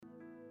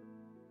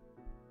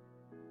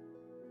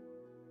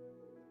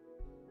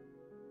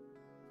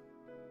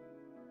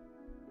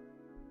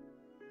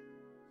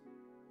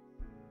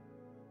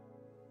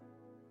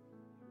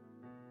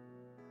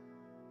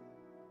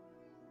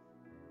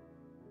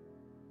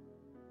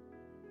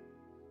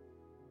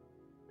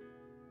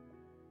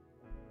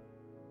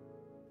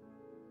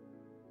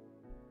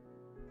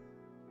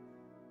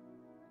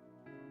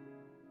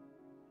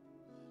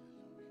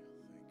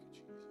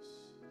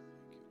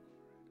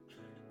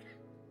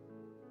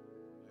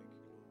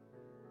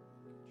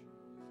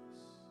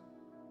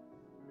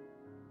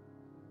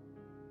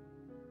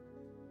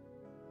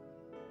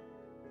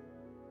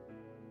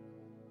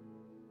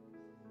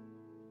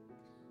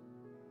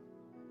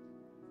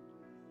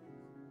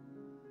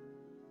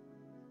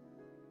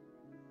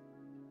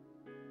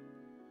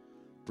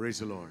Praise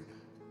the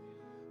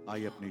Lord.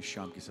 आइए अपनी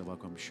शाम की सभा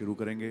को हम शुरू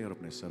करेंगे और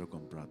अपने सरों को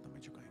हम प्रार्थना में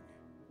झुकाएंगे।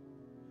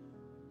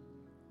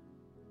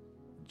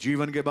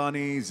 जीवन के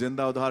बानी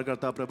जिंदा उद्धार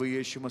करता प्रभु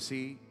यीशु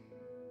मसीह,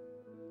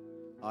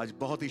 आज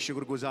बहुत ही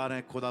शुक्रगुजार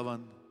हैं खुदावन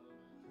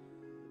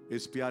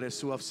इस प्यारे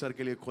सुअवसर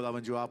के लिए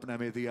खुदावन जो आपने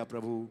हमें दिया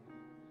प्रभु,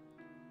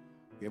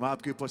 कि हम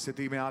आपकी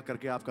उपस्थिति में आकर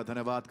के आपका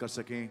धन्यवाद कर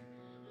सकें,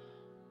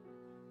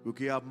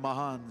 क्योंकि आप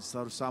महान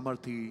सर्व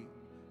सामर्थी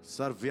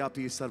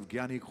सर्वव्यापी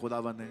सर्वज्ञानी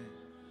खुदावन हैं।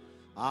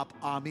 आप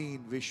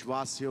आमीन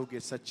विश्वासियों के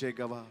सच्चे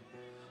गवाह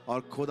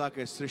और खुदा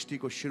के सृष्टि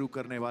को शुरू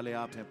करने वाले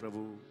आप हैं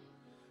प्रभु।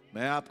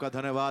 मैं आपका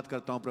धन्यवाद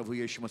करता हूं प्रभु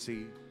यीशु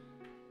मसीह।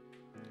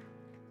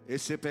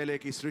 इससे पहले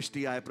कि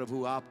सृष्टि आए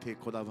प्रभु आप थे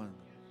खुदावन।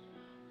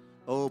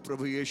 ओ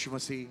प्रभु यीशु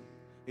मसीह,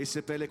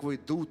 इससे पहले कोई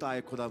दूत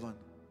आए खुदावन,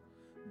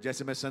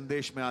 जैसे मैं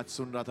संदेश में आज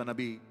सुन रहा था,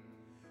 नबी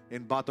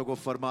इन बातों को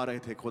फरमा रहे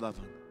थे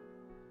खुदावन,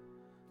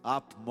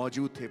 आप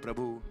मौजूद थे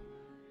प्रभु।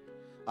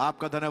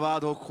 आपका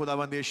धन्यवाद हो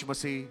खुदावन यीशु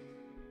मसीह।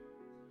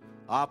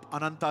 आप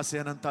अनंता से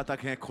अनंता तक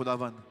हैं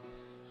खुदावन।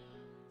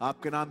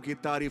 आपके नाम की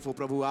तारीफ हो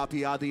प्रभु। आप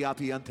ही आदि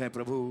आप ही अंत हैं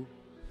प्रभु।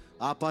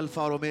 आप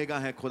अल्फा और ओमेगा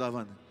हैं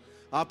खुदावन।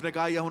 आपने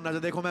कहा यूहन्ना से,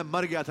 देखो मैं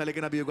मर गया था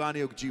लेकिन अब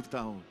युगानुयुग जीवता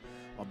हूं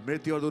और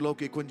मृत्यु और दुलोक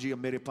की कुंजी अब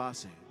मेरे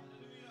पास है।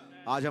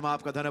 आज हम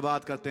आपका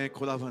धन्यवाद करते हैं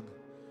खुदावन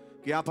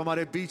कि आप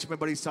हमारे बीच में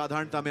बड़ी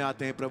साधारणता में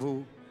आते हैं प्रभु।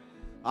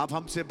 आप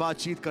हमसे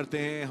बातचीत करते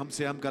हैं,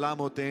 हमसे हम कलाम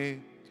होते हैं,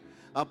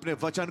 अपने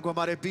वचन को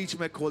हमारे बीच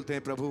में खोलते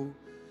हैं प्रभु,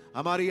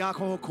 हमारी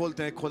आंखों को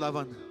खोलते हैं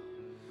खुदावन।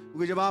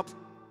 क्योंकि जब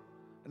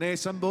आपने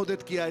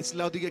संबोधित किया इस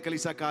लौदीके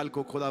कलीसिया काल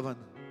को खुदावन,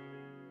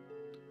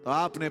 तो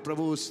आपने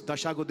प्रभु उस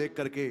दशा को देख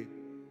करके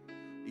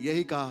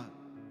यही कहा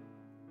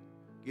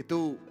कि तू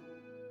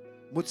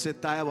मुझसे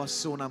ताया हुआ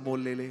सोना मोल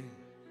ले ले,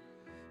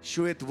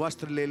 श्वेत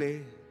वस्त्र ले ले,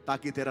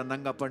 ताकि तेरा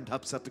नंगापन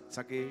ढक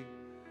सके।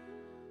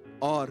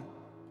 और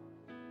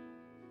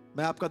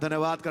मैं आपका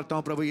धन्यवाद करता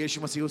हूं प्रभु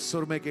यीशु मसीह उस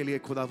सुरमे के लिए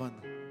खुदावन,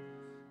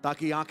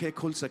 ताकि आंखें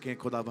खुल सकें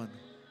खुदावन।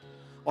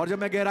 और जब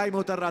मैं गहराई में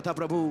उतर रहा था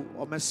प्रभु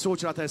और मैं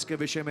सोच रहा था इसके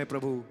विषय में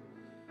प्रभु,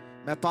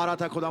 मैं पा रहा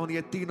था खुदावन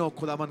ये तीनों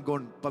खुदावन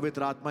गुण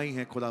पवित्र आत्मा ही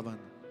हैं खुदावन।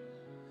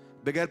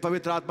 बगैर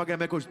पवित्र आत्मा के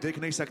मैं कुछ देख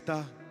नहीं सकता।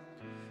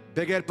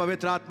 बगैर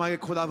पवित्र आत्मा के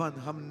खुदावन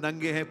हम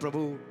नंगे हैं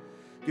प्रभु,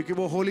 क्योंकि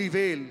वो होली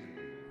वेल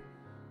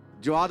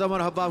जो आदम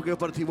और हव्वा के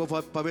ऊपर थी वो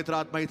पवित्र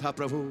आत्मा ही था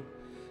प्रभु।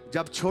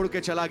 जब छोड़ के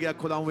चला गया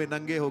खुदावन वे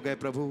नंगे हो गए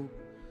प्रभु।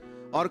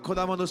 और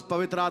खुदावन उस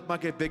पवित्र आत्मा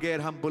के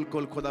बगैर हम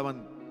बिल्कुल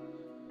खुदावन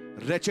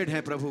रेचेड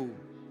हैं प्रभु,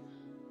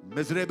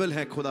 मिजरेबल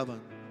है खुदावन।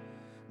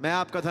 मैं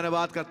आपका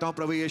धन्यवाद करता हूं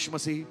प्रभु यीशु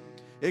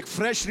मसीह। एक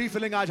फ्रेश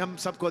रीफिलिंग आज हम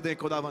सबको दें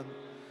खुदावन,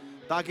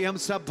 ताकि हम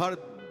सब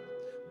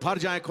भर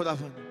जाएं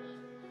खुदावन।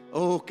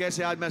 ओह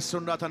कैसे आज मैं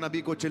सुन रहा था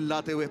नबी को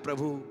चिल्लाते हुए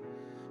प्रभु,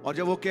 और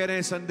जब वो कह रहे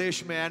हैं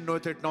संदेश में एंड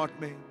नोथ इट नॉट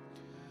में,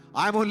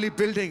 I am only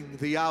building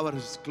the our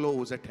is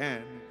close eight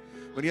hand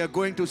when you are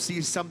going to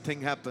see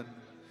something happen,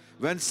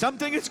 when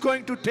something is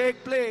going to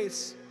take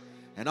place,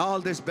 and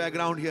all this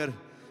background here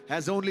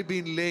has only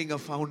been laying a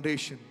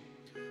foundation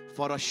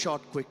for a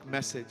short quick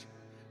message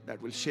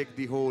that will shake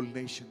the whole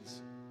nations.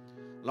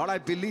 Lord, I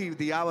believe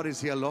the hour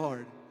is here,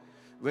 Lord.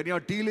 When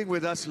you're dealing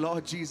with us,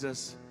 Lord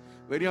Jesus,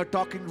 when you're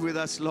talking with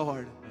us,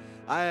 Lord,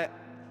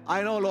 I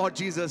know, Lord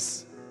Jesus,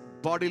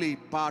 bodily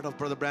part of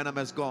Brother Branham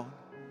has gone,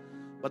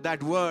 but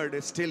that word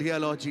is still here,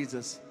 Lord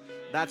Jesus.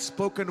 That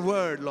spoken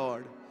word,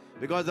 Lord,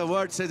 because the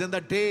word says in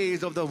the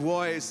days of the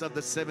voice of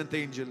the seventh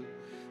angel.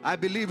 I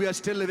believe we are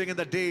still living in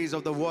the days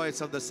of the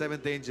voice of the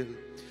seventh angel.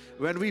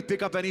 When we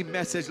pick up any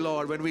message,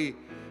 Lord, when we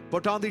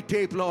put on the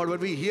tape, Lord,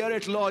 when we hear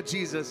it, Lord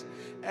Jesus,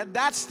 and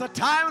that's the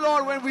time,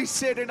 Lord, when we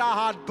sit in our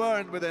heart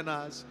burned within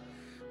us,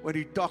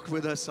 when you talk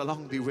with us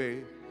along the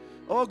way.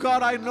 Oh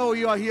God, I know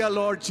you are here,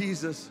 Lord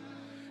Jesus.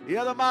 You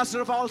are the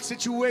master of all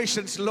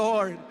situations,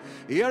 Lord.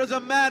 Here is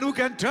a man who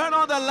can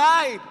turn on the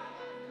light.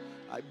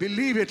 I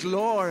believe it,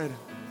 Lord.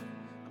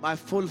 My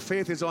full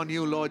faith is on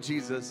you, Lord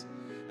Jesus.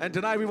 And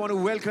tonight we want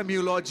to welcome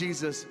you, Lord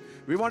Jesus.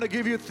 We want to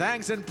give you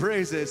thanks and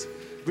praises.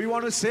 We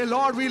want to say,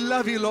 Lord, we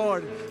love you,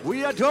 Lord.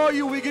 We adore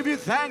you. We give you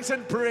thanks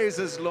and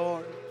praises,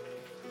 Lord.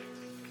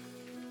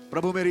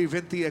 प्रभु मेरी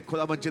विनती है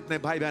खुदावन, जितने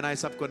भाई बहन आए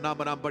सबको नाम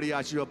बनाम बड़ी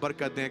आशीष और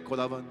बरकत दें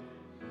खुदावन।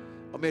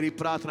 और मेरी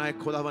प्रार्थना है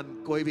खुदावन,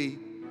 कोई भी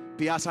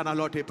प्यासा ना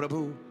लौटे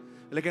प्रभु,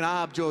 लेकिन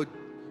आप जो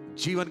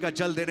जीवन का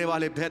जल देने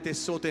वाले बहते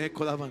सोते हैं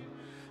खुदावन,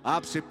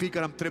 आपसे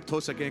पीकर हम तृप्त हो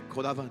सकें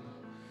खुदावन।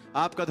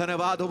 आपका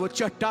धन्यवाद हो, वो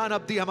चट्टान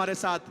अब्दी हमारे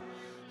साथ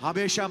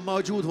हमेशा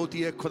मौजूद होती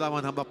है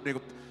खुदावन,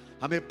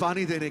 हमें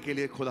पानी देने के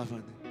लिए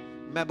खुदावन।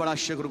 मैं बड़ा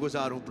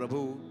शुक्रगुजार हूं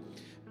प्रभु।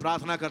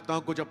 प्रार्थना करता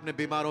हूं कुछ अपने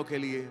बीमारों के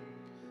लिए,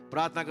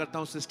 प्रार्थना करता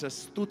हूं सिस्टर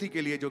स्तुति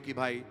के लिए, जो कि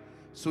भाई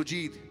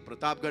सुजीत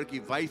प्रतापगढ़ की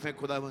वाइफ है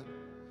खुदावन,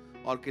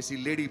 और किसी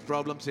लेडी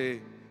प्रॉब्लम से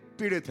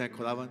पीड़ित है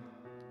खुदावन।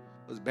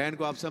 उस बहन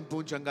को आप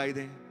संपूर्ण चंगाई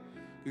दें,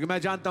 क्योंकि मैं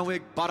जानता हूं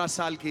एक 12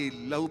 साल की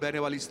लहू बहने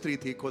वाली स्त्री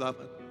थी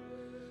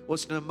खुदावन।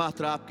 उसने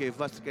मात्र आपके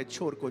वस्त्र के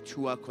छोर को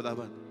छुआ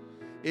खुदावन,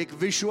 एक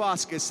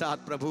विश्वास के साथ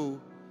प्रभु।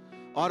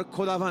 और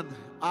खुदावन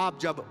आप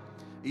जब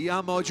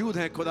यहां मौजूद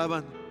हैं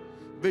खुदावन,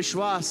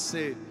 विश्वास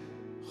से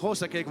हो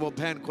सके कि वो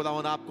बहन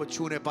खुदावन आपको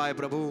छूने पाए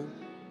प्रभु।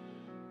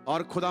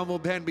 और खुदा वो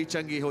बहन भी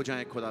चंगी हो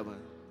जाए खुदावन।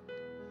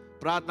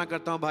 प्रार्थना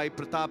करता हूं भाई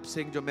प्रताप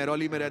सिंह जो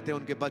मेरौली में रहते हैं,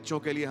 उनके बच्चों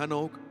के लिए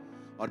हनोक,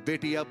 और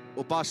बेटी अब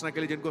उपासना के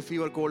लिए जिनको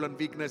फीवर कोल्ड एंड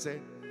वीकनेस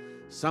है,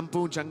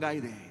 संपूर्ण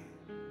चंगाई दे।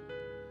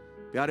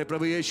 प्यारे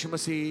प्रभु यीशु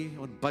मसीह,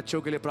 उन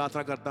बच्चों के लिए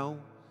प्रार्थना करता हूं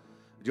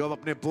जो अब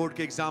अपने बोर्ड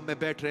के एग्जाम में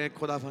बैठ रहे हैं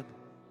खुदावन।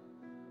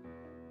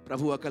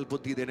 प्रभु अकल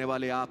बुद्धि देने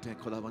वाले आप हैं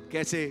खुदावन।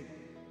 कैसे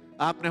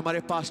आपने हमारे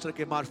पास्टर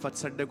के मार्फत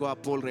संडे को आप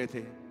बोल रहे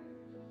थे,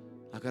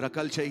 अगर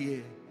अकल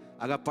चाहिए,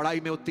 अगर पढ़ाई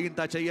में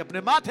उत्तीर्णता चाहिए,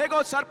 अपने माथे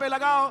को सर पे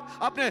लगाओ,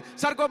 अपने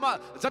सर को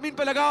जमीन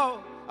पे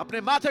लगाओ,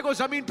 अपने माथे को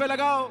जमीन पे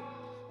लगाओ,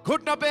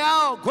 घुटनों पे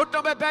आओ,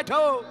 घुटनों पे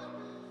बैठो।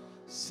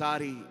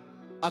 सारी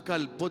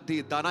अकल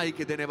बुद्धि दानाई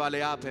के देने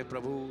वाले आप हैं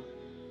प्रभु।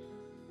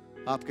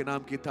 आपके नाम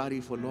की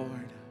तारीफ हो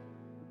Lord.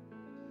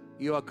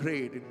 You are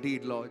great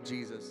Indeed Lord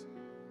Jesus.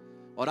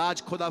 और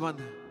आज खुदावन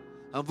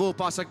हम वो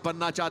उपासक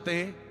बनना चाहते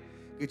हैं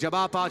कि जब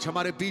आप आज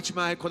हमारे बीच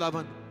में आए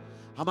खुदावन,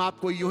 हम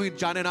आपको यूं ही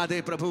जाने ना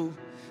दे प्रभु,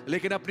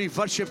 लेकिन अपनी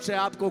वर्शिप से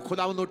आपको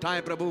खुदावन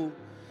उठाएं प्रभु।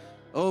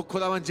 ओ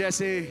खुदावन,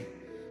 जैसे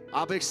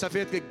आप एक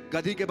सफेद के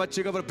गधी के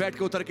बच्चे के ऊपर बैठ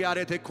के उतर के आ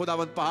रहे थे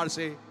खुदावन पहाड़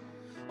से,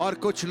 और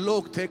कुछ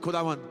लोग थे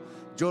खुदावन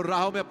जो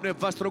राहों में अपने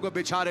वस्त्रों को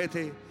बिछा रहे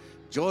थे,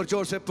 जोर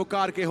जोर से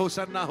पुकार के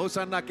होसन्ना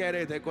होसन्ना कह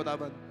रहे थे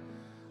खुदावन।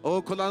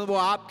 ओ खुदावन, वो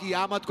आपकी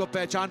आमद को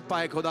पहचान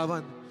पाए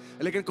खुदावन।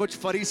 लेकिन कुछ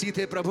फरीसी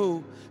थे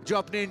प्रभु जो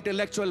अपने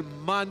इंटेलेक्चुअल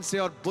मान से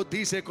और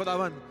बुद्धि से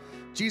खुदावन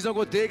चीजों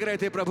को देख रहे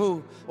थे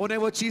प्रभु, उन्हें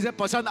वो चीजें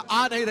पसंद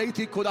आ नहीं रही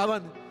थी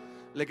खुदावन।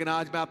 लेकिन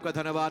आज मैं आपका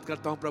धन्यवाद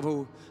करता हूं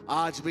प्रभु,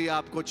 आज भी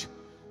आप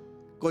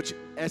कुछ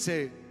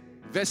ऐसे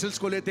वेसल्स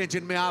को लेते हैं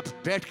जिनमें आप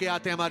बैठ के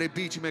आते हैं हमारे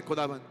बीच में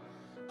खुदावन।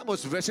 हम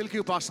उस वेसल की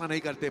उपासना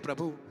नहीं करते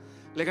प्रभु,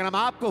 लेकिन हम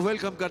आपको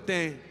वेलकम करते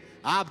हैं।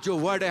 आप जो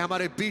वर्ड है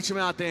हमारे बीच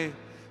में आते हैं,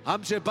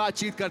 हमसे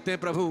बातचीत करते हैं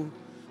प्रभु,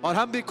 और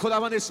हम भी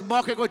खुदावन इस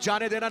मौके को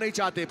जाने देना नहीं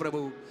चाहते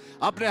प्रभु।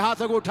 अपने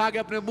हाथों को उठा के,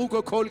 अपने मुंह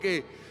को खोल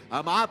के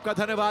हम आपका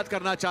धन्यवाद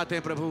करना चाहते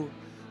हैं प्रभु,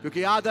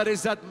 क्योंकि आदर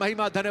इज्जत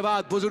महिमा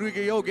धन्यवाद बुजुर्ग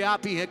के योग्य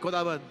आप ही हैं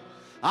खुदावन।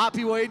 आप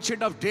ही वो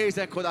एंशिएंट ऑफ डेज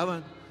है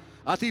खुदावन,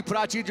 अति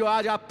प्राचीन जो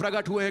आज आप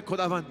प्रकट हुए हैं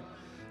खुदावन।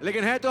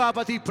 लेकिन है तो आप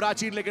अति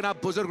प्राचीन, लेकिन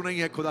आप बुजुर्ग नहीं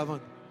है खुदावन।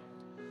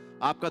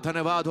 आपका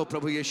धन्यवाद हो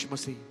प्रभु यीशु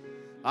मसीह,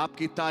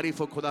 आपकी तारीफ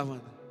हो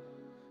खुदावन।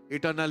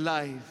 Eternal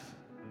life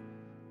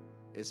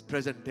is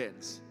present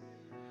tense.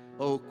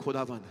 ओ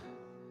खुदावन,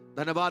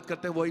 धन्यवाद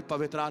करते हैं वही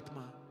पवित्र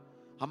आत्मा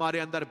हमारे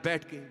अंदर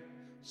बैठ के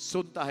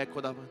सुनता है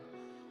खुदावन,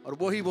 और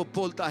वही वो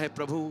बोलता है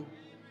प्रभु।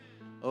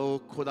 ओ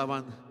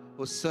खुदावन,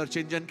 उस सर्च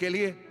इंजन के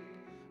लिए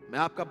मैं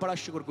आपका बड़ा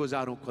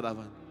शुक्रगुजार हूं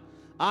खुदावन।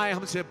 आए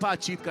हमसे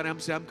बातचीत करें,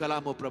 हमसे हम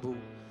कलाम हो प्रभु।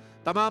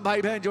 तमाम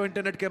भाई बहन जो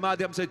इंटरनेट के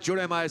माध्यम से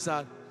जुड़े हमारे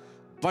साथ,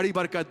 बड़ी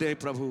बरकत दे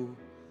प्रभु।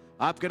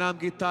 आपके नाम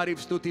की तारीफ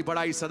स्तुति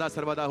बड़ाई सदा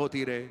सर्वदा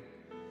होती रहे।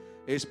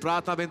 इस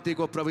प्रार्थना विनती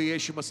को प्रभु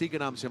यीशु मसीह के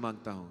नाम से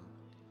मांगता हूं,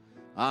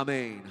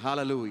 आमीन।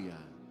 Hallelujah,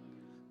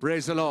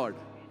 praise the Lord,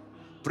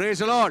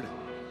 praise the Lord.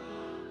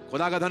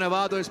 खुदा का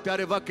धन्यवाद हो इस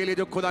प्यारे वक्त के लिए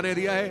जो खुदा ने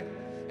दिया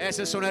है।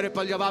 ऐसे सुनहरे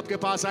पल जब आपके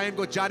पास आए,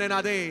 इनको जाने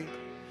ना दें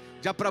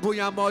जब प्रभु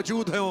यहां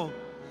मौजूद हो।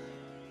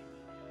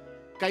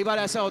 कई बार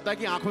ऐसा होता है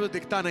कि आंखों से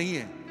दिखता नहीं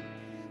है,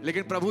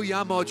 लेकिन प्रभु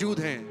यहां मौजूद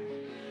हैं।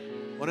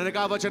 उन्होंने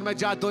कहा वचन में,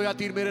 जा 2 या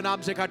 3 मेरे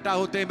नाम से इकट्ठा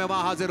होते हैं, मैं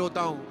वहां हाजिर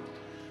होता हूं।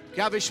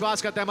 क्या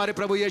विश्वास करते हैं हमारे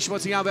प्रभु यीशु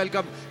मसीह यहां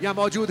वेलकम, यहां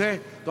मौजूद है?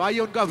 तो आइए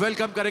उनका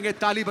वेलकम करेंगे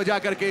ताली बजा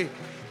करके,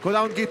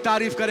 खुदा उनकी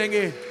तारीफ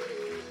करेंगे,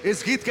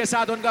 इस गीत के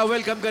साथ उनका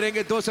वेलकम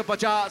करेंगे।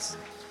 250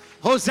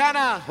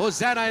 होसाना,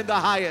 होसाना in the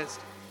highest.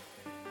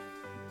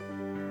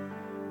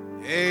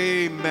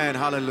 Amen,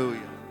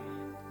 hallelujah.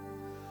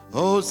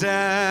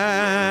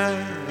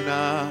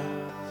 होसाना,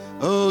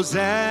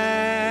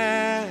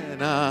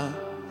 होसाना,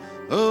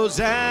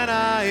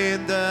 होसाना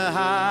in the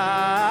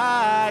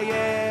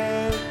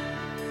highest.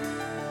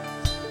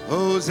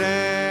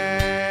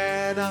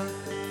 होसाना,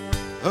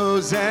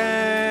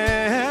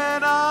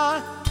 होसाना,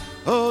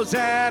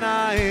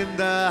 Hosanna in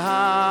the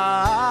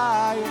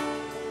high.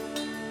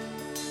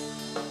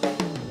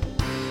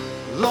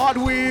 Lord,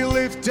 we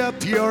lift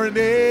up your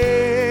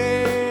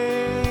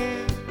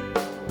name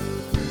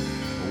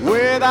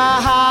with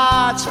our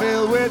hearts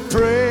filled with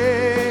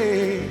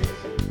praise.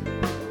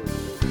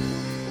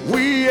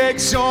 We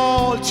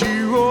exalt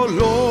you, O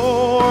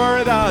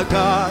Lord our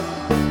God.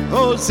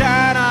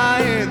 Hosanna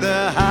in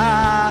the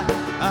highest.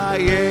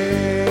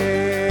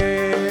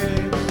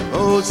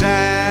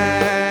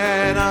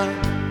 Hosanna,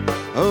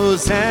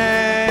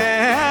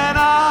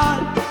 Hosanna,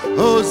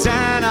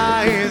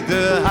 Hosanna in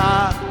the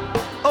high.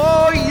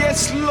 Oh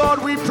yes,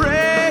 Lord, we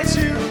praise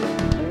you.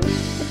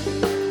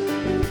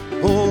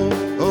 Oh,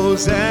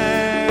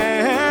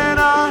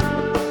 Hosanna,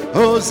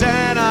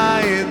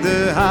 Hosanna in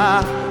the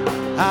highest.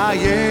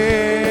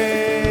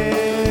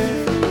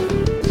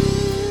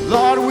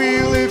 Lord,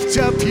 we lift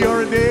up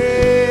your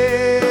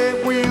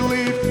name. We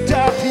lift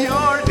up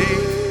your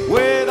name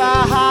with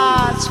our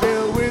hearts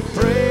filled with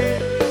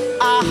praise.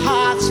 Our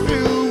hearts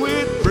filled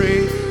with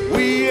praise.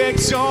 We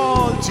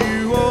exalt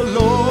you, O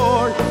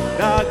Lord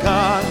our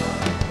God.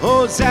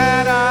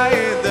 Hosanna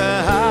in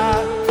the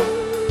high.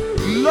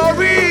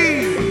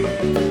 Glory,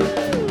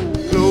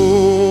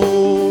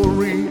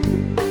 glory,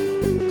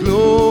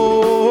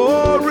 glory.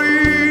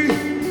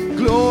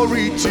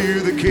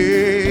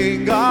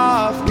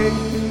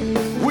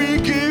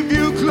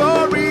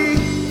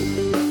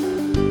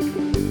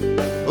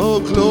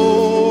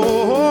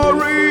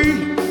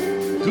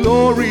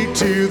 Glory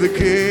to the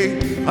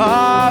King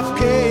of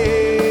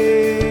Kings.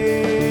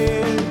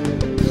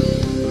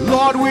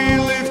 Lord, we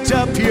lift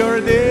up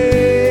your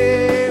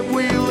name.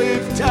 We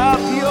lift up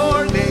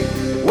your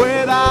name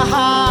with our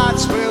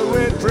hearts filled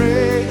with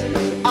praise.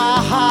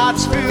 Our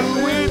hearts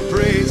filled with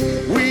praise.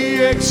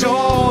 We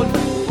exalt,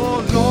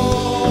 oh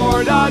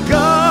Lord our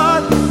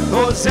God.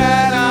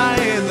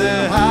 Hosanna in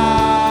the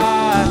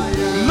high.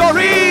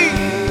 Glory.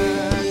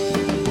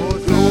 Oh,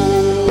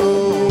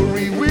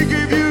 glory. We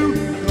give you,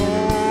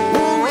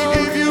 oh, we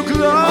give you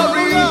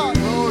glory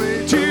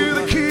to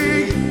the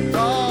King.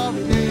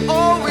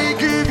 Oh, we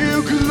give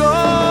you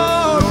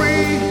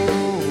glory.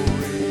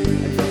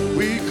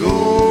 We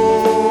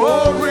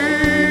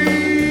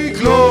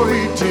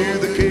glory to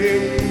the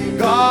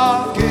King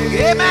of Kings.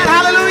 Amen.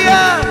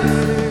 Hallelujah.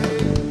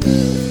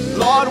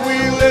 Lord, we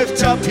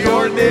lift up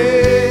your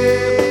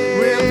name.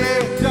 We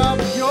lift up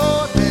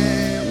your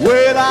name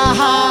with our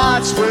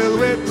hearts filled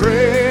with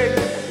praise.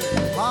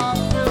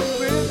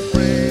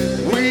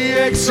 We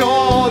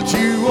exalt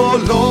you, O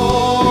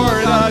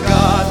Lord our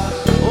God.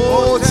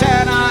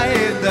 Hosanna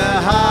in the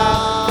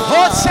high.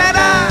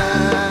 Hosanna.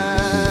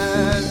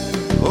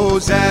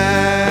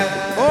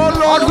 Hosanna. Oh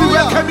Lord, we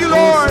welcome you,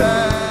 Lord.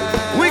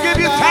 We give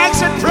you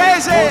thanks and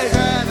praises,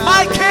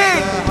 my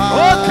King.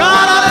 Oh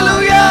God,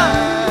 hallelujah.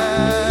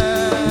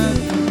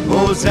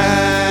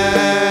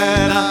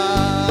 Hosanna,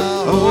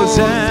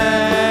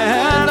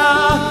 Hosanna,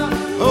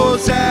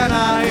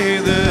 Hosanna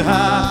in the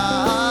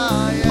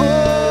high.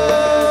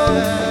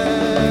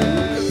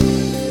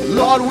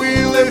 Lord,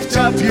 we lift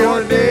up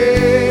your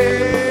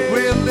name.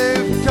 We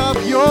lift up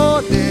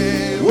your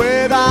name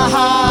with our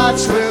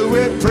hearts filled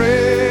with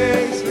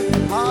praise.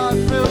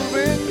 Hearts filled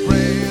with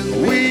praise.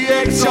 We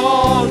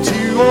exalt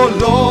you, O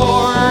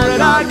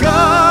Lord our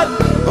God.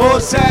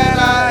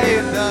 Hosanna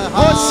in the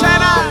high.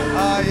 Hosanna.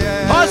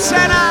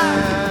 Hosanna,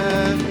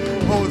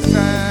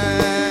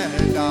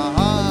 Hosanna,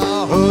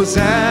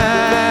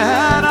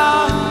 Hosanna,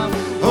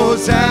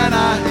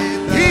 Hosanna.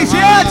 He's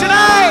here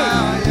tonight.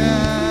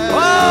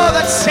 Oh,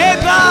 that same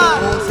God,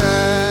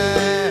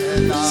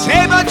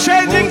 same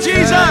unchanging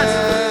Jesus.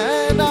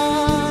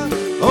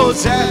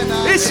 Hosanna.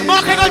 इस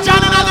मौके को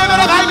जाने ना दे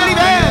मेरे भाई मेरी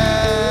बहन.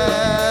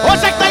 हो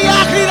सकता है ये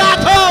आखिरी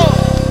रात हो.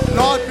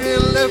 Lord, we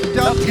lift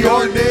up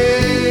your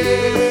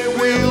name.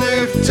 We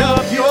lift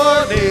up your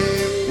name.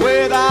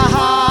 With our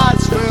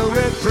hearts filled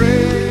with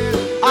praise,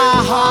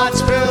 our hearts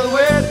filled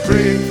with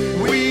praise,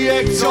 we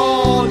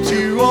exalt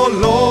you, O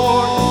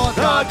Lord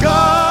our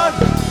God.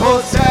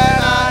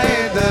 Hosanna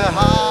in the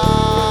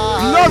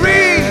high.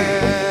 Glory.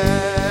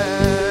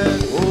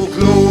 Oh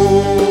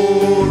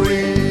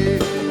glory,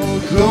 oh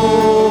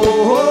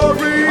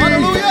glory.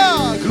 Hallelujah.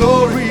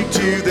 Glory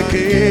to the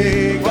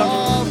King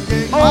of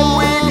Kings. Oh,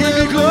 we give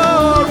you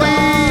glory,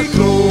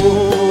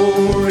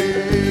 glory,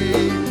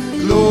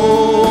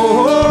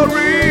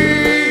 glory.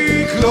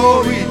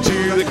 Glory to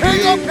the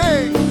King of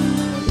Kings.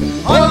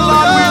 Oh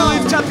Lord, we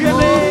lift up your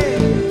name.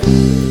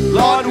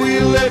 Lord, we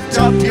lift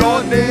up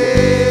your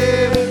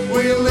name.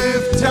 We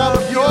lift up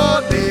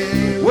your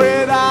name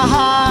with our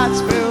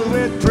hearts filled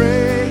with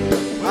praise.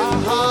 Our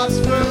hearts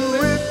filled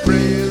with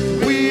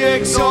praise. We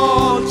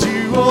exalt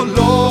you, O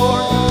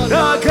Lord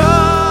our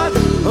God.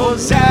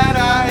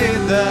 Hosanna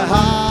in the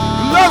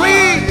high.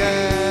 Glory.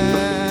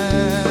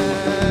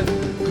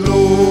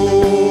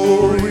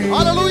 Glory.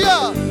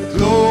 Hallelujah.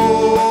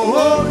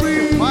 Glory.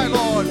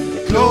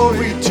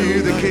 Glory to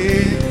the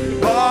King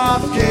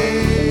of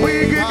Kings. We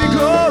give you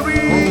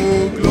glory.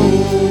 Oh,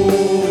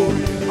 glory.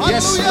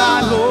 Yes,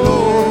 my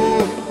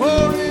Lord.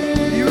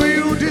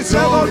 You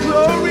deserve our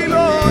glory,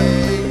 Lord.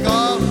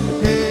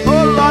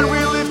 Oh, Lord, we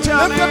lift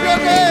up your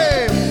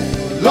name.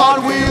 Lord,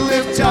 we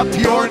lift up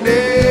your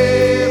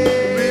name.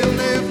 We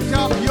lift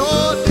up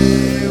your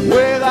name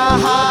with our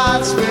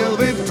hearts filled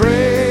with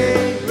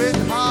praise.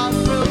 With hearts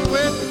filled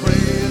with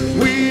praise.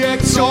 We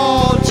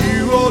exalt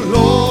you, O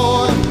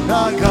Lord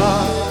our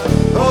God.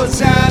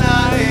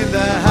 Hosanna in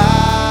the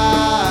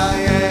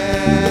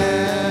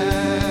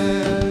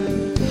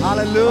highest.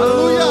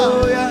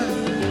 Hallelujah.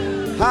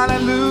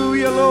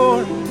 Hallelujah,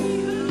 Lord.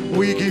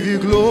 We give you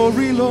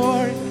glory,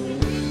 Lord.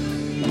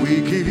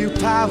 We give you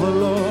power,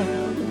 Lord.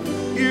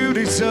 You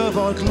deserve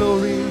our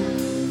glory.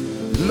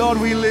 Lord,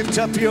 we lift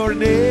up your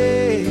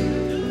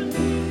name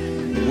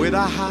with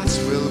our hearts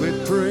filled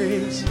with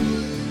praise.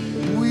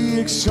 We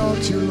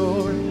exalt you,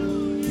 Lord.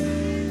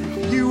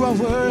 You are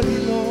worthy,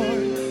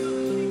 Lord.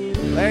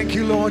 Thank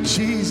you, Lord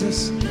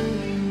Jesus.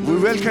 We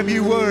welcome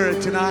your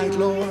word tonight,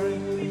 Lord.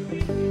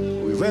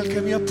 We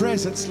welcome your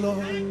presence,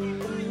 Lord.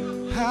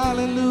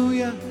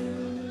 Hallelujah.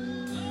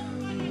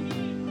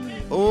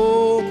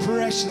 Oh,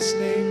 precious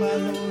name, my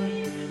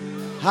Lord.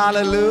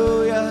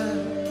 Hallelujah.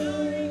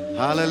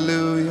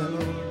 Hallelujah,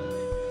 Lord.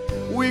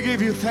 We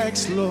give you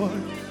thanks, Lord.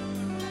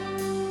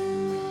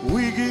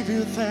 We give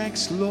you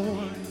thanks,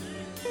 Lord.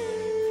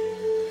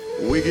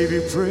 We give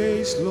you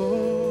praise,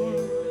 Lord.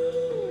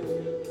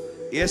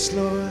 Yes,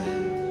 Lord.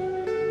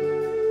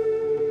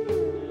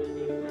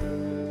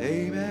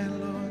 Amen,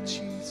 Lord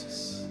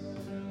Jesus.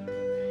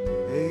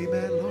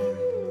 Amen, Lord.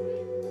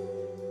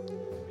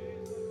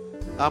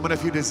 How many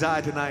of you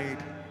desire tonight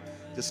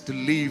just to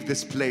leave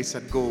this place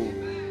and go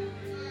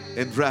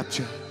in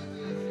rapture?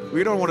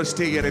 We don't want to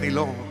stay here any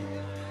longer.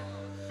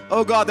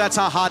 Oh God, that's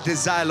our heart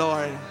desire,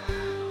 Lord.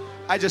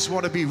 I just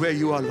want to be where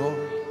you are,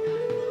 Lord.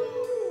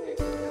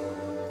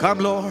 Come,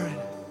 Lord.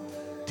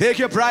 Take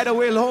your pride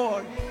away,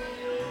 Lord.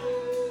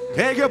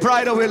 Take your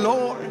pride away,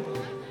 Lord.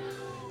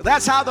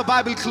 That's how the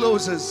Bible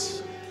closes.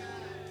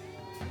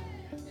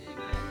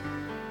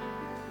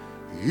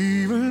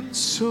 Even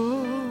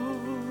so,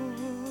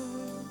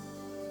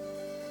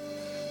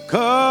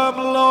 come,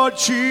 Lord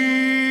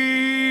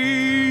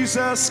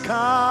Jesus,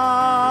 come.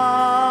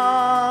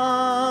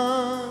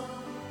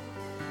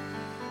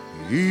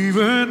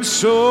 Even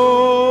so,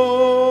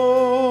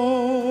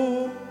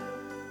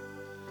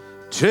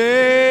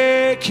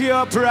 take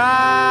your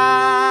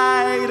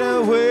pride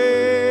away.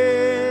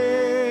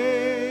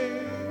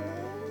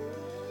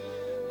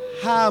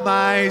 How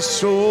my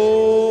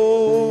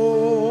soul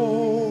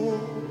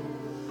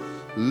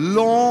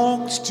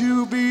longs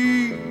to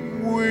be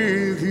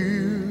with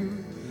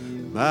you,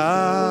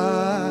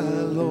 my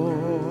Lord.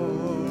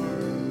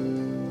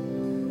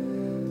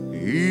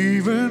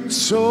 Even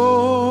so,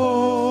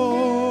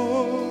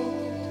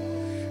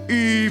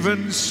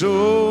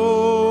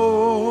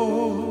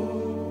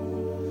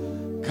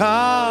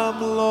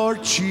 come,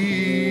 Lord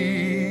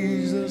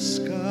Jesus,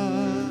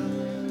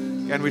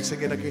 come. Can we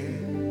sing it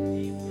again?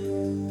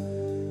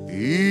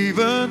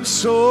 Even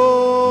so,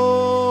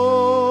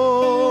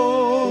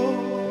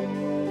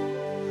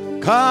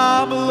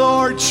 come,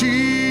 Lord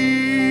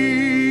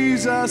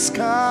Jesus,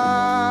 come.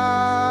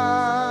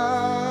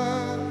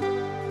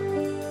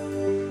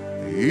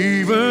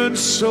 Even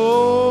so,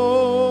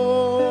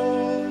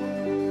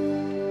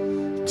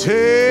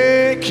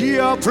 take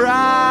your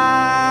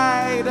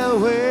pride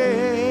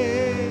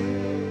away.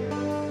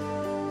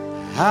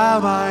 How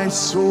my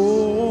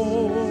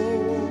soul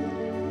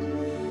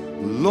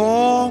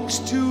longs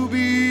to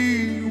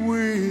be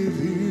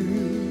with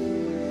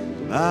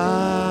you,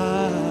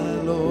 my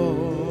Lord.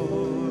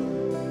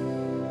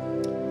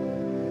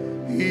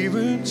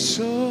 Even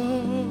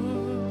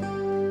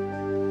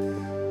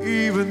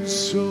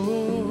so,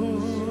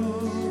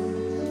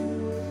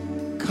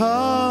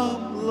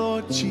 come,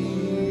 Lord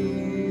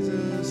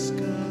Jesus,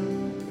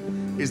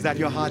 come. Is that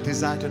your heart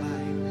desire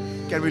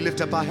tonight? Can we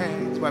lift up our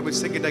hands while we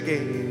sing it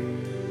again?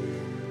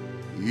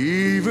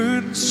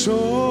 Even so,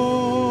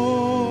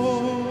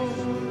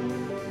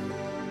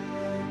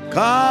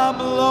 come,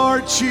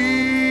 Lord Jesus,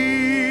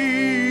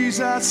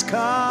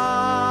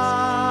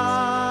 come.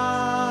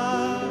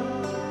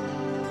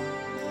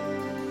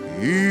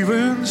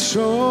 Even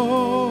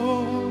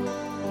so,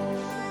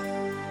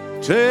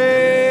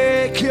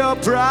 take your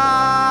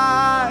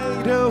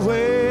pride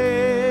away.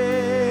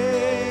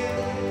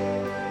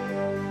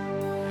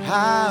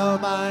 How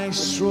my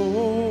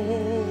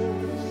soul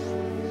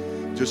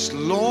just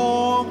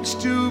longs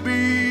to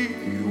be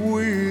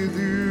with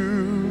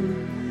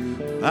you,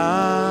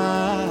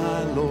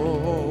 my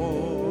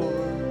Lord.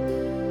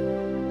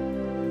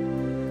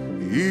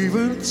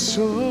 Even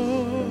so,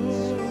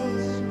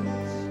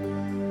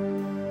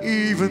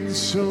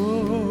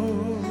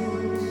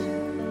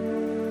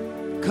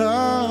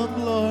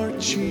 come, Lord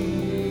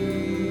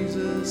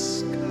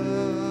Jesus,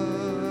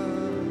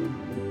 come.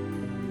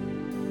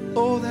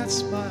 Oh,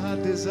 that's my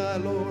heart desire,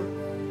 Lord.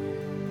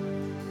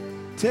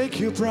 Take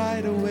your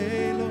pride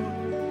away, Lord.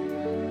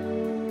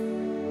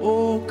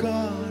 Oh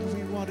God,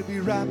 we want to be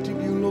wrapped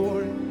in you,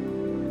 Lord,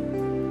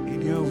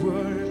 in your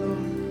word,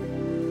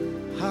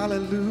 Lord.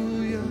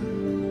 Hallelujah.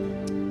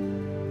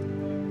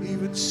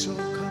 Even so,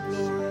 come,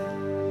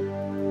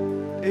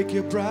 Lord. Take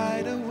your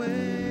pride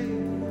away.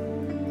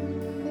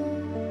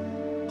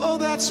 Oh,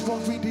 that's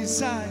what we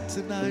desire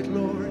tonight,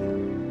 Lord.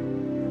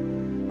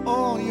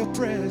 Oh, your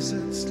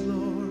presence,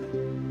 Lord.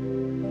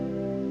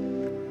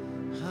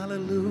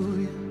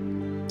 Hallelujah.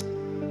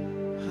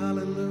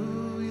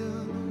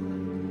 Hallelujah.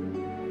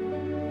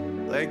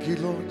 Thank you,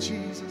 Lord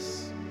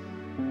Jesus.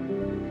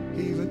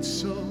 Even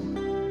so,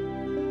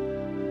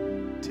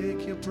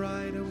 take your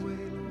pride away,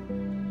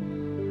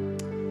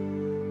 Lord.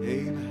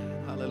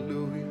 Amen.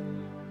 Hallelujah.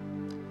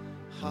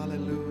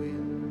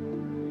 Hallelujah.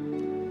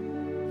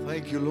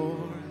 Thank you,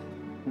 Lord.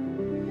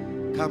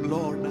 Come,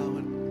 Lord, now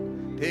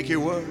and take your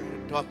word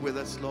and talk with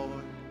us,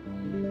 Lord.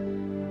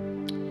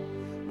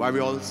 While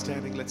we're all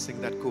standing, let's sing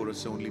that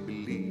chorus, Only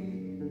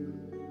Believe.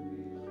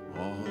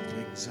 All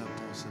things are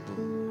possible.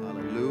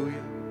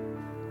 Hallelujah.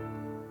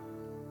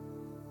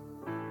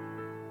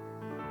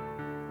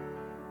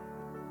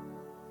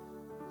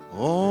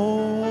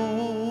 Only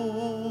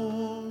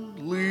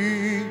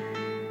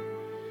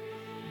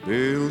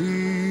believe.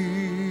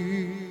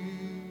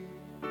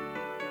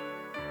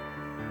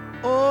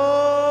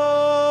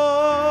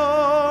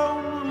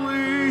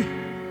 Only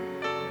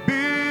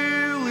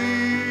believe,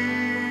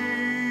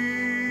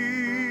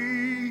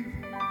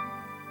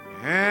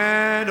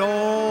 and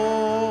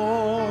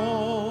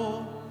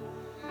all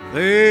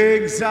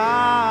things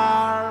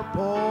are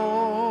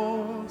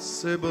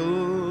possible.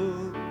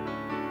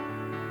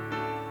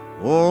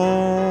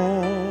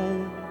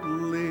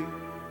 Only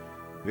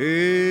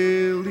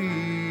believe.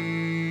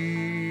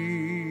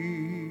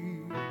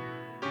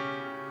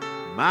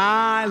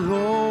 My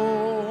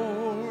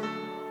Lord,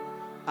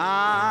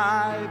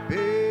 I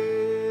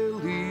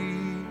believe.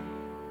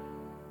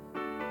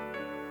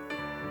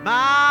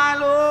 My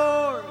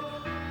Lord,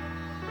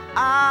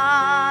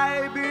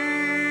 I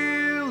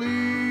believe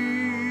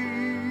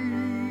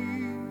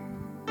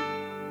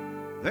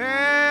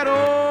that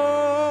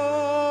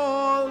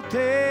all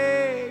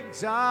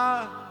things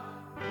are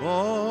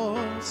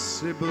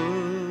possible.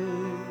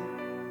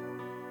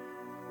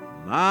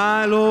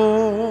 My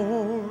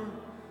Lord,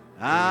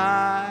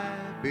 I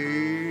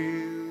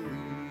believe.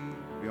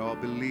 We all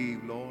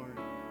believe, Lord.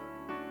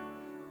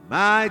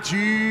 My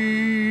Jesus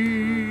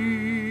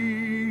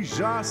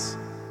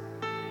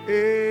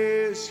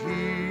is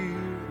here.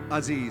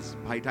 Aziz,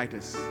 Bhai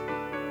Titus.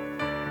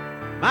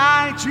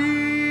 My Jesus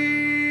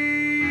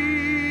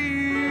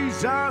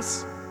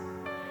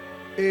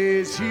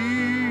is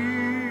here.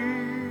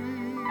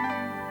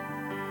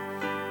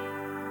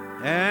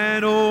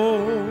 And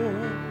all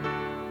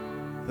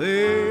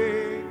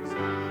things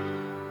are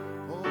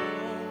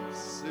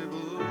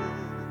possible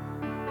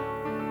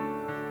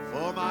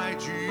for my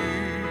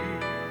Jesus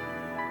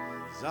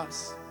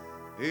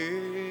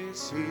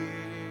is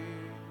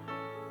here.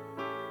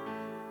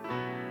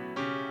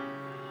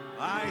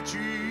 My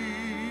Jesus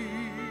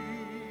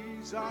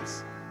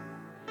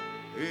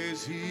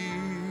is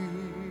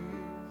here.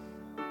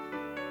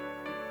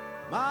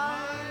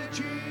 My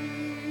Jesus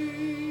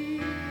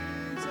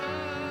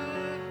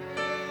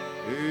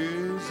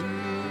is here.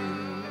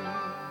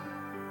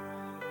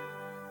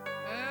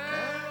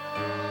 And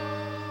all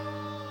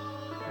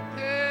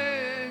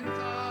things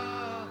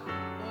are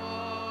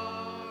possible.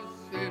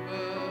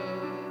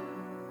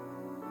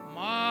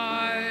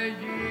 My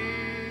Jesus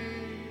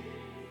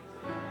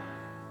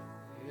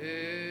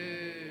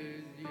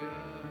is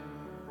here.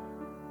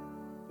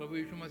 प्रभु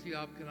यीशु मसीह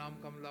आपके नाम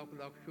का हम लाख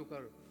लाख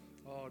शुक्र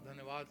और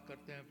धन्यवाद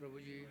करते हैं प्रभु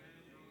जी।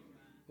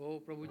 ओ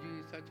प्रभु जी,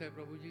 सच है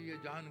प्रभु जी, ये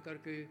जान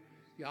करके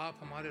कि आप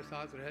हमारे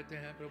साथ रहते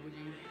हैं प्रभु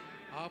जी,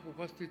 आप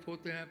उपस्थित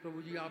होते हैं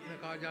प्रभु जी। आपने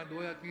कहा जहाँ 2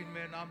 या 3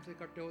 मेरे नाम से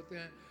इकट्ठे होते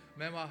हैं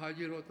मैं वहाँ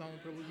हाजिर होता हूँ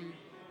प्रभु जी।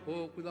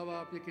 ओ खुदा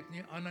बाप, ये कितनी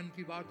आनंद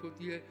की बात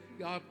होती है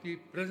कि आपकी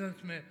प्रेजेंस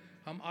में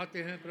हम आते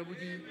हैं प्रभु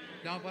जी,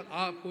 जहाँ पर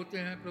आप होते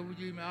हैं प्रभु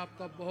जी। मैं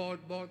आपका बहुत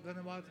बहुत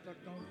धन्यवाद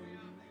करता हूँ प्रभु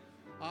जी।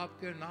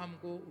 आपके नाम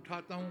को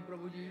उठाता हूँ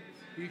प्रभु जी,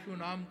 यीशु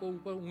नाम को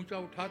ऊपर ऊंचा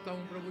उठाता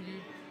हूँ प्रभु जी।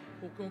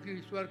 वो क्योंकि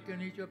ईश्वर के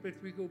नीचे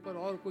पृथ्वी के ऊपर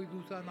और कोई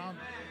दूसरा नाम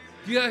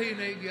किया ही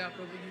नहीं गया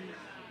प्रभु जी।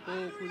 तो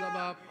खुदा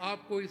बाप,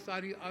 आपको इस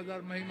सारी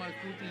आदर महिमा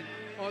स्तुति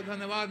और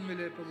धन्यवाद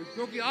मिले प्रभु,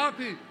 क्योंकि आप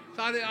ही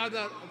सारे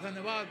आदर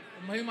धन्यवाद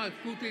महिमा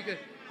स्तुति के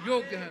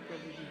योग्य हैं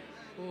प्रभु जी।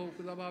 तो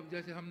खुदा बाप,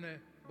 जैसे हमने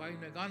भाई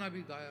ने गाना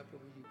भी गाया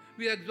प्रभु जी,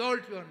 वी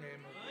एक्सॉल्ट योर नेम,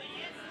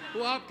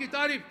 वो आपकी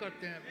तारीफ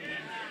करते हैं प्रभु जी,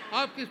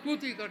 आपकी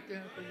स्तुति करते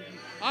हैं प्रभु जी,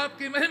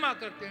 आपकी महिमा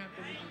करते हैं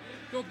प्रभु जी,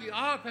 क्योंकि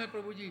आप हैं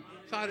प्रभु जी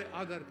सारे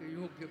आदर के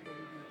योग्य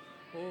प्रभु जी।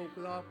 ओ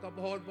खुदा, आपका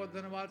बहुत बहुत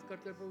धन्यवाद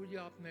करते हैं प्रभु जी।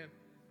 आपने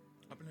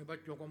अपने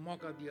बच्चों को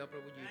मौका दिया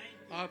प्रभु जी,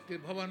 आपके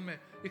भवन में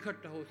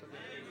इकट्ठा हो सके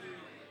प्रभु जी।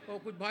 और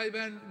कुछ भाई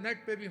बहन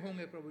नेट पे भी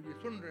होंगे प्रभु जी,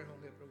 सुन रहे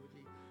होंगे प्रभु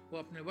जी, वो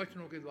अपने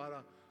वचनों के द्वारा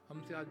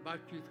हमसे आज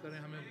बातचीत करें,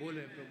 हमें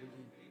बोलें प्रभु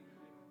जी।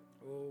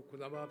 ओ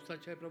खुदा बाप,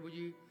 सच है प्रभु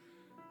जी,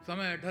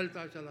 समय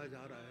ढलता चला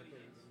जा रहा है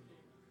प्रभु जी,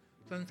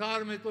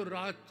 संसार में तो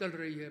रात चल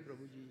रही है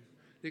प्रभु जी,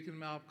 लेकिन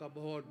मैं आपका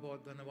बहुत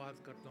बहुत धन्यवाद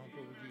करता हूँ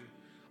प्रभु जी।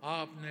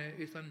 आपने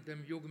इस अंतिम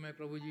युग में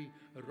प्रभु जी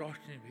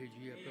रोशनी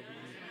भेजी है प्रभु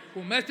जी,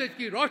 वो मैसेज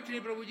की रोशनी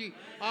प्रभु जी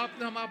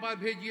आपने हमारे पास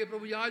भेजी है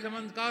प्रभु जी। आज हम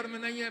अंधकार में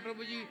नहीं है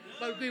प्रभु जी,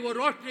 बल्कि वो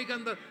रोशनी के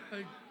अंदर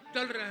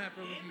चल रहे हैं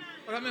प्रभु जी,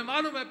 और हमें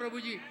मालूम है प्रभु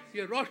जी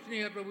ये रोशनी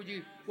है प्रभु जी,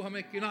 वो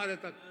हमें किनारे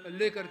तक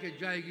लेकर के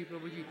जाएगी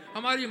प्रभु जी,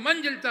 हमारी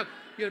मंजिल तक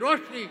ये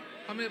रोशनी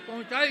हमें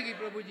पहुंचाएगी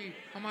प्रभु जी।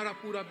 हमारा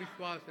पूरा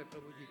विश्वास है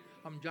प्रभु जी,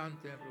 हम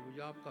जानते हैं प्रभु जी।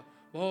 आपका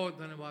बहुत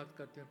धन्यवाद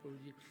करते हैं प्रभु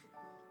जी।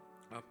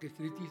 आप किस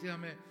रीति से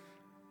हमें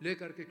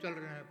लेकर के चल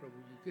रहे हैं प्रभु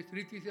जी, किस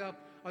रीति से आप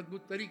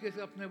अद्भुत तरीके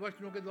से अपने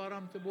वचनों के द्वारा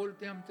हमसे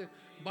बोलते हैं, हमसे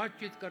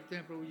बातचीत करते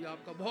हैं प्रभु जी।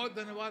 आपका बहुत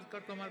धन्यवाद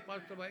करता हूँ। हमारे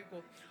पास्टर भाई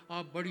को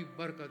आप बड़ी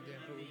बरकत दें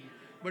प्रभु जी,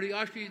 बड़ी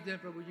आशीष दें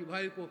प्रभु जी।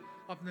 भाई को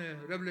अपने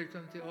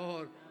रेवलेशन से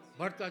और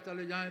बढ़ता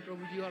चले जाएं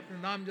प्रभु जी, और अपने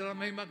नाम जरा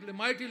महिमा के लिए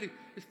माइटिली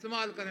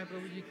इस्तेमाल करें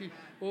प्रभु जी की।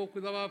 ओ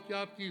खुदा आपकी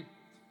आपकी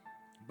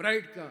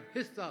ब्राइड का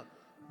हिस्सा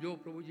जो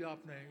प्रभु जी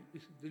आपने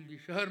इस दिल्ली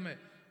शहर में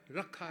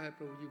रखा है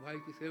प्रभु जी, भाई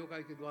की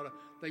सेवकाई के द्वारा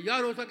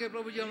तैयार हो सके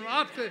प्रभु जी, हम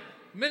आपसे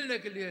मिलने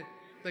के लिए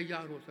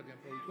तैयार हो सकें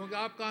प्रभु जी, क्योंकि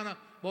आपका आना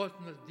बहुत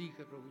नज़दीक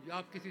है प्रभु जी।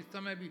 आप किसी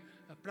समय भी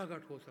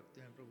प्रकट हो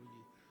सकते हैं प्रभु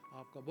जी।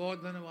 आपका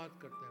बहुत धन्यवाद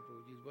करते हैं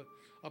प्रभु जी,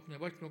 अपने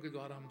वचनों के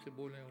द्वारा हमसे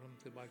बोलें और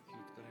हमसे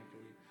बातचीत करें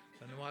प्रभु जी।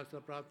 धन्यवाद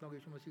सब प्रार्थना को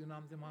यीशु मसीह के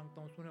नाम से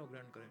मांगता हूँ, सुने और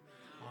ग्रहण करें,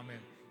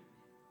 आमीन।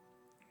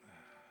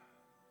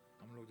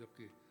 हम लोग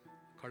जबकि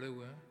खड़े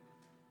हुए हैं,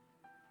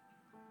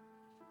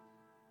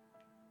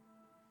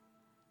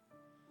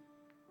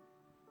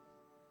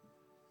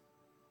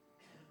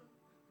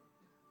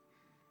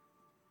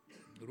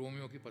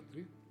 रोमियो की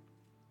पत्री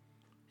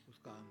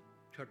उसका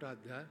 6वां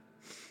अध्याय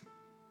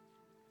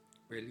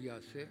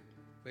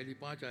पहली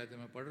 5 आयतें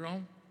मैं पढ़ रहा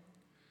हूँ।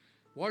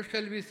 What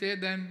shall we say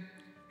then?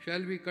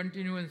 Shall we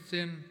continue in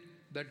sin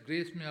that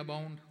grace may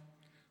abound?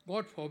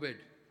 God forbid.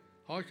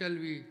 How shall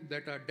we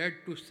that are dead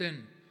to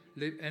sin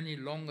live any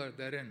longer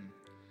therein?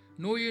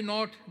 Know ye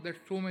not that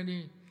so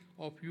many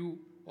of you,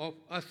 of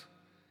us,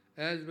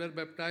 as were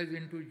baptized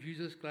into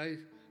Jesus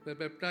Christ, were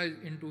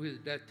baptized into his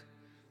death?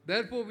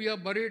 Therefore we are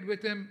buried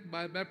with him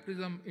by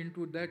baptism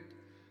into death,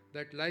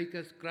 that like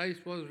as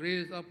Christ was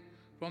raised up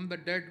from the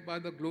dead by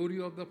the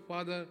glory of the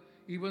Father,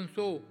 even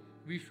so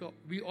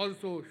we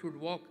also should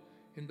walk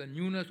in the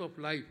newness of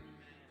life.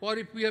 For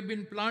if we have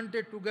been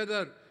planted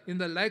together in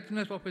the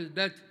likeness of his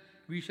death,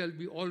 we shall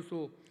be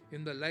also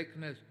in the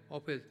likeness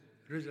of his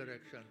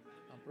resurrection.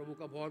 हम प्रभु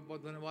का बहुत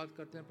बहुत धन्यवाद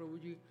करते हैं प्रभु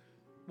जी.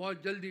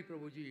 बहुत जल्दी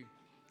प्रभु जी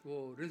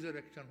वो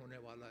रिजरेक्शन होने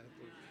वाला है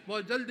प्रभु.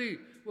 बहुत जल्दी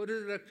वो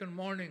रिजरेक्शन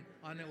मॉर्निंग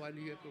आने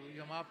वाली है प्रभु जी.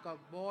 हम आपका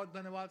बहुत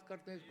धन्यवाद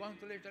करते हैं इस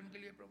कॉन्सोलेशन के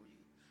लिए प्रभु जी.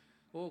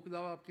 ओ खुदा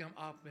आपके हम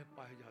आप में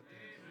पाए जाते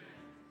हैं.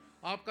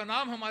 आपका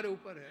नाम हमारे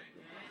ऊपर है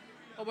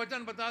और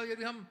वचन बता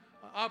यदि हम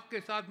आपके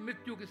साथ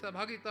मृत्यु की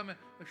सहभागिता में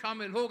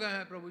शामिल हो गए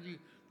हैं प्रभु जी,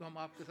 तो हम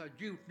आपके साथ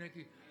जी उठने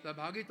की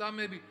सहभागिता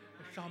में भी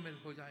शामिल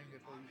हो जाएंगे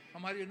प्रभु जी.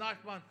 हमारी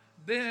नाशवान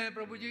देह है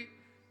प्रभु जी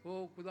वो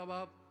खुदा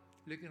बाप,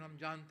 लेकिन हम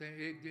जानते हैं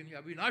एक दिन ये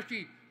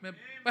अविनाशी में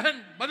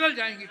बदल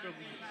जाएंगी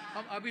प्रभु जी.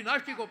 हम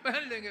अविनाशी को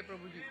पहन लेंगे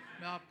प्रभु जी.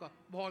 मैं आपका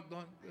बहुत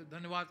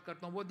धन्यवाद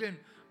करता हूँ. वो दिन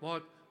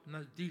बहुत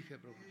नज़दीक है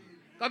प्रभु जी.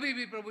 कभी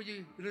भी प्रभु जी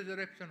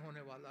रिजरेक्शन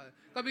होने वाला है,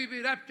 कभी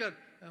भी रैप्चर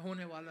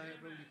होने वाला है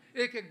प्रभु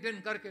जी. एक एक दिन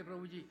करके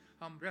प्रभु जी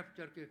हम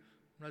रैप्चर के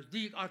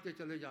नज़दीक आते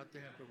चले जाते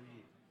हैं प्रभु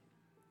जी.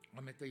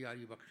 हमें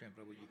तैयारी बख्शें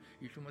प्रभु जी.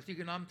 यीशु मसीह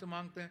के नाम से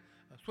मांगते हैं,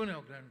 सुने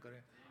और ग्रहण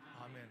करें.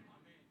 आमीन.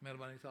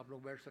 मेहरबानी से आप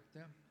लोग बैठ सकते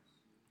हैं.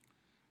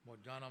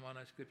 बहुत जाना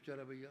माना स्क्रिप्चर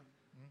है भैया.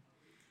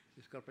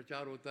 इसका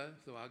प्रचार होता है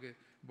तो आगे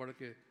बढ़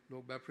के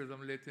लोग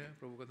बैप्टिज्म लेते हैं.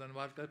 प्रभु का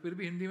धन्यवाद करें. फिर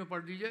भी हिंदी में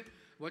पढ़ लीजिए.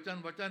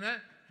 वचन वचन है,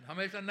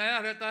 हमेशा नया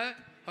रहता है,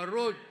 हर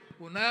रोज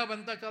वो नया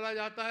बनता चला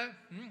जाता है.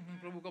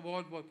 प्रभु का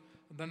बहुत बहुत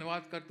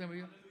धन्यवाद करते हैं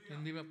भैया.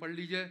 हिंदी में पढ़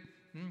लीजिए.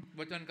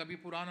 वचन कभी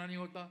पुराना नहीं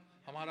होता.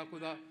 हमारा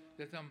खुदा,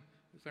 जैसे हम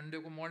संडे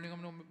को मॉर्निंग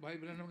हम लोग भाई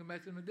बहनों के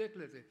मैसेज में देख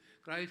लेते,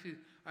 Christ is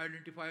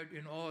identified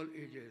in all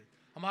ages.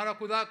 हमारा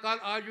खुदा कल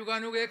आज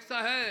युगानुग एक सा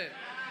है.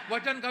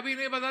 वचन कभी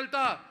नहीं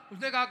बदलता.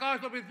 उसने कहा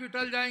आकाश और पृथ्वी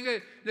टल जाएंगे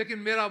लेकिन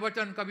मेरा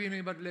वचन कभी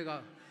नहीं बदलेगा.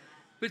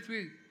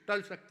 पृथ्वी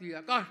टल सकती है,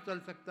 आकाश टल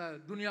सकता है,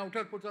 दुनिया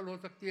उथल पुथल हो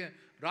सकती है,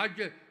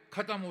 राज्य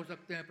खत्म हो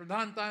सकते हैं,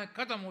 प्रधानताएं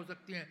खत्म हो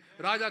सकती हैं,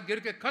 राजा गिर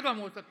के खत्म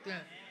हो सकते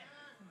हैं,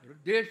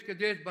 देश के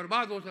देश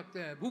बर्बाद हो सकते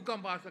हैं,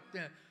 भूकंप आ सकते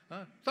हैं,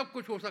 सब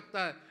कुछ हो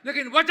सकता है,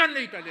 लेकिन वचन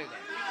नहीं टलेगा.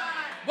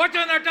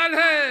 वचन अटल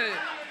है.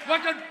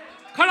 वचन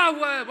खड़ा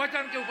हुआ है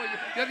वचन के ऊपर.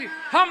 यदि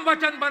हम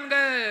वचन बन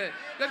गए,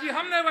 यदि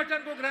हमने वचन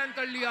को ग्रहण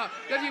कर लिया,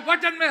 यदि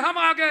वचन में हम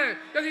आ गए,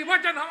 यदि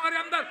वचन हमारे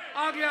अंदर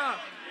आ गया,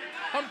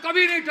 हम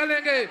कभी नहीं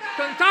चलेंगे.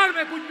 संसार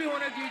में कुछ भी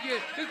होने दीजिए,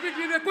 इस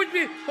पृथ्वी में कुछ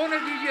भी होने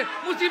दीजिए,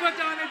 मुसीबत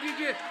आने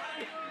दीजिए,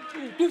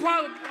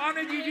 तूफान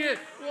आने दीजिए,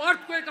 वो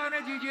अर्थक्वेक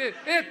आने दीजिए,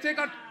 एक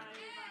सेकंड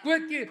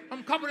क्वेक की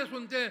हम खबरें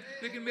सुनते हैं,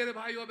 लेकिन मेरे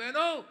भाइयों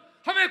बहनों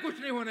हमें कुछ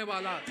नहीं होने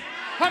वाला.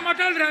 हम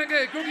अटल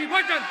रहेंगे क्योंकि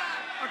वचन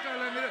अटल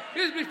है.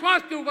 मेरे इस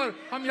विश्वास के ऊपर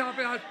हम यहाँ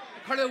पे आज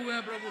खड़े हुए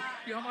हैं प्रभु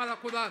कि हमारा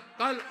खुदा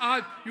कल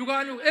आज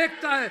युगानुग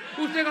एकता है.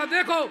 उसने कहा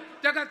देखो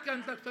जगत के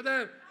अंत तक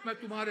सदैव मैं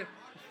तुम्हारे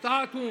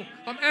साथ हूँ.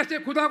 हम ऐसे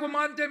खुदा को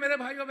मानते हैं मेरे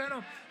भाइयों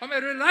बहनों. हमें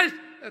रियलाइज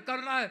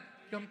करना है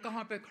कि हम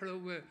कहाँ पे खड़े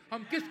हुए,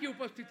 हम किसकी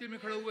उपस्थिति में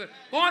खड़े हुए,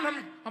 कौन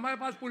हमारे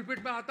पास पुलपिट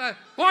पे आता है,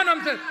 कौन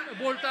हमसे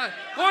बोलता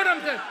है, कौन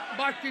हमसे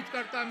बातचीत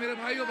करता है. मेरे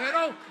भाइयों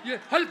बहनों ये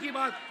हल्की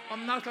बात हम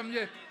ना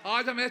समझे.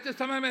 आज हम ऐसे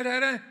समय में रह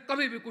रहे हैं,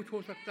 कभी भी कुछ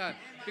हो सकता है,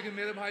 लेकिन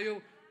मेरे भाइयों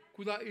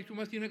खुदा यीशु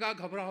मसीह ने कहा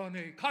घबराओ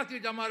नहीं,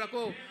 खातिर जमा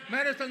रखो,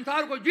 मैंने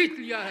संसार को जीत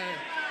लिया है.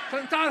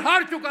 संसार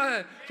हार चुका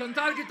है,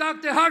 संसार की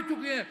ताकतें हार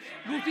चुकी हैं,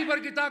 लूसीफर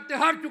की ताकतें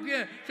हार चुकी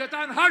हैं,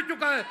 शैतान हार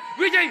चुका है.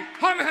 विजयी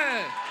हम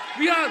हैं.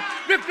 वी आर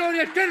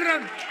विक्टोरियस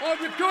चिल्ड्रन और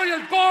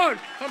विक्टोरियस गॉड.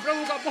 हम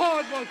प्रभु का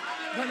बहुत बहुत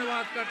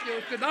धन्यवाद करते हैं.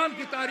 उसके नाम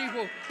की तारीफ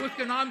हो,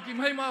 उसके नाम की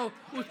महिमा हो,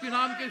 उसके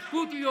नाम की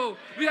स्तुति हो.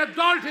 We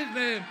exalt his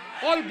name.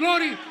 All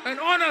glory and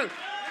honour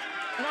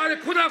हमारे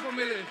खुदा को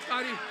मिले,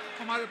 तारीफ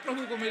हमारे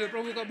प्रभु को मिले.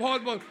 प्रभु का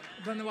बहुत बहुत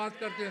धन्यवाद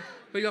करते हैं.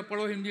 भैया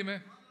पढ़ो हिंदी में.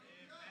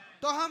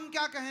 तो हम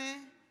क्या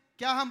कहें,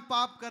 क्या हम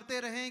पाप करते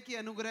रहें कि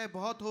अनुग्रह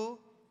बहुत हो?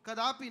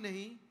 कदापि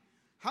नहीं.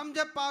 हम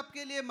जब पाप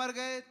के लिए मर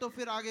गए तो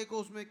फिर आगे को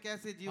उसमें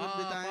कैसे जीवन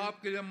बिताएं? पाप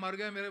के लिए मर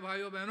गए मेरे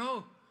भाइयों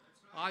बहनों,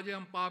 आज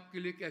हम पाप के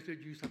लिए कैसे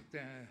जी सकते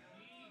हैं?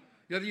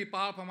 यदि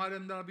पाप हमारे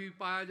अंदर अभी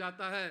पाया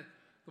जाता है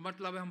तो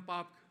मतलब है हम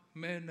पाप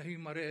में नहीं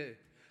मरे.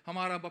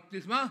 हमारा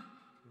बपतिस्मा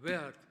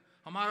व्यर्थ,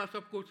 हमारा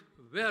सब कुछ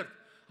व्यर्थ.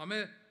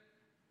 हमें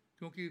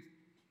क्योंकि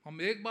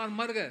हम एक बार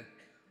मर गए,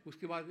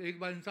 उसके बाद एक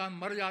बार इंसान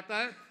मर जाता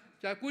है,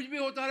 चाहे कुछ भी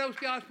होता रहे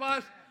उसके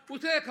आसपास,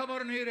 उसे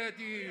खबर नहीं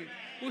रहती,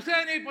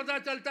 उसे नहीं पता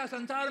चलता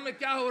संसार में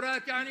क्या हो रहा है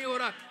क्या नहीं हो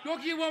रहा,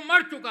 क्योंकि वो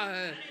मर चुका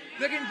है.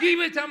 लेकिन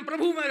जीवित हम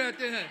प्रभु में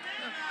रहते हैं.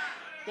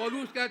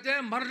 पौलुस कहते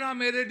हैं मरना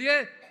मेरे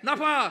लिए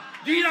नफा,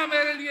 जीना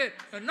मेरे लिए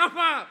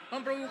नफा.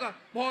 हम प्रभु का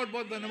बहुत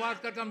बहुत धन्यवाद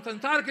करते हैं. हम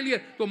संसार के लिए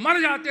तो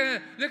मर जाते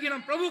हैं, लेकिन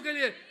हम प्रभु के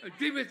लिए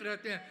जीवित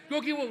रहते हैं,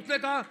 क्योंकि वो उसने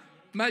कहा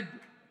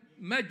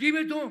मैं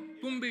जीवित हूँ,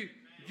 तुम भी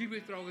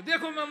जीवित रहोगे।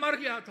 देखो मैं मर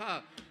गया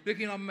था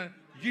लेकिन अब मैं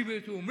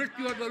जीवित हूँ,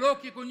 मृत्यु और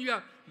लोक की कुंजियां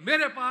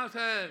मेरे पास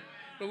है।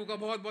 प्रभु का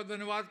बहुत बहुत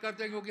धन्यवाद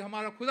करते हैं क्योंकि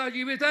हमारा खुदा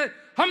जीवित है,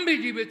 हम भी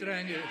जीवित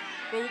रहेंगे।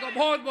 प्रभु का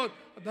बहुत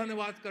बहुत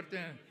धन्यवाद करते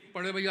हैं।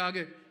 पढ़े भैया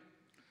आगे।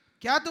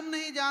 क्या तुम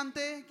नहीं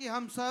जानते कि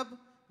हम सब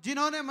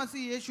जिन्होंने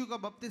मसीह यीशु का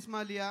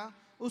बपतिस्मा लिया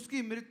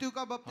उसकी मृत्यु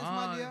का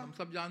बपतिस्मा लिया? हम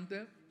सब जानते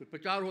हैं, तो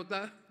प्रचार होता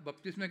है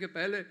बपतिस्मे के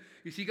पहले,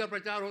 इसी का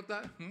प्रचार होता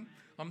है।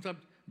 हम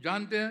सब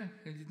जानते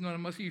हैं जिन्होंने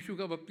मसीह यीशु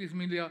का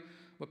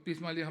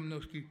बपतिस्मा लिया हमने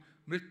उसकी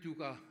मृत्यु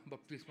का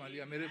बपतिस्मा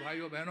लिया। मेरे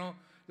भाइयों बहनों,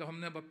 जब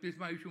हमने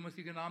बपतिस्मा यीशु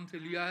मसीह के नाम से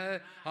लिया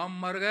है,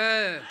 हम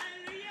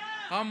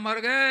मर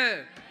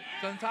गए।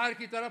 संसार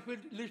की तरफ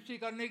फिर लिस्टी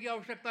करने की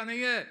आवश्यकता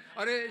नहीं है।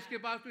 अरे इसके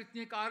पास तो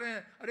इतनी कारें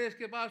हैं, अरे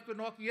इसके पास तो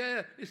नौकरी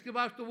है, इसके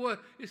पास तो वो है,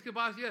 इसके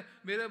पास ये।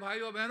 मेरे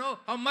भाइयों बहनों,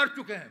 हम मर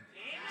चुके हैं।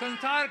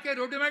 संसार के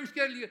रूडिमेंट्स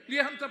के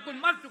लिए हम सब कुछ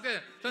मर चुके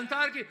हैं।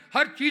 संसार की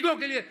हर चीजों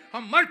के लिए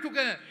हम मर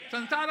चुके हैं।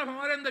 संसार अब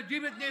हमारे अंदर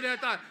जीवित नहीं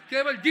रहता,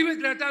 केवल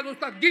जीवित रहता है तो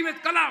उसका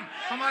जीवित कलाम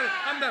हमारे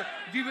अंदर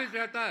जीवित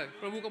रहता है।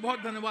 प्रभु का बहुत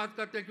धन्यवाद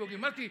करते हैं क्योंकि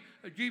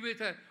मसीह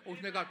जीवित है।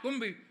 उसने कहा तुम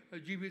भी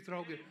जीवित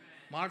रहोगे।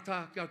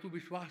 मार्था, क्या तू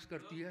विश्वास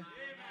करती है?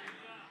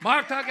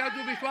 मार्था, क्या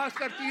तू विश्वास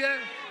करती है?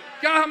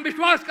 क्या हम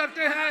विश्वास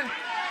करते हैं?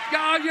 क्या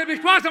आज ये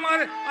विश्वास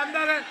हमारे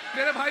अंदर है?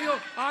 मेरे भाइयों,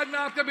 आज मैं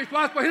आपके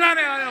विश्वास को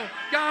हिलाने आया हूँ।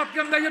 क्या आपके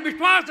अंदर ये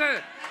विश्वास है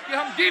कि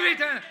हम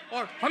जीवित हैं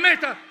और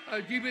हमेशा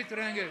जीवित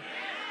रहेंगे?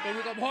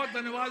 प्रभु का बहुत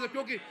धन्यवाद है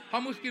क्योंकि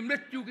हम उसकी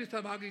मृत्यु की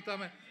सहभागिता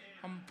में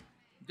हम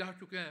जा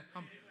चुके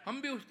हैं।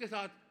 हम भी उसके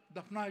साथ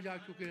दफनाए जा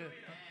चुके हैं।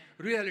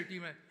 रियलिटी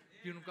में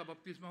जिनका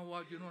बपतिस्मा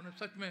हुआ, जिन्होंने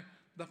सच में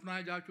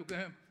दफनाए जा चुके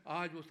हैं,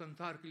 आज वो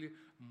संसार के लिए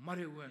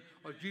मरे हुए हैं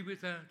और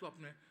जीवित हैं तो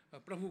अपने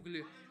प्रभु के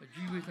लिए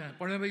जीवित हैं।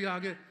 पढ़े भैया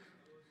आगे।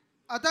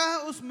 अतः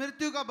उस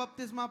मृत्यु का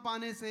बपतिस्मा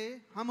पाने से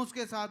हम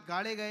उसके साथ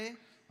गाड़े गए,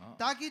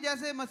 ताकि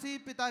जैसे मसीह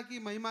पिता की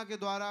महिमा के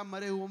द्वारा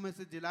मरे हुओं में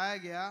से जिलाया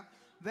गया,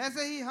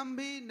 वैसे ही हम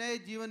भी नए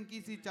जीवन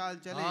की सी चाल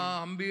चलें।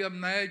 हम भी अब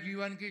नए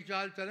जीवन की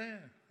चाल चलें।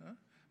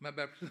 मैं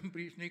बैप्टिज्म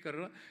प्रीच नहीं कर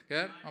रहा,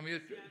 खैर हम ये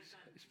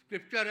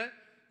स्क्रिप्चर है,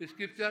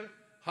 स्क्रिप्चर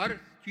हर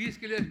चीज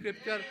के लिए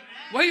स्क्रिप्चर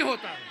वही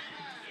होता है।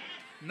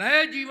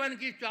 नए जीवन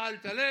की चाल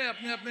चले,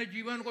 अपने अपने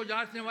जीवन को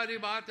जांचने वाली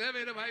बात है।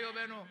 मेरे भाइयों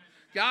बहनों,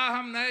 क्या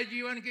हम नए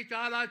जीवन की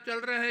चाल आज चल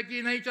रहे हैं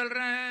कि नहीं चल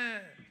रहे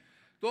हैं?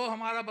 तो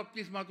हमारा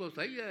बपतिस्मा तो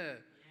सही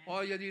है,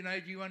 और यदि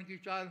नए जीवन की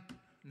चाल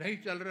नहीं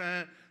चल रहे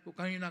हैं तो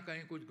कहीं ना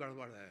कहीं कुछ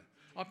गड़बड़ है।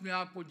 अपने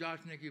आप को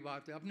जांचने की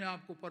बात है, अपने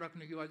आप को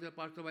परखने की बात है।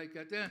 पास्टर भाई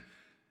कहते हैं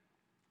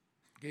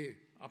कि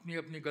अपनी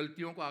अपनी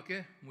गलतियों को आके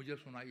मुझे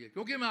सुनाइए,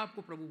 क्योंकि मैं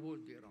आपको प्रभु बोध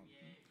दे रहा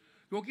हूँ।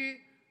 क्योंकि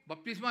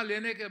बपतिस्मा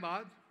लेने के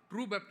बाद,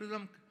 ट्रू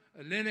बैप्टिज्म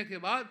लेने के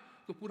बाद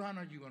तो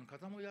पुराना जीवन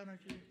खत्म हो जाना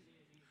चाहिए,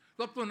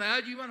 तो अब तो नया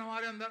जीवन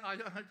हमारे अंदर आ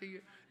जाना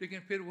चाहिए। लेकिन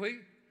फिर वही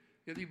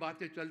यदि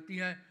बातें चलती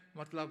हैं,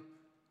 मतलब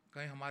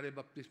कहीं हमारे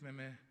बपतिस्मे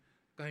में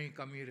कहीं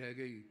कमी रह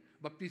गई।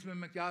 बपतिस्मे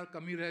में क्या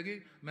कमी रह गई?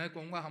 मैं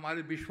कहूँगा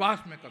हमारे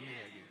विश्वास में कमी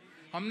रह गई।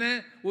 हमने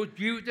उस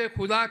जीवित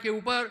खुदा के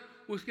ऊपर,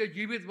 उसके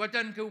जीवित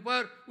वचन के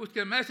ऊपर,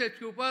 उसके मैसेज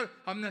के ऊपर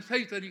हमने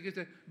सही तरीके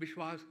से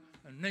विश्वास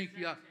नहीं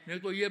किया। नहीं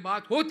तो ये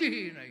बात होती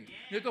ही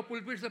नहीं तो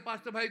पुलपिट से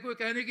पास्टर भाई को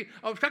कहने की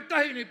आवश्यकता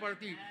ही नहीं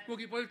पड़ती,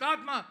 क्योंकि पवित्र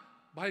आत्मा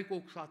भाई को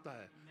उकसाता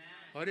है।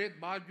 हर एक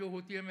बात जो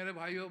होती है मेरे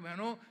भाइयों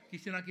बहनों,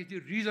 किसी ना किसी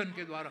रीजन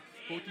के द्वारा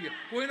होती है,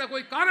 कोई ना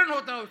कोई कारण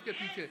होता है उसके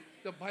पीछे।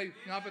 जब भाई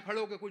यहाँ पे खड़े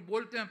होकर कुछ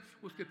बोलते हैं,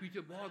 उसके पीछे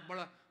बहुत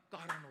बड़ा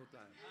कारण होता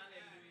है।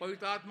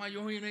 पवित्र आत्मा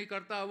यूं ही नहीं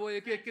करता, वो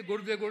एक एक के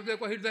गुर्दे गुर्दे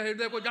को,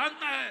 हृदय को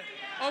जानता है,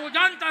 और वो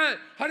जानता है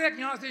हर एक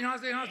यहाँ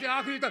से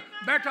आखिरी तक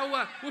बैठा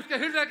हुआ है, उसके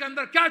हृदय के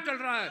अंदर क्या चल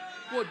रहा है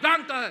वो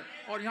जानता है,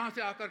 और यहाँ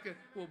से आकर के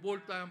वो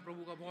बोलता है। हम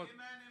प्रभु का बहुत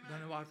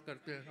धन्यवाद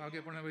करते हैं।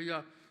 आगे पढ़े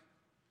भैया।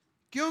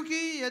 क्योंकि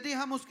यदि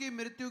हम उसकी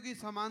मृत्यु की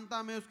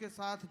समानता में उसके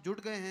साथ जुट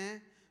गए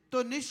हैं,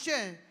 तो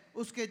निश्चय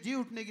उसके जी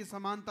उठने की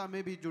समानता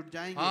में भी जुट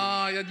जाएंगे।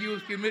 हाँ, यदि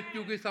उसकी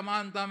मृत्यु की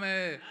समानता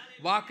में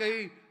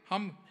वाकई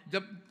हम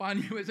जब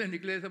पानी में से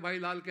निकले थे, भाई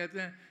लाल कहते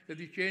हैं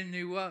यदि चेंज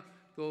नहीं हुआ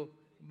तो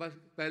बस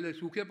पहले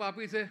सूखे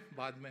पापी से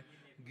बाद में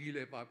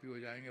गीले पापी हो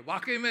जाएंगे।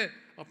 वाकई में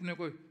अपने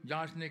को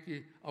जांचने की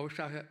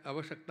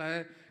आवश्यकता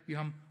है कि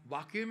हम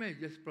वाकई में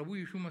जैसे प्रभु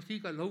यीशु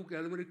मसीह का लहू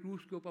कैलवरी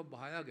क्रूस के ऊपर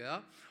बहाया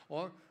गया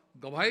और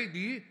गवाही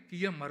दी कि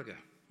ये मर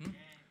गया।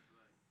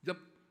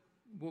 जब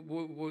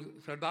वो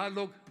सरदार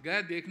लोग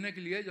गए देखने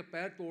के लिए, जब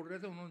पैर तोड़ रहे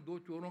थे, उन्होंने 2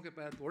 चोरों के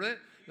पैर तोड़े।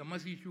 जब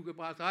मसीह यीशु के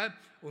पास आए,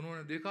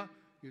 उन्होंने देखा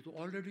ये तो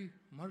ऑलरेडी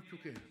मर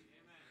चुके हैं।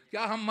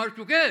 क्या हम मर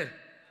चुके?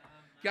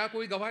 क्या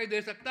कोई गवाही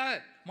दे सकता है?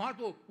 वहाँ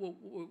तो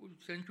वो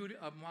सेंचुरी,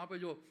 वहाँ पे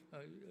जो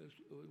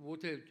वो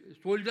थे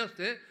सोल्जर्स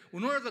थे,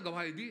 उन्होंने तो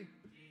गवाही दी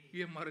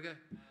ये मर गए।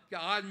 क्या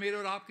आज मेरे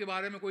और आपके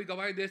बारे में कोई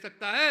गवाही दे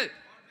सकता है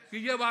कि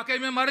ये वाकई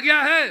में मर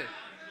गया है?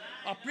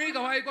 अपनी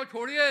गवाही को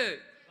छोड़िए,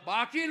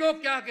 बाकी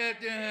लोग क्या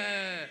कहते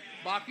हैं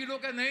बाकी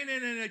लोग कहे नहीं नहीं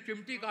नहीं नहीं,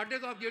 चिमटी काटे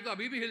तो अब ये तो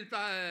अभी भी हिलता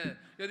है,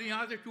 यदि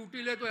यहाँ से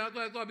चूटी ले तो यहाँ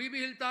तो अभी भी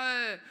हिलता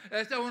है।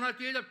 ऐसे होना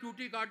चाहिए जब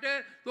चूटी काटे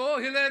तो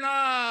हिले ना,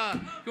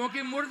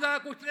 क्योंकि मुर्दा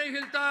कुछ नहीं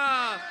हिलता,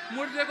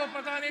 मुर्दे को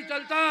पता नहीं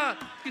चलता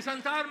कि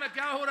संसार में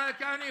क्या हो रहा है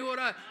क्या नहीं हो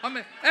रहा है।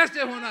 हमें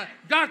ऐसे होना है,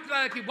 जांचना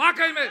है कि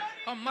वाकई में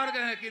हम मर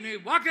गए हैं कि नहीं,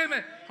 वाकई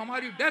में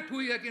हमारी डेथ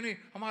हुई है कि नहीं,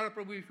 हमारा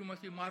प्रभु यीशु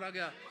मसीह मारा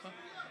गया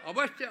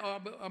अवश्य,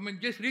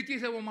 जिस रीति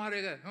से वो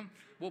मारे गए हम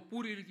वो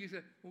पूरी रीति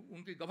से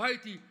उनकी गवाही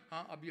थी,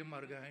 हाँ अब ये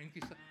मर गए हैं इनकी।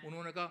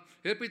 उन्होंने कहा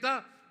हे पिता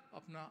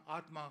अपना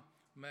आत्मा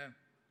मैं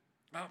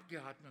आपके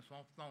हाथ में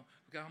सौंपता हूँ।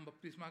 क्या हम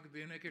बपतिस्मा के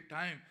देने के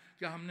टाइम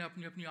क्या हमने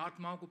अपनी अपनी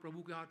आत्माओं को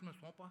प्रभु के हाथ में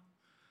सौंपा?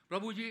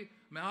 प्रभु जी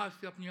मैं आज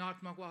से अपनी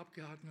आत्मा को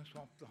आपके हाथ में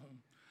सौंपता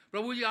हूँ।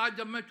 प्रभु जी आज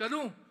जब मैं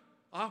चलूँ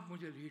आप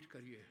मुझे लीड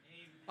करिए,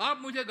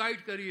 आप मुझे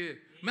गाइड करिए।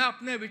 मैं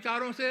अपने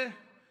विचारों से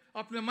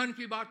अपने मन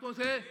की बातों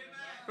से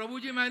प्रभु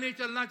जी मैं नहीं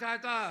चलना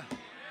चाहता।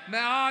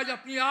 मैं आज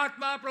अपनी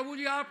आत्मा प्रभु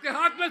जी आपके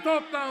हाथ में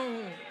सौंपता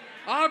हूँ,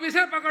 आप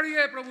इसे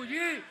पकड़िए प्रभु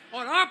जी,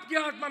 और आपकी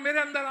आत्मा मेरे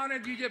अंदर आने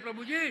दीजिए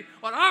प्रभु जी,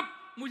 और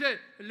आप मुझे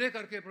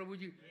लेकर के प्रभु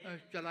जी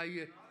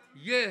चलाइए।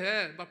 ये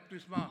है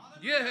बपतिस्मा,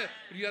 ये है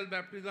रियल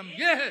बैप्टिज्म,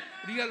 ये है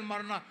रियल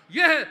मरना,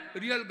 ये है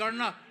रियल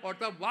गड़ना। और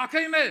तब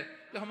वाकई में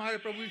जब हमारे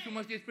प्रभु यीशु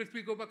मसीह इस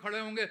पृथ्वी के ऊपर खड़े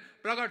होंगे,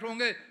 प्रकट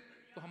होंगे,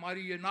 तो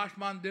हमारी ये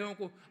नाशमान देहों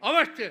को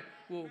अवश्य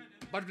वो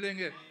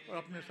बदलेंगे और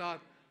अपने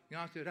साथ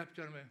यहाँ से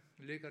रैप्चर में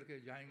लेकर के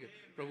जाएंगे।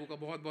 प्रभु का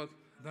बहुत बहुत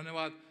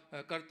धन्यवाद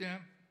करते हैं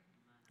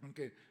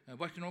उनके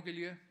वचनों के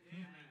लिए।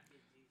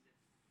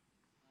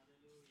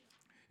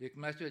 एक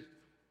मैसेज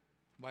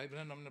भाई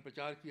बहन हमने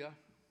प्रचार किया,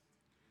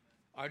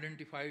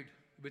 आइडेंटिफाइड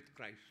विथ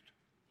क्राइस्ट।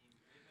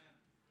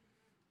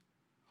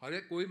 हर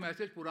एक कोई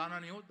मैसेज पुराना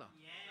नहीं होता,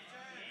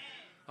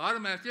 हर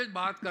मैसेज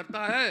बात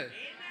करता है।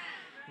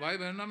 भाई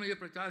बहन हमने ये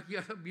प्रचार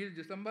किया था 20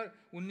 दिसंबर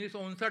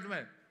 1959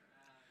 में,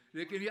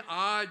 लेकिन ये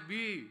आज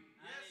भी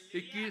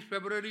 21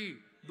 फरवरी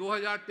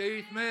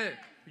 2023 में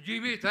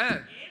जीवित है,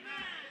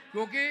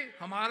 क्योंकि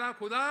हमारा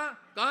खुदा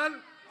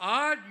कल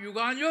आज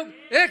युगानुयुग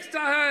एक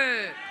सा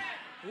है,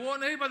 वो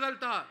नहीं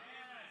बदलता।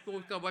 तो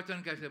उसका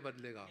वचन कैसे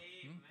बदलेगा?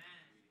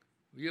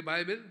 ये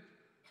बाइबल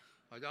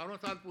हजारों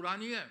साल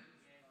पुरानी है,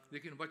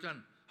 लेकिन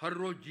वचन हर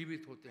रोज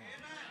जीवित होते हैं।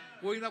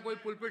 कोई ना कोई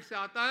पुलपिट से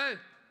आता है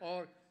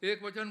और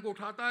एक वचन को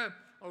उठाता है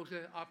और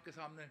उसे आपके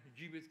सामने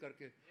जीवित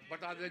करके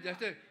बता दे।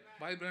 जैसे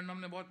भाई ब्रैनम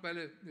ने बहुत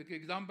पहले एक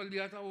एग्जाम्पल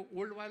दिया था, वो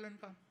ओल्ड वायलिन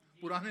का,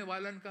 पुराने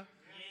वायलिन का।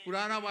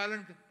 पुराना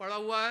वायलिन पड़ा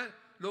हुआ है,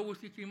 लोग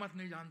उसकी कीमत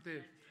नहीं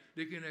जानते,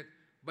 लेकिन एक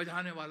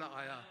बजाने वाला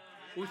आया,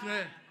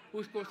 उसने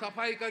उसको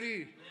सफाई करी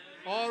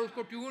और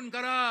उसको ट्यून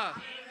करा।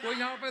 कोई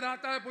यहाँ पर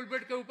आता है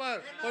पुलपिट के ऊपर,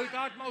 कोई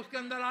आत्मा उसके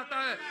अंदर आता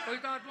है, कोई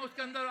आत्मा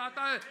उसके अंदर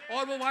आता है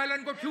और वो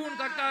वायलिन को ट्यून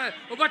करता है,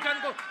 वो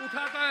वचन को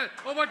उठाता है,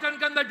 वो वचन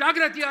के अंदर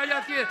जागृति आ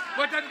जाती है,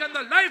 वचन के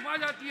अंदर लाइफ आ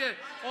जाती है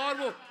और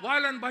वो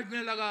वायलिन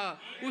बजने लगा।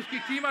 उसकी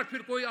कीमत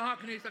फिर कोई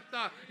आंक नहीं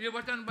सकता। ये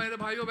वचन मेरे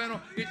भाइयों बहनों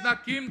इतना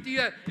कीमती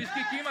है,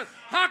 इसकी कीमत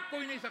हाँक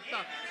कोई नहीं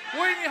सकता,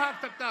 कोई नहीं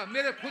हाँक सकता।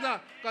 मेरे खुदा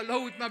का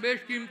लहू इतना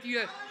बेशकीमती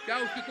है, क्या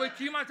उसकी कोई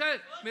कीमत है?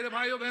 मेरे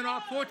भाइयों बहनों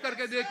आप सोच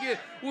करके देखिए,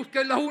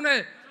 उसके लहू ने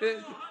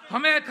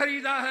हमें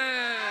खरीदा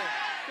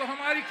है, तो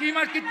हमारी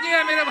कीमत कितनी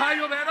है मेरे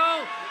भाइयों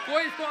बहनों?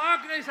 कोई इसको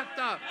आंक नहीं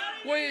सकता,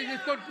 कोई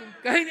इसको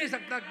कह ही नहीं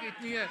सकता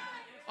कितनी है।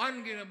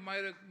 अनगिनत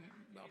मेरे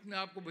अपने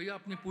आप को, भैया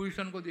अपनी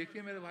पोजीशन को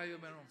देखिए मेरे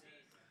भाइयों बहनों।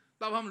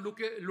 तब हम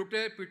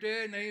लुटे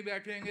पिटे नहीं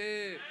बैठेंगे,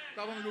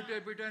 तब हम लुटे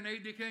पिटे नहीं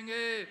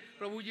दिखेंगे।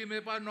 प्रभु जी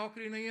मेरे पास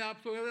नौकरी नहीं है, आप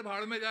सोच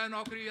भाड़ में जाए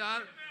नौकरी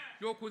यार।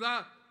 जो खुदा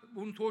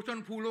उन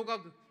शोषण फूलों का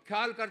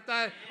ख्याल करता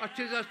है,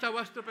 अच्छे से अच्छा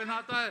वस्त्र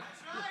पहनाता है।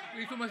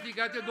 यीशु मसीह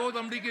कहते हैं 2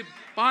 दमड़ी की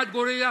 5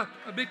 गोरैया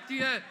बिकती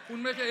है,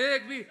 उनमें से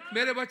एक भी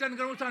मेरे वचन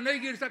के अनुसार नहीं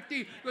गिर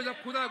सकती। तो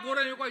जब खुदा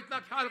गोरैयों का इतना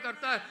ख्याल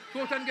करता है,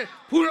 शोषण के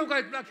फूलों का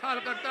इतना ख्याल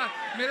करता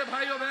है, मेरे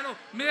भाइयों बहनों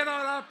मेरा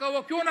और आपका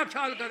वो क्यों ना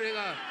ख्याल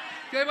करेगा?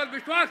 केवल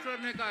विश्वास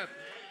करने का है।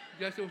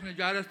 जैसे उसने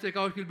जायरस से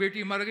कहा उसकी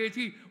बेटी मर गई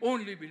थी,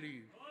 only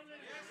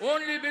believe,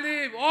 only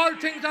believe, all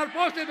things are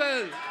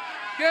possible.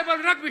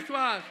 केवल रख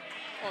विश्वास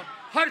और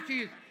हर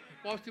चीज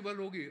पॉसिबल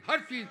होगी, हर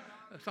चीज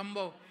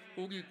संभव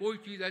होगी। कोई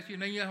चीज ऐसी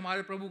नहीं है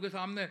हमारे प्रभु के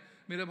सामने।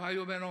 मेरे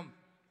भाइयों बहनों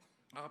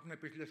आपने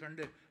पिछले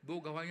संडे 2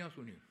 गवाहियां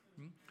सुनी।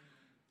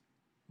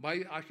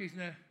 भाई आशीष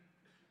ने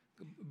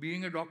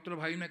बीइंग ए डॉक्टर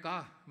भाई ने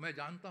कहा मैं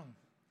जानता हूं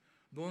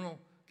दोनों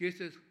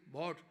केसेस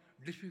बहुत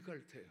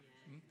डिफिकल्ट थे,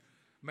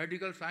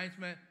 मेडिकल साइंस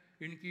में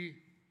इनकी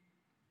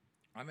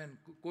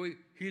कोई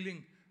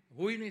हीलिंग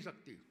हो ही नहीं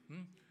सकती।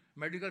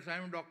 मेडिकल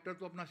साइंस में डॉक्टर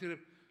तो अपना सिर्फ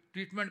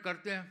ट्रीटमेंट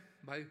करते हैं,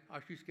 भाई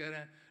आशीष कह रहे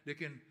हैं,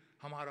 लेकिन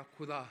हमारा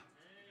खुदा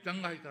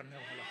चंगाई करने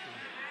वाला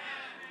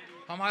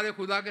खुदा। हमारे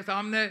खुदा के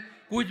सामने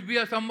कुछ भी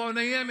असंभव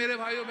नहीं है मेरे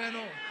भाइयों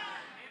बहनों।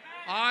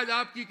 आज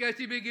आपकी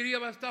कैसी भी गिरी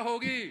अवस्था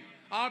होगी,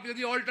 आप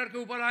यदि ऑल्टर के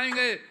ऊपर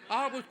आएंगे,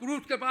 आप उस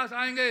क्रूस के पास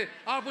आएंगे,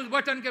 आप उस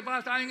वचन के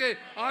पास आएंगे,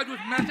 आज उस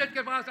मैसेज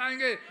के पास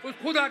आएंगे, उस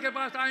खुदा के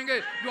पास आएंगे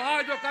जो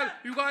आज और कल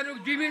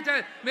युगानुयुग जीवित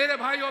है, मेरे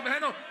भाइयों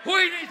बहनों, हो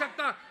ही नहीं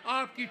सकता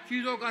आपकी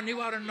चीज़ों का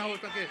निवारण ना हो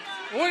सके,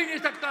 हो ही नहीं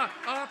सकता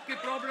आपकी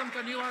प्रॉब्लम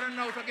का निवारण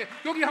ना हो सके,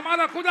 क्योंकि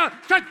हमारा खुदा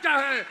सच्चा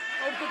है।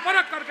 और उसको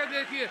परख करके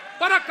देखिए,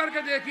 परख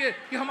करके देखिए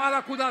कि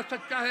हमारा खुदा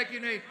सच्चा है कि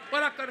नहीं,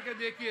 परख करके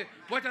देखिए।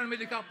 वचन में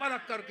लिखा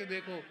परख करके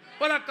देखो,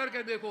 परख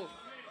करके देखो,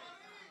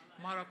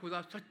 हमारा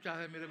खुदा सच्चा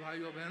है मेरे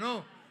भाइयों बहनों।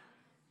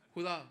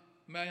 खुदा,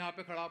 मैं यहाँ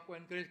पे खड़ा आपको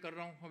एनकरेज कर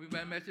रहा हूँ, अभी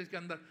मैं मैसेज के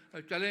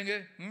अंदर चलेंगे।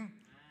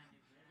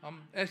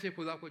 हम ऐसे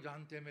खुदा को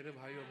जानते हैं मेरे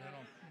भाइयों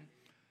बहनों।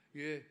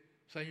 ये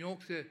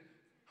संयोग से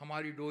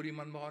हमारी डोरी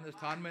मनभावने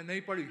स्थान में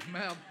नहीं पड़ी।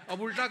 मैं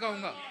अब उल्टा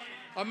कहूँगा,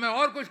 अब मैं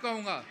और कुछ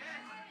कहूँगा।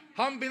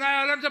 हम बिना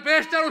आलम से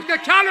पेशतर उसके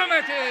ख्यालों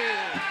में थे,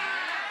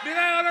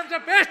 बिना आलम से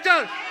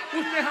पेशतर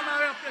उसने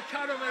हमारे अपने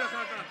ख्यालों में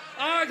रखा था।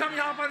 आज हम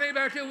यहाँ पर नहीं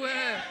बैठे हुए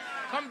हैं,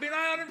 हम बिना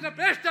आलम से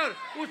पेशतर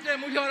उसने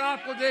मुझे और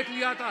आपको देख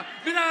लिया था।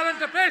 बिना आलम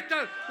से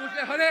पेशतर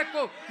उसने हर एक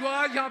को जो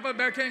आज यहाँ पर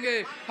बैठेंगे,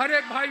 हर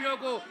एक भाइयों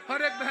को,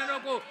 हर एक बहनों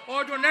को,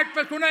 और जो नेट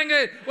पे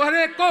सुनेंगे, वो हर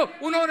एक को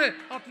उन्होंने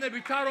अपने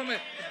विचारों में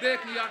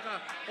देख लिया था।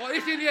 और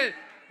इसीलिए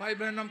भाई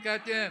बहन हम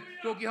कहते हैं,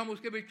 क्योंकि हम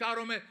उसके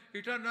विचारों में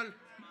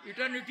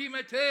इटर्निटी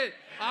में थे,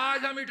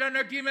 आज हम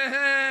इटर्निटी में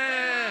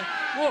हैं।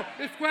 वो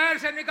स्क्वायर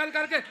से निकल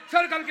करके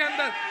सर्कल के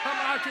अंदर हम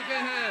आ चुके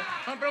हैं।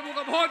 हम प्रभु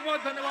का बहुत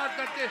बहुत धन्यवाद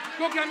करते हैं,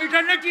 क्योंकि हम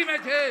इटर्निटी में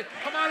थे।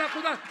 हमारा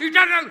खुदा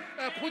इटर्नल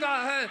खुदा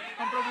है।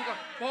 हम प्रभु का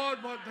बहुत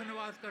बहुत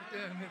धन्यवाद करते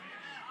हैं।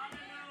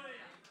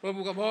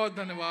 प्रभु का बहुत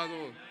धन्यवाद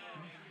हो।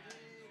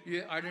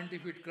 ये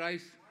आइडेंटिफाइड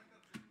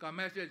क्राइस्ट का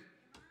मैसेज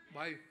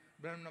भाई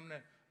ब्रैनम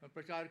ने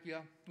प्रचार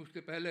किया। उसके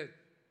पहले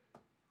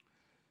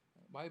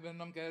भाई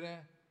ब्रैनम कह रहे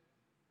हैं,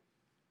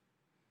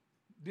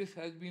 this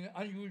has been an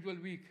unusual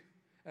week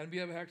and we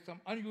have had some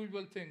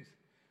unusual things,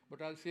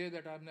 but I'll say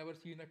that I've never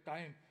seen a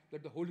time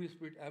that the Holy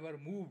Spirit ever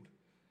moved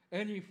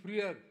any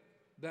freer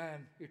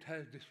than it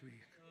has this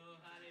week.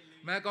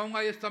 मैं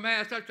कहूँगा ये समय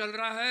ऐसा चल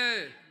रहा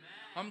है,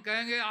 हम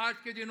कहेंगे आज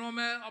के दिनों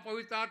में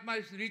पवित्र आत्मा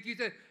इस रीति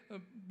से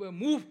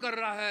मूव कर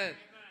रहा है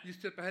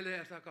जिससे पहले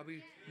ऐसा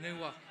कभी नहीं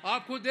हुआ।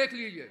 आप खुद देख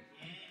लीजिए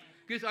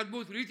किस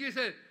अद्भुत रीति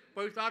से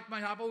पवित्र आत्मा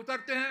यहाँ पर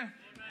उतरते हैं,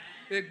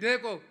 एक देह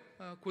को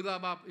खुदा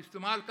बाप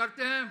इस्तेमाल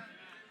करते हैं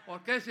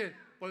और कैसे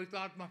पवित्र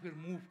आत्मा फिर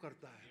मूव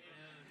करता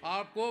है।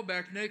 आपको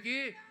बैठने की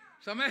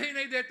समय ही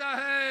नहीं देता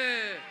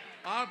है,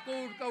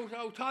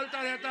 आपको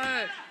उछालता रहता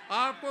है,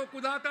 आपको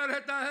कुदाता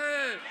रहता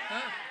है,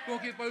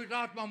 क्योंकि पवित्र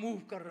आत्मा मूव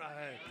कर रहा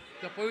है।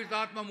 जब पवित्र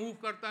आत्मा मूव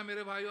करता है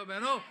मेरे भाइयों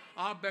बहनों,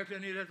 आप बैठे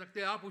नहीं रह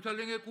सकते, आप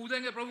उछलेंगे,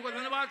 कूदेंगे, प्रभु का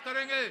धन्यवाद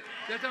करेंगे।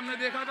 जैसे हमने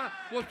देखा था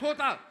वो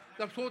सोता,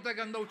 जब सोते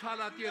के अंदर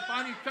उछाल आती है,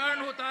 पानी टर्न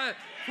होता है,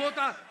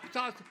 सोता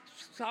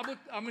साबुत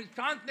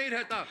शांत नहीं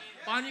रहता,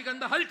 पानी के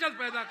अंदर हलचल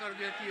पैदा कर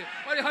देती है।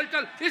 और ये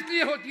हलचल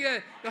इसलिए होती है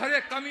कि हर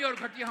एक कमी और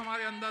घटिया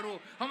हमारे अंदर हो,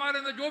 हमारे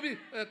अंदर जो भी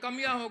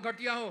कमियां हो,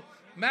 घटिया हो,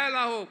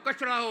 मैला हो,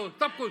 कचरा हो,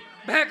 सब कुछ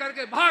बह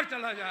करके बाहर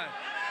चला जाए।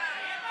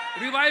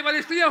 रिवाइवल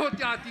इसलिए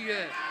होती आती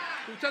है,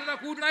 उछलना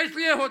कूदना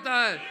इसलिए होता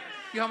है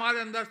कि हमारे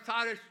अंदर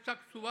सारे शक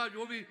सुबह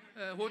जो भी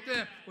होते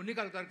हैं वो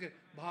निकल करके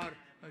बाहर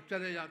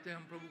चले जाते हैं।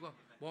 हम प्रभु का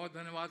बहुत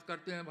धन्यवाद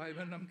करते हैं। भाई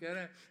बहन हम कह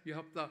रहे हैं ये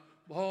हफ्ता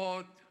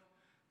बहुत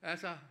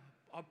ऐसा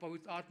अब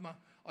पवित्र आत्मा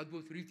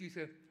अद्भुत रीति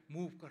से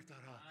मूव करता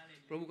रहा।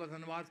 प्रभु का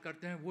धन्यवाद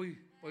करते हैं। वही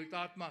पवित्र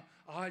आत्मा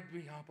आज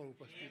भी यहाँ पर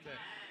उपस्थित है,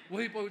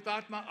 वही पवित्र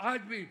आत्मा आज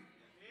भी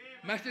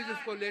मैसेजेस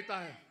को लेता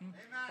है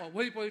और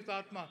वही पवित्र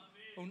आत्मा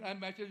उन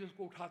मैसेजेस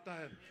को उठाता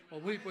है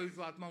और वही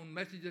पवित्र आत्मा उन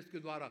मैसेजेस के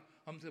द्वारा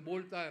हमसे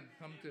बोलता है,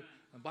 हमसे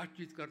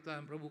बातचीत करता है।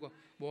 हम प्रभु का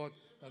बहुत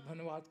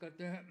धन्यवाद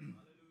करते हैं।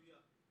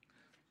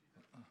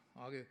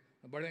 आगे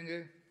बढ़ेंगे,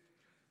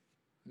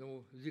 जो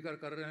जिक्र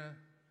कर रहे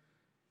हैं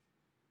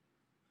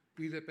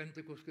पीले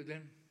पेंटेकोस्ट के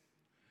दिन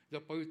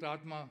जब पवित्र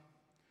आत्मा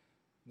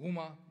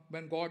घूमा,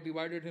 when God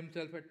divided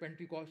himself at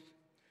Pentecost,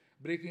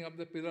 breaking up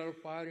the pillar of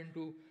fire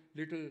into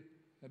little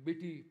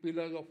bitty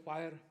pillars of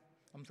fire।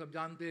 हम सब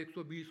जानते हैं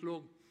 120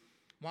 लोग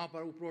वहाँ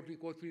पर उपरोटी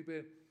कोठरी पे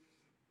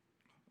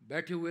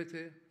बैठे हुए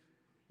थे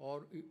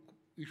और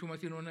यीशु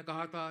मसीह ने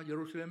कहा था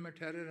यरूशलेम में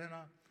ठहरे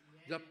रहना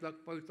जब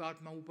तक पवित्र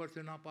आत्मा ऊपर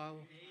से ना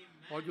पाओ,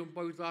 और जो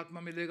पवित्र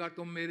आत्मा मिलेगा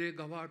तुम मेरे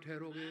गवाह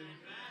ठहरोगे।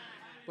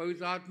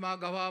 पवित्र आत्मा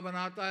गवाह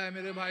बनाता है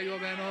मेरे भाइयों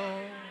बहनों,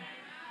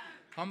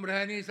 हम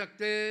रह नहीं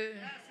सकते।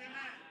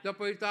 जब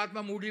पवित्र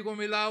आत्मा मूडी को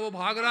मिला, वो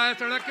भाग रहा है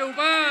सड़क के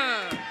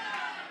ऊपर,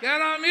 कह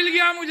रहा मिल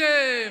गया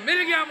मुझे,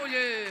 मिल गया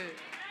मुझे।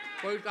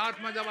 पवित्र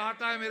आत्मा जब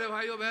आता है मेरे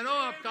भाइयों बहनों,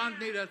 आप शांत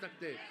नहीं रह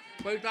सकते।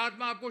 पवित्र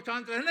आत्मा आपको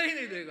शांत रहने ही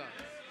नहीं देगा,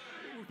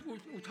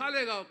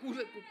 उछालेगा,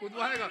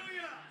 कूदवाएगा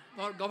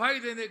और गवाही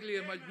देने के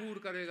लिए मजबूर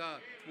करेगा।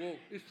 वो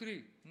स्त्री,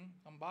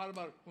 हम बार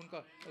बार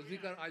उनका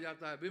जिक्र आ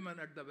जाता है, विमेन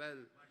एट द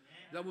वेल।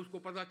 जब उसको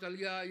पता चल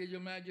गया ये जो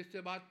मैं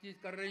जिससे बातचीत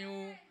कर रही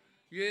हूँ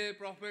ये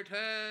प्रॉफिट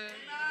है,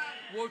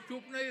 वो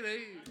चुप नहीं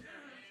रही।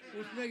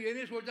 उसने ये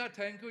नहीं सोचा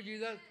thank you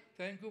Jesus,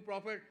 thank you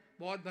profit,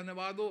 बहुत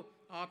धन्यवाद हो,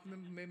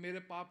 आपने मेरे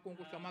पापों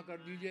को क्षमा कर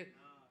दीजिए।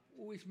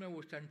 वो इसमें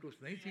वो सेंटूस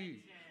नहीं थी,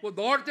 वो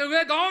दौड़ते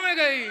हुए गांव में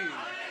गई,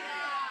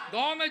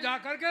 गांव में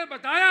जाकर के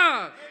बताया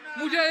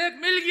मुझे एक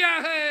मिल गया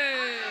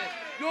है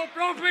जो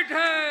प्रॉफिट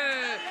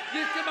है,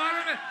 जिसके बारे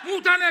में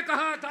मूसा ने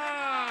कहा था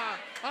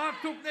आप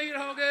चुप नहीं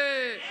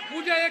रहोगे,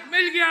 मुझे एक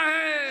मिल गया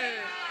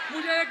है,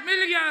 मुझे एक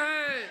मिल गया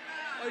है,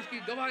 और इसकी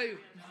गवाही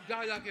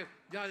जा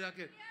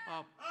जाके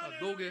आप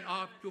दोगे,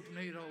 आप चुप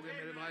नहीं रहोगे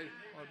मेरे भाई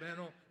और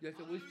बहनों।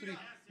 जैसे वो स्त्री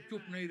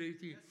चुप नहीं रही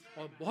थी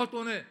और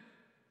बहुतों ने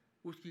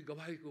उसकी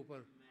गवाही के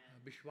ऊपर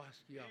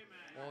विश्वास किया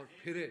और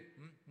फिरे।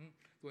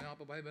 तो यहाँ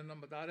पर भाई बहन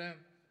हम बता रहे हैं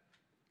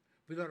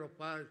पिलर ऑफ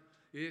फायर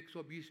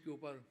 120 के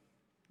ऊपर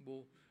वो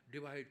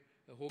डिवाइड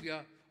हो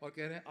गया और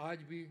कह रहे हैं आज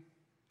भी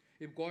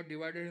if God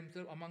divided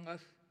himself among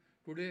us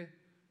today,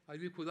 आज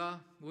भी खुदा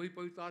वही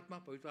पवित्र आत्मा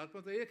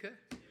तो एक है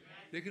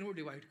लेकिन वो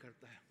डिवाइड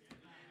करता है।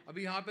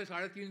 अभी यहाँ पे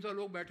 350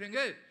 लोग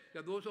बैठेंगे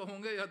या 200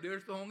 होंगे या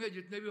 150 होंगे,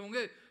 जितने भी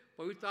होंगे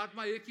पवित्र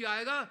आत्मा एक ही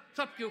आएगा,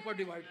 सबके ऊपर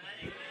डिवाइड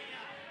करेगा,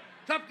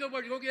 सबके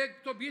ऊपर, क्योंकि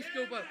 120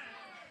 के ऊपर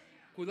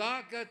खुदा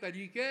के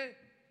तरीके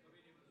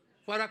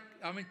फर्क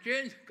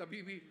चेंज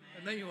कभी भी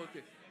नहीं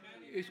होते।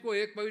 इसको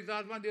एक पवित्र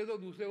आत्मा दे दो,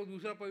 दूसरे को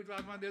दूसरा पवित्र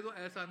आत्मा दे दो,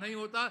 ऐसा नहीं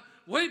होता।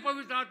 वही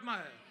पवित्र आत्मा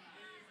है,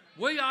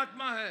 वही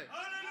आत्मा है।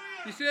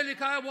 इसलिए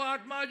लिखा है वो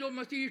आत्मा जो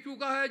मसीह यीशु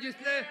का है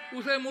जिसने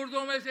उसे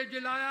मुर्दों में से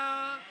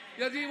जिलाया,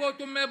 यदि वो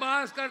तुम में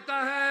वास करता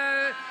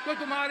है तो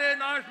तुम्हारे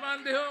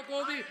नाशवान देहों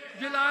को भी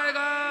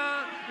जिलाएगा।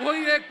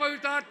 वही एक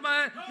पवित्र आत्मा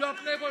है जो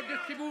अपने को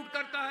डिस्ट्रीब्यूट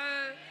करता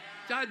है,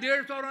 चाहे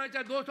 150 रहे,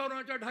 चाहे 200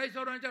 रहे, चाहे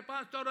 250 रहे, चाहे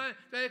 500 रहे,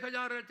 चाहे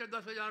 1000 रहे, चाहे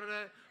 10,000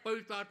 रहे,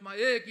 पवित्र आत्मा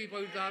एक ही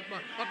पवित्र आत्मा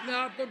अपने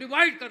आप को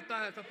डिवाइड करता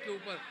है सबके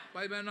ऊपर।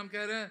 भाई बहन हम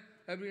कह रहे हैं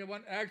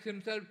everyone adds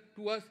himself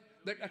to us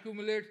that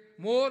accumulates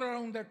more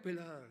around that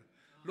pillar।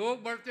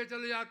 लोग बढ़ते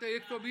चले जाते,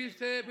 120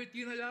 थे, फिर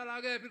 3000 आ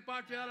गए, फिर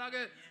 5000 आ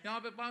गए, यहाँ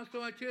पे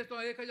 500 है, 600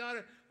 है, 1000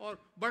 है, और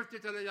बढ़ते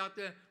चले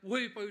जाते हैं।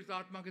 वही पवित्र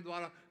आत्मा के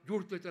द्वारा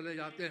जुड़ते चले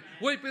जाते हैं।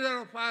 वही पिलर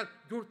ऑफ फायर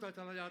जुड़ता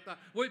चला जाता है।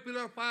 वही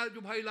पिलर ऑफ फायर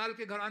जो भाई लाल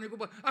के घराने के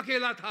ऊपर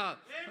अकेला था,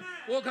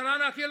 वो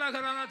घराना अकेला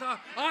घराना था।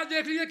 आज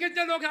देख लीजिए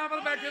कितने लोग यहाँ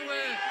पर बैठे हुए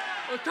हैं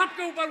और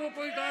सबके ऊपर वो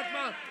पवित्र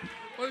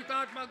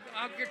आत्मा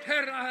आके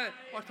ठहर रहा है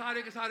और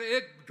सारे के सारे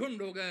एक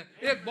झुंड हो गए,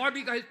 एक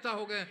बॉडी का हिस्सा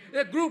हो गए,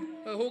 एक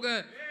ग्रुप हो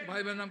गए।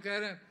 भाई बहन हम कह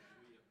रहे हैं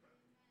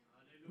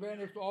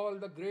when it's all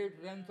the great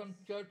ransom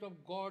church of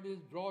God is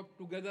brought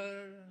together,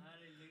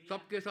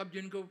 सबके सब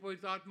जिनके ऊपर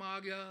पवित्र आत्मा आ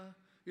गया,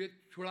 ये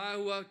छुड़ाया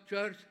हुआ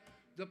चर्च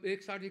जब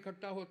एक साथ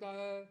इकट्ठा होता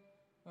है,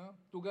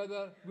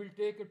 together will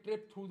take a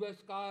trip through the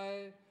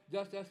sky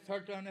just as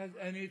certain as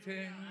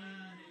anything।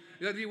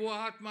 यदि वो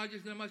आत्मा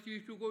जिसने मसीह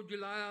यीशु को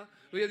जिलाया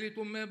तो यदि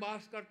तुम में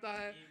वास करता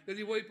है,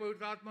 यदि वही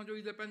पवित्र आत्मा जो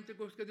इधर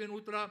पेंतेकोस्त के दिन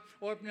उतरा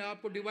और अपने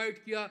आप को डिवाइड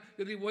किया,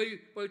 यदि वही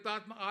पवित्र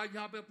आत्मा आज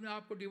यहाँ पे अपने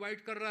आप को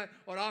डिवाइड कर रहा है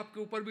और आपके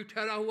ऊपर भी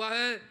ठहरा हुआ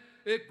है,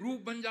 एक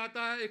ग्रुप बन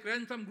जाता है, एक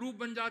रैंसम ग्रुप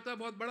बन जाता है,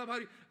 बहुत बड़ा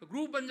भारी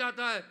ग्रुप बन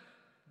जाता है,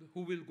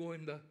 who will go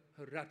in the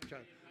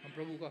rapture। हम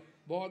प्रभु का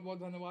बहुत बहुत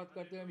धन्यवाद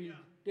करते हैं। We'll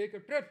take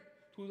a trip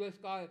through the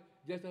sky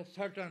just as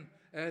certain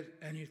as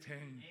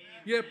anything।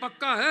 ये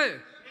पक्का है,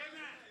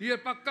 ये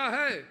पक्का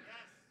है,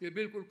 ये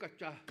बिल्कुल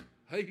कच्चा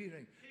है ही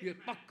नहीं, ये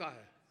पक्का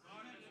है।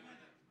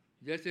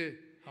 जैसे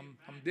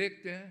हम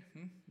देखते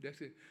हैं,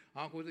 जैसे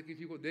आंखों से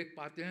किसी को देख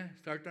पाते हैं,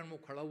 सर्टन वो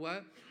खड़ा हुआ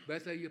है,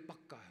 वैसे ये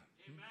पक्का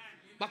है।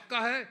 पक्का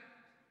है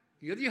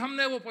यदि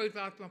हमने वो पवित्र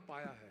आत्मा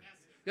पाया है,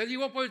 यदि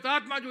वो पवित्र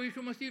आत्मा जो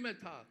यीशु मसीह में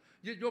था,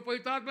 जो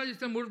पवित्र आत्मा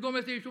जिसने मुर्दों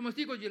में से यीशु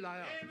मसीह को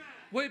जिलाया,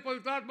 वही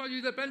पवित्र आत्मा जो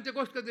इधर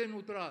पेंतेकोस्त के दिन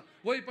उतरा,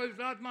 वही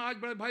पवित्र आत्मा आज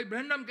बड़े भाई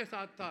ब्रैनम के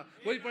साथ था,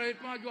 वही पवित्र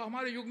आत्मा जो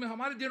हमारे युग में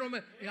हमारे दिनों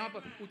में यहाँ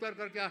पर उतर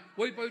करके आया,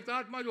 वही पवित्र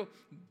आत्मा जो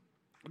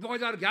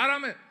 2011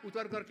 में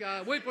उतर करके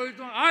आया, वही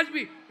पवित्र आत्मा आज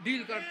भी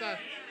डील करता है,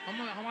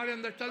 हमारे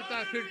अंदर चलता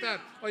है फिरता है।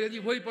 और यदि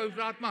वही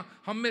पवित्र आत्मा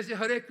हम में से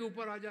हर एक के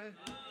ऊपर आ जाए,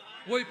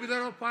 वही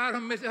पिलर ऑफ फायर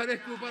हम में से हर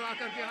एक के ऊपर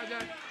आकर के आ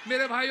जाए,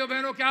 मेरे भाइयों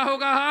बहनों क्या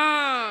होगा?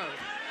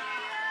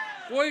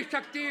 कोई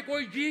शक्ति,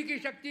 कोई जी की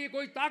शक्ति,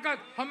 कोई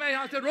ताकत हमें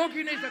यहाँ से रोक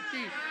ही नहीं सकती,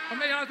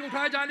 हमें यहाँ से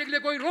उठाए जाने के लिए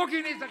कोई रोक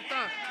ही नहीं सकता।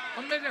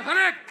 हम में से हर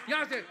एक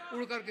यहाँ से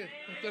उड़ करके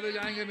चले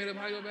जाएंगे। मेरे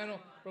भाइयों बहनों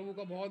प्रभु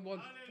का बहुत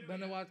बहुत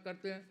धन्यवाद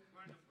करते हैं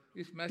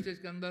इस मैसेज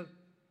के अंदर।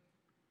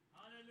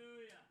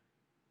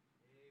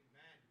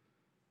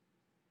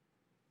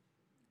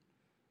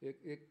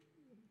 एक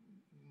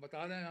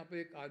बता रहे हैं यहाँ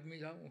पे एक आदमी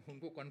जहाँ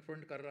उनको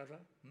कन्फ्रंट कर रहा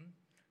था,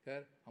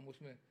 खैर हम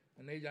उसमें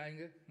नहीं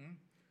जाएंगे।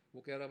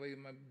 वो कह रहा भाई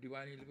मैं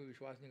डिवाइन हीलिंग पे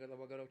विश्वास नहीं करता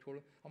वगैरह,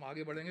 छोड़ो, हम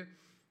आगे बढ़ेंगे।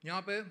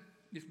 यहाँ पे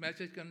इस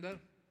मैसेज के अंदर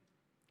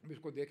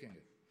इसको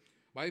देखेंगे।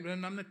 भाई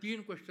ब्रैनम ने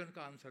 3 क्वेश्चन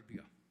का आंसर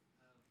दिया।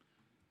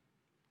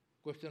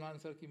 क्वेश्चन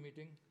आंसर की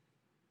मीटिंग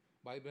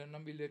भाई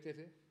ब्रैनम भी लेते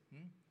थे,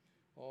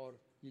 और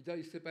जब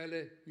इससे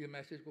पहले ये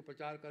मैसेज को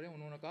प्रचार करें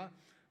उन्होंने कहा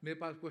मेरे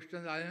पास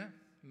क्वेश्चन आए हैं,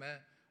 मैं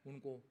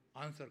उनको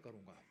आंसर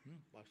करूँगा।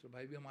 पास्टर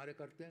भाई भी हमारे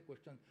करते हैं,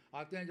 क्वेश्चन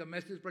आते हैं जब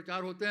मैसेज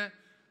प्रचार होते हैं,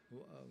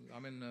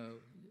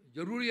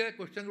 जरूरी है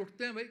क्वेश्चन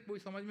उठते हैं, भाई कोई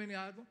समझ में नहीं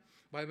आया तो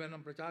भाई बहन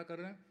हम प्रचार कर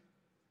रहे हैं।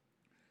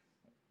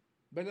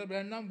 Brother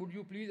Branham, would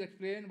you please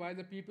explain why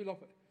the people of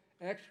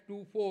Acts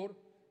 2:4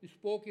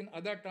 spoke in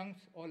other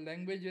tongues or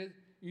languages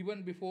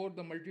even before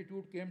the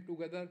multitude came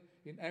together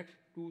in Acts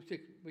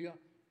 2:6? भैया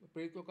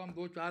प्रेरितों का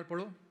 2:4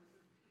 पढ़ो।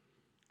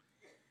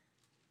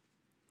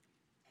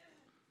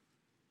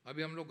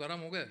 अभी हम लोग गर्म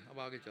हो गए, अब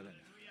आगे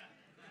चलेंगे।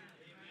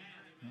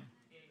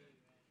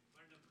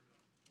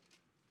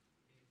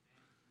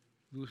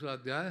 दूसरा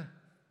अध्याय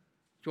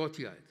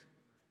 4 आयत।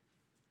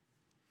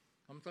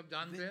 हम सब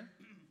जानते हैं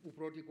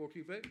ऊपरोटी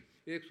कोठी पे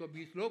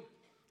 120 लोग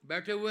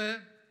बैठे हुए हैं।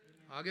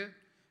 आगे,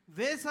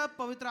 वे सब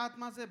पवित्र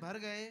आत्मा से भर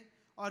गए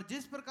और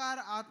जिस प्रकार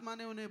आत्मा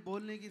ने उन्हें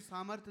बोलने की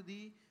सामर्थ्य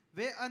दी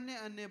वे अन्य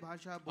अन्य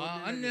भाषा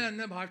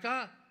अन्य भाषा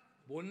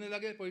बोलने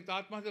लगे। पवित्र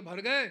आत्मा से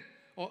भर गए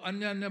और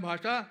अन्य अन्य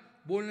भाषा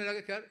बोलने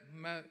लगे। खैर,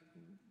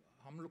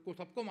 हम लोग को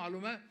सबको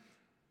मालूम है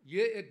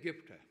ये एक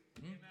गिफ्ट है।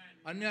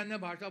 अन्य अन्य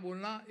भाषा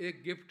बोलना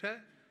एक गिफ्ट है,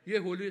 ये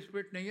होली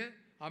स्पिरिट नहीं है।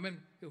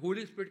 आमीन।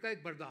 होली स्पिरिट का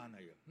एक वरदान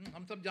है ये,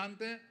 हम सब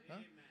जानते हैं।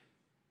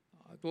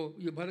 तो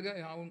ये भर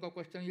गए। हाँ, उनका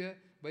क्वेश्चन ये है,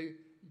 भाई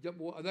जब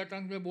वो अदर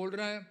टंग में बोल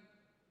रहे हैं,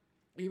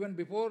 even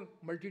before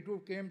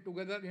multitude came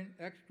together in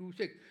act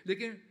 2:6,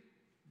 लेकिन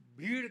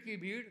भीड़ की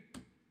भीड़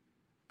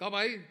कब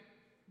आई?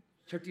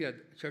 छठी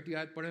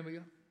आयत पढ़े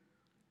भैया।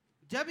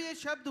 जब ये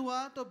शब्द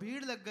हुआ तो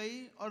भीड़ लग गई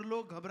और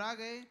लोग घबरा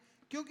गए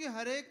क्योंकि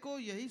हर एक को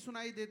यही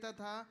सुनाई देता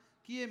था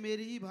कि ये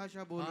मेरी ही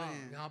भाषा बोल रहे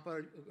हैं। यहाँ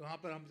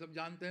पर हम सब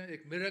जानते हैं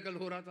एक मिरेकल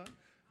हो रहा था।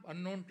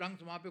 अननोन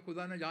टंग्स वहाँ पे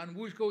खुदा ने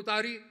जानबूझ के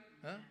उतारी,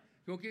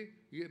 क्योंकि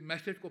ये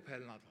मैसेज को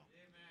फैलना था।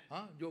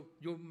 हाँ,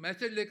 जो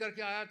मैसेज लेकर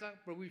के आया था,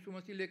 प्रभु यीशु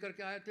मसीह लेकर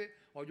के आए थे,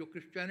 और जो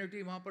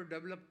क्रिश्चियनिटी वहाँ पर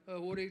डेवलप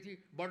हो रही थी,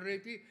 बढ़ रही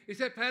थी,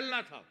 इसे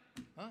फैलना था।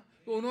 हाँ,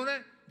 तो उन्होंने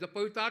जब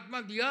पवित्र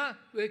आत्मा दिया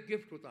तो एक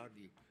गिफ्ट उतार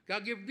दी। क्या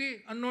गिफ्ट दी?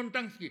 अननोन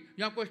टंग्स की।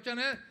 यहाँ क्वेश्चन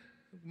है,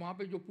 वहाँ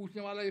पे जो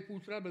पूछने वाला ये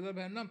पूछ रहा है, ब्रदर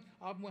बहन,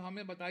 आप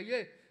हमें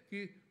बताइए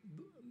कि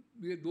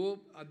ये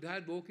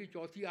 2 की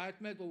 4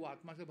 आयत में तो वो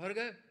आत्मा से भर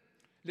गए,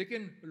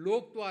 लेकिन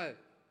लोग तो आए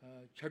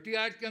 6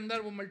 आयत के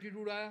अंदर वो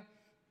मल्टीट्यूड आया।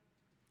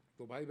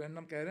 तो भाई बहन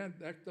हम कह रहे हैं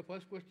that's the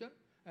first question,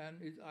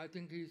 and I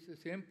think he is the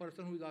same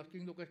person who is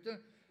asking the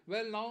question.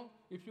 Well, now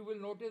if you will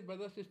notice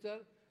brother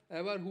sister,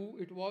 ever who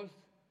it was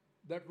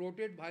that wrote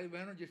it, भाई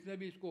बहनों जिसने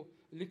भी इसको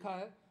लिखा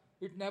है,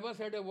 it never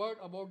said a word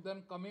about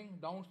them coming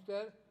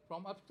downstair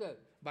from upstair.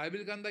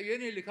 Bible के अंदर ये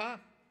नहीं लिखा,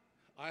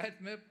 आयत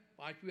में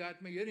 5वीं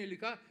आयत में ये नहीं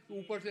लिखा कि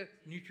ऊपर से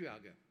नीचे आ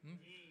गया।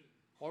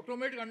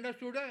 ऑटोमेटिक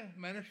अंडरस्टूड है।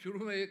 मैंने शुरू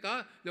में ये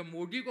कहा, जब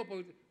मूडी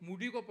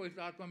को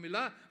पवित्र आत्मा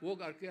मिला, वो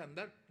घर के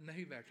अंदर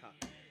नहीं बैठा,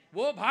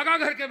 वो भागा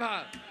घर के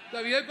बाहर।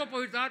 तब ये को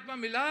पवित्र आत्मा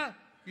मिला,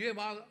 ये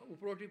वहां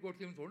ऊपरोटी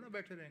कोठी में थोड़ा ना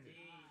बैठे रहेंगे,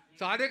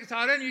 सारे के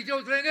सारे नीचे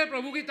उतरेंगे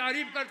प्रभु की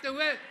तारीफ करते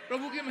हुए,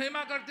 प्रभु की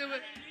महिमा करते हुए।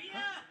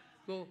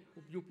 तो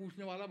जो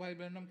पूछने वाला भाई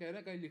बहन हम कह रहे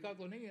हैं, कहीं लिखा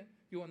तो नहीं है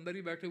कि वो अंदर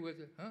ही बैठे हुए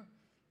थे। हाँ,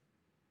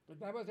 तो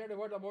never said a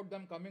word about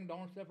them coming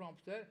downstairs from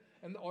upstairs,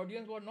 and the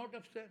audience was not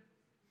upstairs.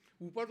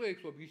 ऊपर तो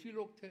 120 ही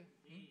लोग थे,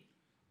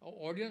 और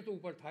ऑडियंस तो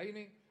ऊपर था ही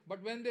नहीं।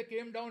 But when they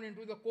came down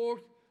into the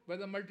courts where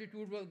the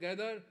multitude was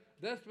gathered,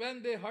 that's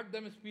when they heard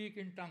them speak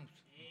in tongues.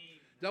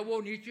 जब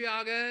वो नीचे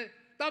आ गए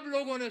तब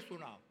लोगों ने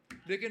सुना,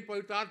 लेकिन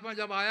पवित्र आत्मा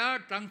जब आया,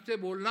 टंग से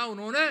बोलना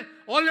उन्होंने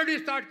ऑलरेडी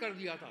स्टार्ट कर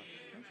दिया था।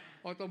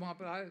 और तो वहाँ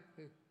पर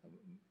आए,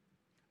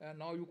 and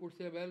now you could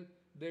say, well,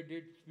 they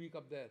did speak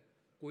up there.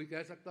 कोई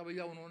कह सकता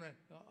भैया उन्होंने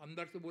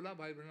अंदर से बोला,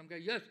 भाई ब्रैनम कह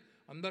यस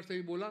अंदर से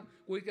ही बोला।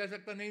 कोई कह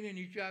सकता नहीं नहीं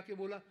नीचे आके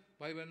बोला।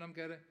 भाई ब्रैनम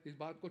कह रहे इस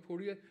बात को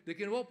छोड़िए,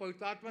 लेकिन वो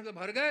पवित्र आत्मा से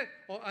भर गए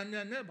और अन्य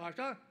अन्य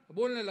भाषा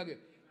बोलने लगे।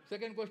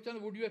 Second question,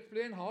 would you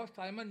explain how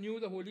Simon new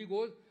the Holi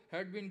ghost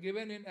had been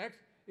given in acts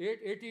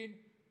 8:18,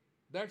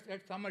 that's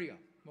eight सामरिया।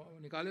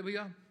 निकाले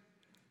भैया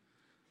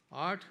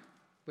 8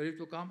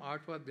 प्रेरितों काम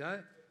 8वां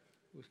अध्याय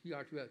उसकी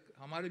 8वीं आयत,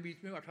 हमारे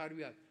बीच में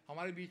 18वीं आयत।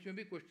 हमारे बीच में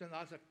भी क्वेश्चन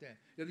आ सकते हैं।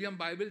 यदि हम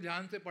बाइबल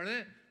ध्यान से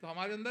पढ़ें तो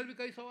हमारे अंदर भी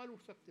कई सवाल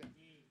उठ सकते हैं,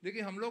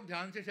 लेकिन हम लोग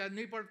ध्यान से शायद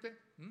नहीं पढ़ते।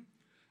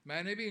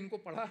 मैंने भी इनको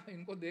पढ़ा,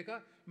 इनको देखा,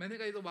 मैंने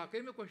कहा ये तो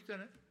वाकई में क्वेश्चन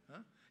है।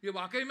 ये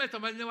वाकई में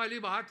समझने वाली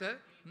बात है,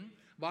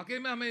 वाकई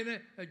में हमें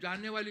इन्हें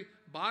जानने वाली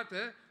बात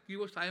है कि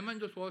वो साइमन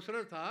जो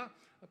सोर्सरर था,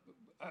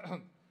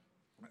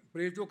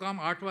 प्रेरितों काम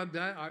 8वां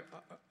अध्याय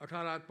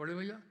 18 आयत पढ़े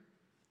भैया।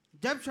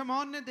 जब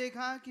शमौन ने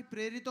देखा कि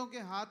प्रेरितों के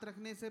हाथ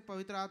रखने से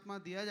पवित्र आत्मा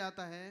दिया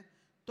जाता है,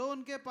 तो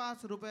उनके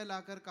पास रुपए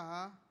लाकर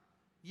कहा,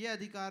 ये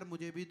अधिकार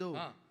मुझे भी दो।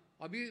 हाँ,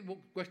 अभी वो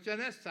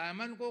क्वेश्चन है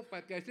साइमन को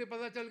कैसे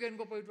पता चल गया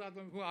इनको पवित्र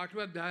आत्मा।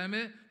 8वें अध्याय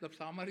में जब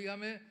सामरिया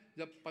में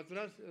जब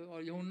पतरस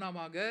और यूहन्ना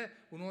वहाँ गए,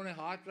 उन्होंने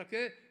हाथ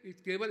रखे,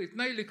 केवल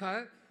इतना ही लिखा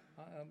है।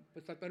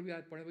 17वीं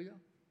आयत पढ़े भैया,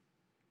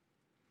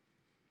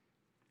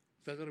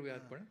 17वीं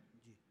आयत पढ़े।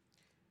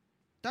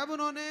 तब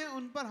उन्होंने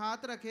उन पर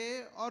हाथ रखे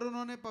और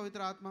उन्होंने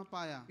पवित्र आत्मा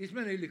पाया।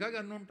 इसमें नहीं लिखा कि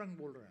अननोन टंग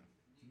बोल रहे हैं,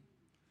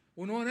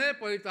 उन्होंने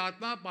पवित्र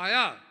आत्मा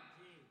पाया।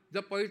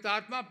 जब पवित्र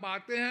आत्मा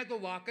पाते हैं तो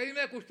वाकई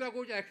में कुछ ना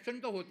कुछ एक्शन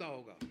तो होता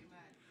होगा।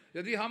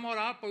 यदि हम और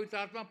आप पवित्र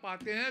आत्मा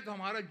पाते हैं तो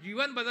हमारा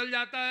जीवन बदल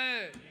जाता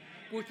है,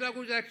 कुछ ना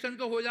कुछ एक्शन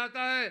तो हो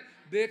जाता है।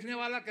 देखने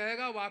वाला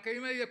कहेगा वाकई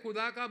में ये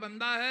खुदा का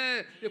बंदा है,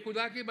 ये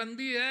खुदा की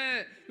बंदी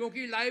है,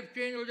 क्योंकि लाइफ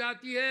चेंज हो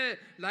जाती है।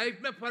 लाइफ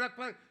में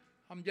फर्क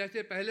हम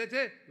जैसे पहले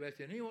थे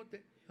वैसे नहीं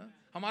होते।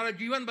 हमारा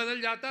जीवन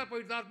बदल जाता है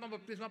पवित्र आत्मा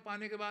बपतिस्मा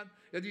पाने के बाद।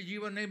 यदि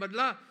जीवन नहीं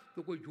बदला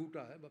तो कोई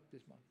झूठा है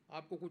बपतिस्मा,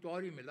 आपको कुछ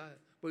और ही मिला है,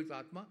 पवित्र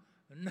आत्मा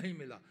नहीं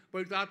मिला।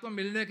 पवित्र आत्मा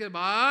मिलने के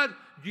बाद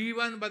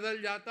जीवन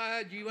बदल जाता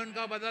है। जीवन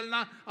का बदलना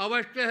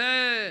अवश्य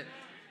है।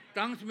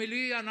 टंग्स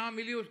मिली या ना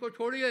मिली उसको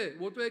छोड़िए,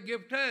 वो तो एक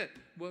गिफ्ट है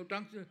वो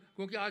टंग्स,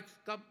 क्योंकि आज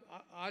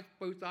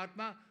पवित्र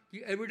आत्मा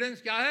की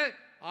एविडेंस क्या है?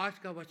 आज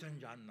का वचन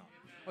जानना।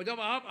 और जब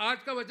आप आज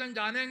का वचन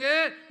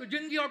जानेंगे तो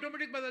जिंदगी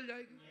ऑटोमेटिक बदल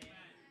जाएगी।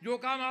 जो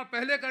काम आप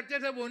पहले करते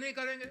थे वो नहीं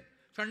करेंगे,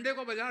 संडे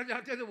को बाजार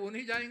जाते थे वो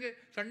नहीं जाएंगे,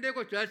 संडे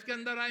को चर्च के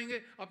अंदर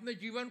आएंगे, अपने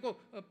जीवन को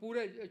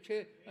पूरे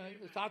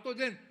 6-7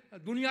 दिन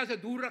दुनिया से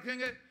दूर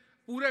रखेंगे,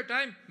 पूरे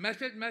time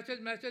message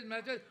message message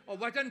message और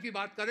वचन की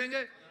बात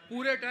करेंगे,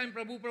 पूरे टाइम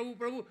प्रभु प्रभु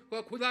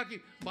प्रभु खुदा की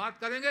बात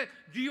करेंगे।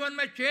 जीवन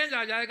में चेंज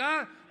आ जाएगा।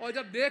 और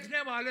जब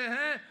देखने वाले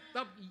हैं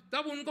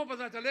तब उनको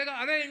पता चलेगा,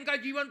 अरे इनका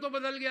जीवन तो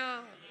बदल गया,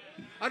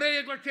 अरे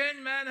ये तो चेंज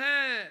मैन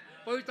है।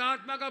 पवित्र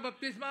आत्मा का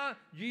बपतिस्मा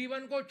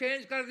जीवन को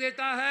चेंज कर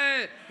देता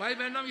है। भाई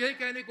बहन हम यही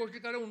कहने की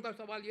कोशिश करें। उनका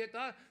सवाल ये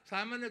था,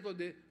 साइमन ने तो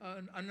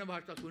अन्य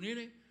भाषा सुनी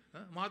नहीं,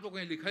 वहाँ तो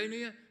कहीं लिखा ही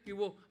नहीं है कि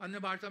वो अन्य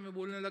भाषा में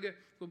बोलने लगे।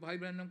 तो भाई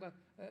बहन का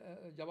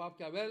जवाब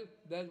क्या? Well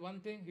there is one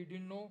thing he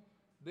didn't know,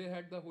 they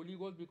had the Holi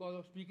ghost because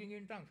of speaking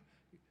in tongues.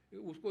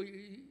 उसको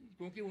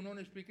क्योंकि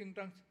उन्होंने स्पीकिंग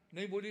टंग्स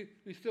नहीं बोली,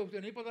 इससे उसे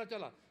नहीं पता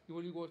चला कि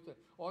होली गोस्ट है।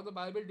 और the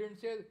Bible didn't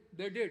say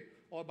they did,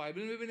 और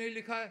बाइबल में भी नहीं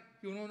लिखा है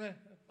कि उन्होंने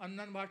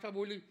अननोन भाषा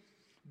बोली।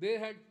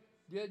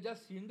 They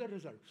just seen the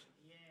results.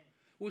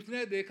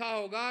 उसने देखा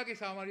होगा कि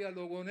सामरिया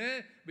लोगों ने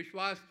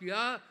विश्वास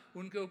किया,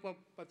 उनके ऊपर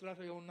पतरस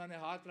और यूहन्ना ने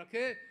हाथ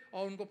रखे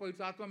और उनको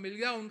पवित्र आत्मा मिल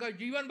गया, उनका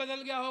जीवन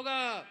बदल गया होगा।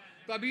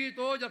 तभी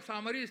तो जब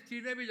सामरी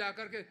स्त्री ने भी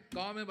जाकर के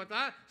गांव में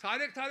बताया,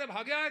 सारे के सारे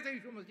भागे आए थे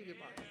यीशु मसीह के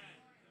पास।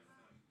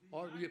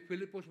 और ये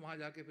फिलिपुस वहां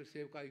जाके फिर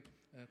सेवकाई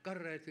कर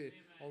रहे थे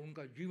और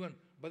उनका जीवन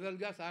बदल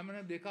गया। साइमन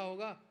ने देखा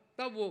होगा,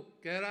 तब वो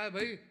कह रहा है,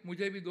 भाई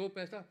मुझे भी दो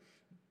पैसा।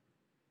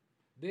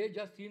 They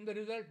just seen the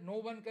result. No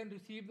one can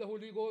receive the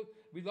Holy Ghost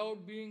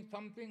without being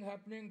something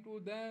happening to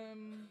them.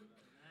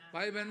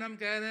 भाई बहन हम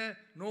कह रहे हैं,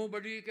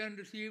 nobody can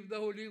receive the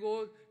Holy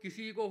Ghost.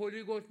 किसी को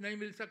होली गोस्ट नहीं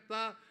मिल सकता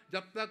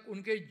जब तक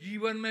उनके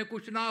जीवन में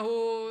कुछ ना हो।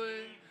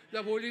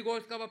 जब होली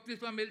गोस्ट का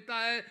बपतिस्मा मिलता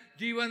है,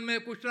 जीवन में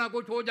कुछ ना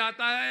कुछ हो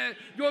जाता है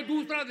जो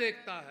दूसरा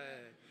देखता है।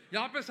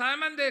 यहाँ पे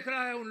साइमन देख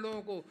रहा है उन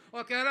लोगों को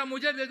और कह रहा,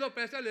 मुझे दे दो,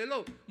 पैसे ले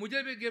लो,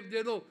 मुझे भी गिफ्ट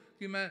दे दो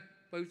कि मैं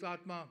पवित्र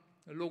आत्मा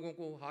लोगों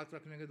को हाथ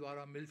रखने के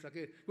द्वारा मिल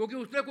सके, क्योंकि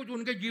उसने कुछ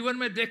उनके जीवन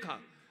में देखा।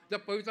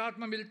 जब पवित्र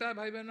आत्मा मिलता है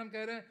भाई बहन हम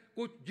कह रहे हैं,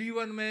 कुछ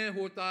जीवन में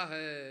होता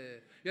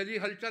है। यदि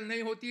हलचल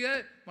नहीं होती है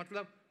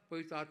मतलब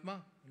पवित्र आत्मा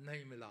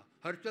नहीं मिला।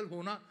 हलचल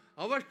होना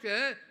अवश्य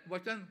है।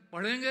 वचन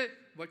पढ़ेंगे,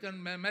 वचन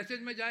में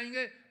मैसेज में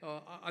जाएंगे,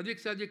 अधिक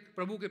से अधिक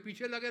प्रभु के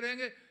पीछे लगे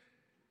रहेंगे।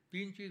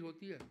 3 चीज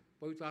होती है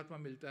पवित्र आत्मा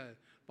मिलता है,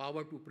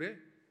 power to pray,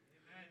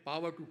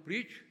 power to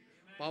preach,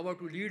 power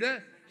to lead A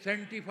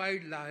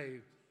sanctified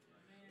life.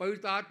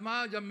 पवित्र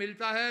आत्मा जब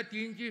मिलता है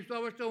 3 चीज तो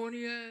अवश्य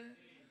होनी है।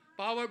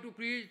 पावर टू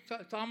प्रीच,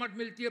 सामर्थ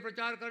मिलती है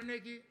प्रचार करने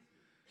की।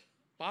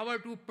 पावर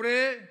टू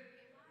प्रे,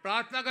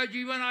 प्रार्थना का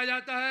जीवन आ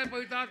जाता है,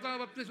 पवित्र आत्मा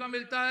का बपतिस्मा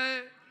मिलता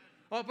है।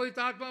 और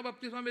पवित्र आत्मा का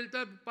बपतिस्मा मिलता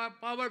है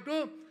power to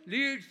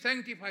lead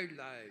sanctified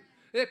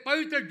life. एक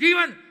पवित्र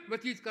जीवन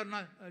व्यतीत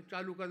करना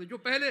चालू कर दे। जो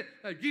पहले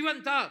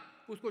जीवन था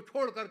उसको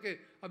छोड़ करके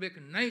अब एक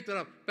नई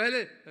तरफ,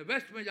 पहले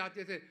वेस्ट में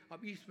जाते थे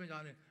अब ईस्ट में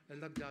जाने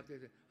लग जाते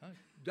थे।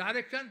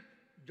 डायरेक्शन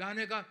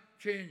जाने का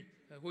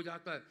चेंज हो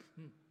जाता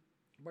है।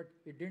 But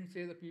it didn't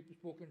say the people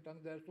spoke in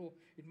tongues there, so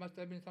it must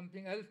have been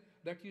something else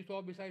that he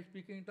saw beside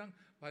speaking in tongues.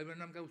 भाई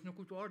बहन का उसने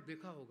कुछ और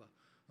देखा होगा।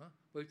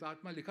 पवित्र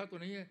आत्मा लिखा तो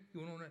नहीं है कि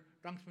उन्होंने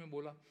टंग्स में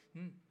बोला।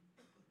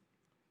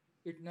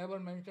 It never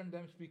mention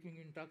them speaking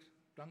in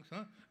tongues.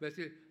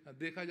 वैसे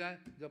देखा जाए,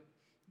 जब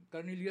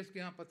कर्नेलियस के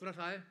यहाँ पतरस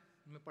आए,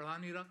 मैं पढ़ा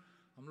नहीं रहा,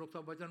 हम लोग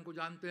सब वचन को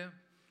जानते हैं।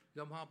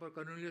 जब वहाँ पर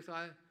कर्नेलियस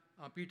आए,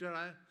 पीटर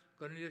आए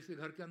कर्नेलियस के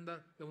घर के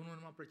अंदर, जब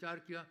उन्होंने वहाँ प्रचार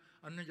किया,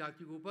 अन्य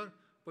जाति के ऊपर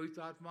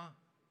पवित्र आत्मा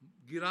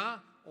गिरा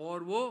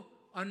और वो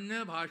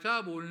अन्य भाषा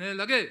बोलने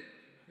लगे।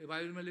 ये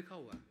बाइबल में लिखा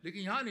हुआ है,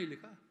 लेकिन यहाँ नहीं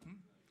लिखा।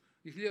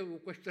 इसलिए वो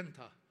क्वेश्चन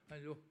था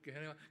जो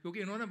कहने वाला, क्योंकि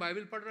इन्होंने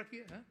बाइबल पढ़ रखी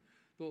है।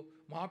 तो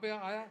वहाँ पे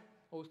आया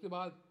और उसके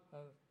बाद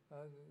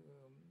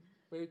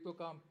प्रेरितों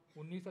का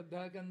 19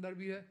 अध्याय के अंदर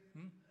भी है,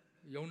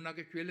 यूहन्ना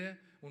के चेले हैं,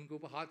 उनके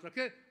ऊपर हाथ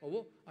रखे और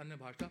वो अन्य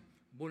भाषा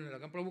बोलने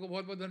लगा। प्रभु को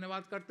बहुत बहुत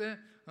धन्यवाद करते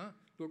हैं।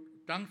 तो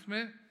टंग्स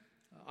में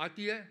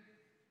आती है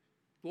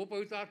तो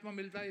पवित्र आत्मा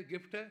मिलता है, ये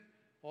गिफ्ट है।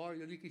 और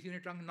यदि किसी ने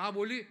टंग ना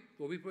बोली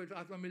तो भी पवित्र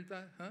आत्मा मिलता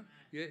है।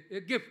 ये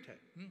एक गिफ्ट है।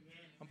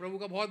 हम प्रभु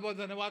का बहुत बहुत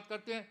धन्यवाद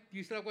करते हैं।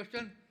 तीसरा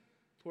क्वेश्चन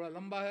थोड़ा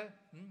लंबा है,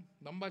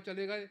 लंबा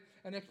चलेगा।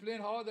 And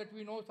explain how that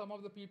we know some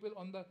of the people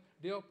on the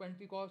day of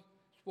Pentecost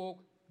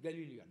spoke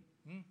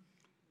Galilean.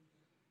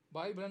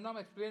 भाई ब्रह्म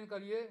एक्सप्लेन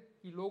करिए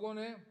कि लोगों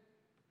ने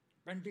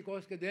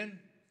पेंटिकॉस्ट के दिन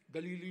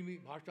गलीली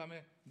भाषा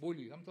में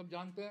बोली। हम सब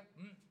जानते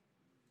हैं।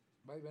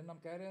 भाई ब्रह्म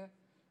कह रहे हैं,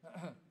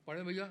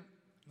 पढ़े भैया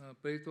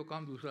प्रेरितों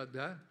काम 2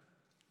 अध्याय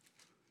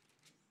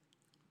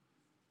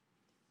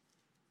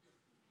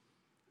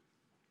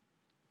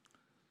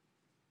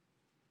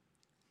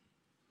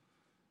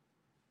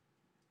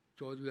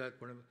 14वीं आयत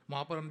पढ़े।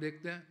 वहाँ पर हम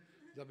देखते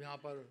हैं जब यहाँ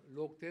पर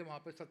लोग थे, वहाँ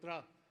पर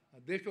 17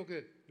 देशों के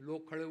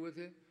लोग खड़े हुए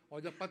थे।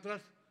 और जब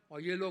पतरस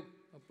और ये लोग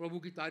प्रभु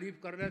की तारीफ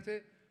कर रहे थे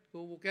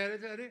तो वो कह रहे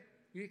थे, अरे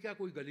ये क्या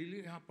कोई गलीली,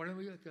 यहाँ पढ़े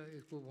भैया क्या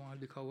इसको वहाँ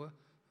लिखा हुआ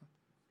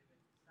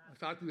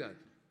 7वीं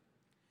आयत।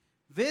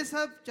 वे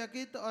सब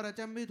चकित और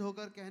अचंभित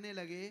होकर कहने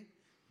लगे,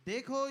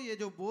 देखो ये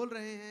जो बोल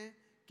रहे हैं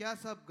क्या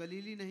सब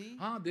गलीली नहीं?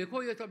 हाँ,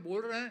 देखो ये सब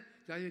बोल रहे हैं,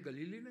 क्या ये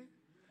गलीली नहीं?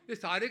 ये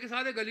सारे के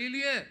सारे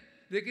गलीली हैं,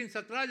 लेकिन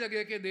 17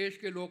 जगह के देश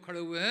के लोग खड़े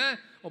हुए हैं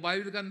और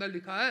बाइबल के अंदर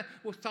लिखा है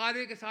वो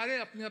सारे के सारे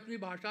अपनी अपनी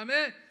भाषा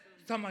में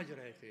समझ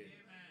रहे थे।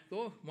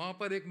 तो वहाँ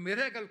पर एक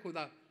मिरेकल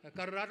खुदा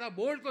कर रहा था।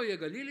 बोल तो ये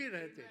गलीली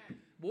रहे थे,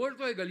 बोल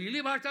तो ये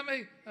गलीली भाषा में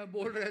ही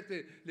बोल रहे थे,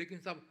 लेकिन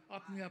सब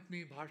अपनी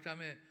अपनी भाषा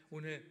में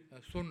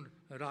उन्हें सुन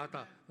रहा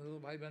था। तो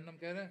भाई बहन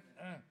कह रहे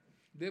हैं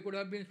they could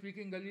have been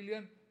speaking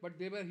Galilean, but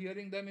they were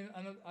hearing them in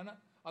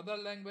another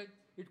language.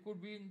 It could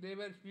be they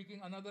were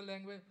speaking another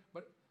language,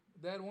 but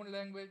their own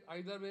language.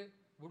 Either way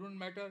wouldn't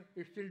matter.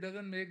 It still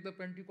doesn't make the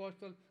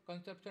Pentecostal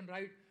conception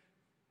right.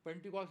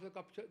 Pentecostal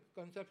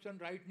conception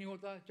right नहीं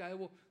होता, चाहे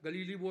वो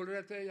गलीली बोल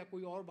रहे थे या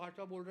कोई और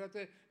भाषा बोल रहे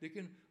थे,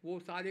 लेकिन वो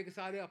सारे के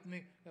सारे अपनी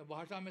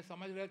भाषा में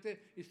समझ रहे थे।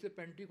 इससे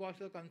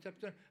पेंटिकॉस्टल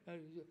कंसेप्शन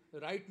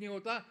राइट नहीं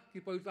होता कि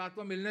पवित्र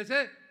आत्मा मिलने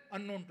से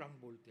अननोन टंग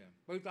बोलते हैं।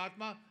 पवित्र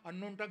आत्मा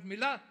अननोन टंग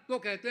मिला तो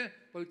कहते हैं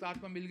पवित्र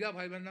आत्मा मिल गया।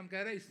 भाई बहन हम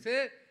कह रहे हैं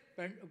इससे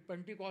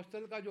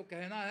पेंटिकॉस्टल का जो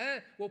कहना है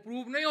वो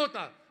प्रूव नहीं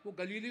होता। वो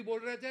गलीली बोल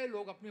रहे थे,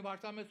 लोग अपनी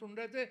भाषा में सुन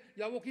रहे थे,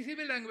 या वो किसी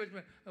भी लैंग्वेज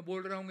में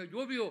बोल रहे होंगे,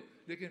 जो भी हो,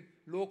 लेकिन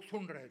लोग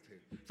सुन रहे थे।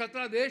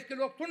 17 देश के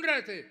लोग सुन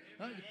रहे थे।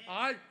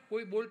 आज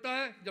कोई बोलता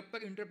है, जब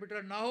तक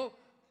इंटरप्रेटर ना हो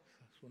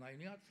सुनाई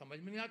नहीं आता, समझ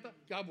में नहीं आता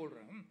क्या बोल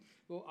रहे हैं।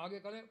 तो आगे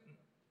करें।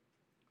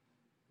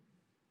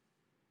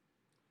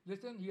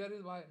 Listen, here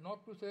is why,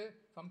 not to say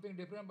something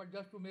different, but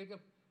just to make a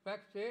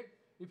fact straight.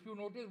 If you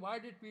notice, why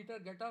did Peter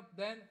get up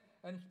then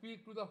and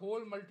speak to the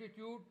whole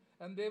multitude,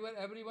 and they were,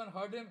 everyone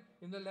heard him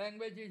in the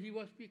language he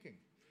was speaking.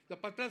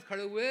 जब पतरस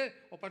खड़े हुए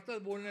और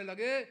पतरस बोलने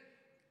लगे,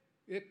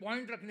 एक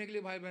point रखने के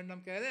लिए भाई बहन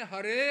हम कह रहे हैं,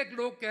 हर एक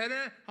लोग कह रहे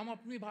हैं हम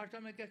अपनी भाषा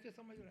में कैसे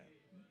समझ रहे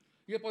हैं।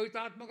 ये पवित्र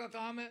आत्मा का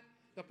काम है।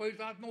 जब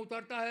पवित्र आत्मा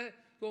उतरता है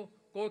तो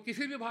कोई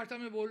किसी भी भाषा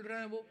में बोल रहे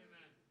हैं वो,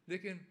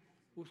 लेकिन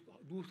उसका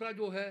दूसरा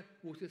जो है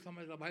वो उसे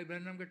समझ रहा। भाई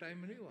ब्रैनम के टाइम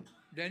में नहीं हुआ,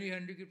 डैनी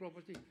हेनरी की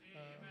प्रॉपर्टी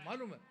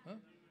मालूम है,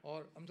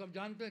 और हम सब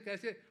जानते हैं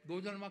कैसे दो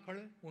जन वहाँ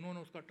खड़े, उन्होंने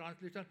उसका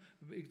ट्रांसलेशन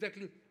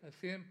एग्जैक्टली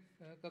सेम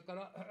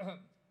करा।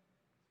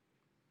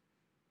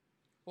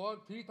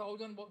 फॉर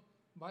 3000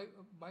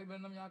 भाई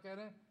ब्रैनम यहाँ कह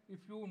रहे हैं,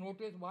 if you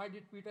notice why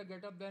did Peter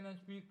get up then and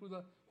speak to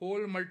the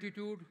whole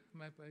multitude.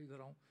 मैं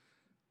इधर आऊँ।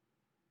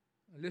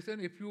 Listen,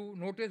 if you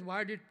notice,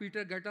 why did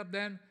Peter get up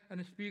then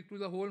and speak to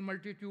the whole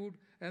multitude,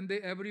 and they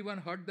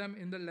everyone heard them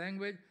in the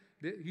language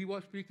he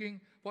was speaking?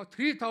 For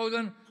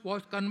 3000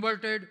 was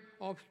converted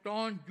of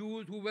staunch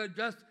Jews who were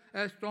just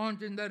as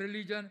staunch in their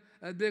religion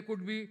as they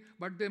could be,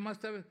 but they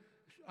must have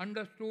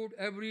understood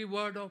every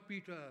word of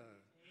Peter.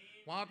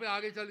 वहाँ पे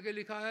आगे चल के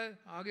लिखा है,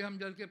 आगे हम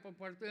चल के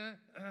पढ़ते हैं,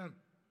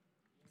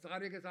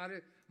 सारे के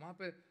सारे वहाँ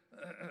पे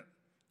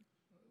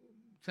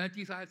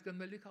 37 आयत के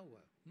अंदर लिखा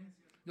हुआ है।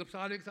 जब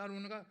सारे के सारे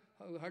उनका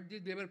heard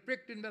this, they were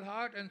pricked in their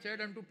heart and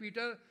said unto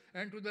Peter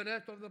and to the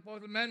rest of the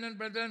apostles, men and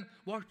brethren,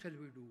 what shall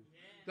we do?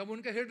 जब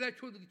उनके हृदय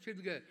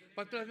छिद गए,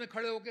 पतरस ने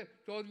खड़े होकर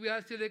 14वीं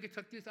आयत से लेकर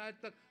 36 आयत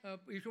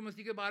तक यीशु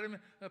मसीह के बारे में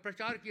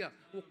प्रचार किया।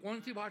 वो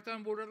कौन सी भाषा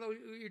में बोल रहा था,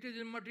 इट इज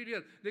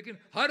इमटेरियल, लेकिन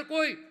हर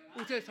कोई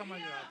उसे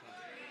समझ रहा था।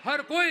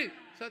 हर कोई,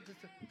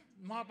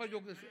 वहाँ पर जो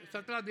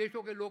 17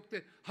 देशों के लोग थे,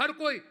 हर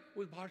कोई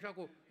उस भाषा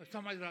को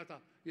समझ रहा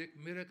था। एक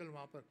मिरेकल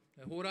वहाँ पर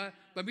हो रहा है।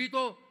 तभी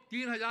तो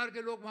 3000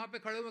 के लोग वहाँ पे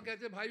खड़े हुए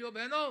कहते, भाइयों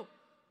बहनों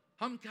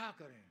हम क्या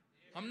करें,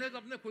 हमने तो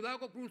अपने खुदा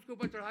को क्रूस के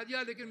ऊपर चढ़ा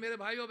दिया, लेकिन मेरे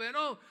भाइयों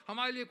बहनों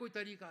हमारे लिए कोई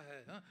तरीका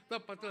है।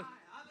 तब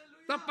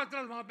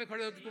पतरस वहाँ पे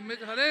खड़े होते, तुम में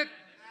से हर एक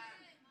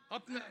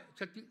अपने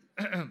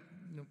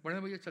 36 पढ़े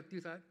भैया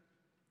 36 आयत।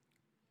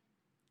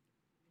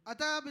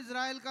 अतः अब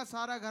इज़राइल का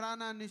सारा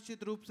घराना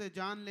निश्चित रूप से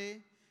जान ले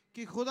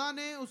कि खुदा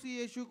ने उसी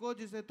यीशु को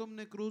जिसे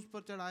तुमने क्रूस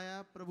पर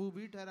चढ़ाया प्रभु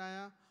भी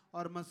ठहराया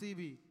और मसीह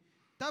भी।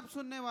 तब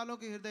सुनने वालों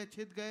के हृदय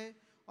छिद गए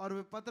और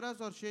वे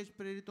पतरस और शेष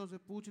प्रेरितों से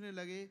पूछने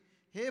लगे,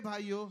 हे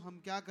भाइयों हम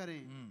क्या करें?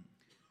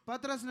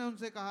 पतरस ने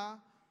उनसे कहा,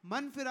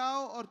 मन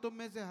फिराओ और तुम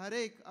में से हर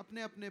एक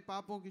अपने अपने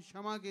पापों की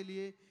क्षमा के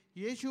लिए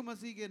यीशु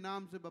मसीह के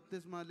नाम से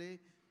बपतिस्मा ले,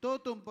 तो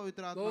तुम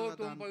पवित्र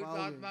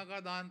आत्मा का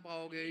दान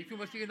पाओगे। यीशु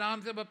मसीह के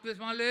नाम से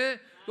बपतिस्मा ले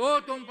तो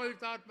तुम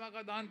पवित्र आत्मा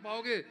का दान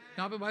पाओगे।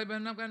 यहाँ पे भाई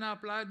बहन कहना,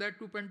 apply that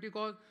to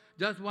Pentecost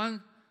just one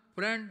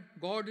friend,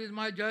 God is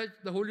my जज,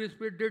 the Holy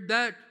Spirit did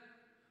that.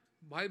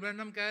 भाई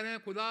ब्रैनम कह रहे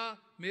हैं खुदा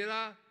मेरा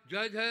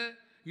जज है,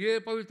 ये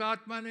पवित्र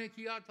आत्मा ने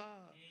किया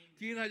था।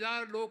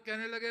 3000 लोग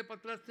कहने लगे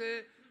पतरस से,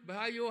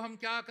 भाइयों हम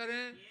क्या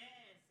करें,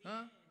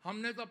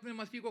 हमने तो अपने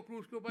मसीह को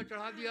क्रूस के ऊपर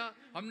चढ़ा दिया,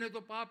 हमने तो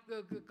पाप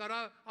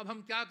करा, अब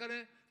हम क्या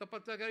करें? तब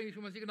पतरस कह रहे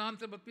यीशु मसीह के नाम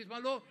से बपतिस्मा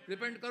लो,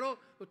 रिपेंट करो,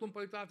 तो तुम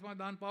पवित्र आत्मा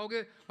दान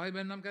पाओगे। भाई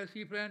बहन हम कह रहे,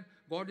 सी फ्रेंड,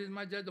 गॉड इज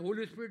माय जज, the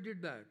Holy Spirit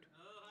did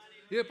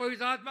that. ये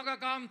पवित्र आत्मा का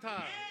काम था।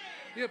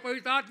 ये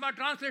पवित्र आत्मा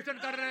ट्रांसलेशन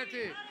कर रहे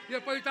थे। ये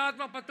पवित्र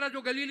आत्मा पतरस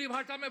जो गलीली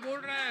भाषा में बोल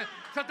रहे हैं,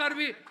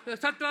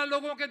 17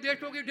 लोगों के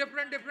देशों की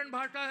डिफरेंट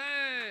भाषा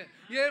है।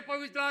 ये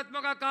पवित्र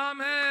आत्मा का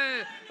काम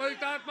है।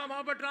 पवित्र आत्मा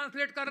वहाँ पर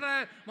ट्रांसलेट कर रहा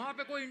है, वहाँ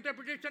पे कोई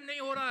इंटरप्रिटेशन नहीं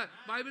हो रहा है,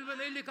 बाइबल में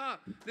नहीं लिखा,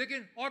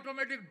 लेकिन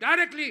ऑटोमेटिक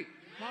डायरेक्टली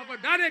वहाँ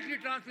पर डायरेक्टली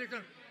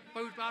ट्रांसलेशन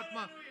पवित्र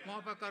आत्मा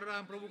वहाँ पर कर रहा है।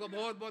 हम प्रभु का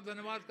बहुत बहुत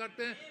धन्यवाद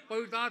करते हैं।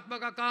 पवित्र आत्मा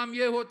का काम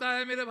ये होता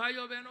है मेरे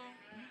भाइयों बहनों।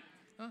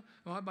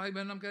 वहाँ भाई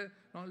बहन हम कहे,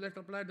 now let's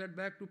apply that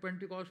back to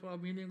Pentecost for our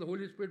meaning. The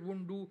Holy Spirit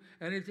won't do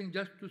anything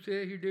just to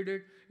say he did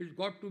it. It's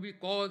got to be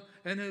cause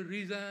and a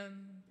reason.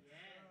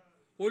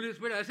 Holy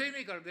Spirit ऐसे ही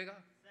नहीं कर देगा।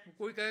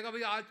 कोई कहेगा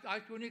भाई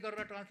आज क्यों नहीं कर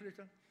रहा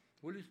ट्रांसलेशन,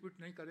 होली स्पिरिट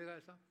नहीं करेगा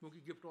ऐसा, क्योंकि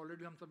गिफ्ट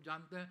ऑलरेडी हम सब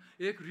जानते हैं।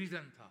 एक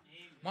रीजन था,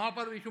 वहां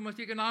पर यीशु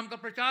मसीह के नाम का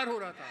प्रचार हो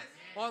रहा था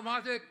और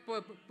वहां से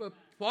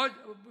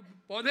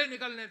पौधे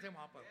निकलने थे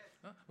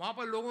वहां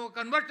पर लोगों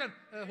का कन्वर्जन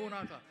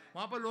होना था,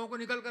 वहां पर लोगों को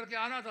निकल करके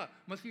आना था,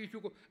 मसीह यीशु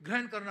को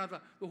ग्रहण करना था।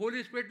 तो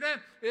होली स्पिरिट ने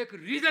एक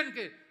रीजन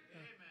के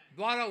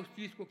द्वारा उस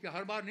चीज को किया।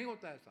 हर बार नहीं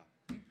होता ऐसा,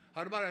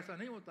 हर बार ऐसा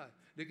नहीं होता है,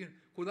 लेकिन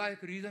खुदा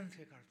एक रीजन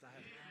से करता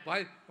है।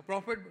 भाई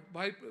प्रॉफिट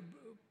भाई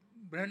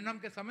ब्रैनम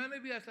के समय में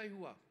भी ऐसा ही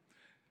हुआ,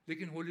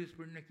 लेकिन होली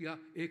स्पिरिट ने किया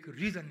एक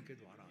रीजन के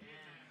द्वारा,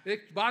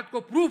 एक बात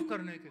को प्रूफ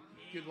करने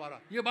के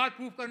द्वारा। ये बात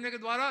प्रूफ करने के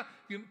द्वारा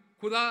कि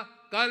खुदा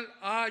कल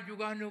आज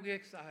युगानुयुग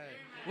एक सा है।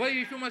 वही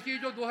यीशु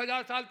मसीह जो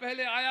 2000 साल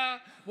पहले आया,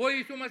 वही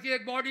यीशु मसीह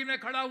एक बॉडी में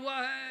खड़ा हुआ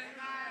है।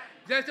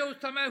 जैसे उस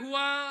समय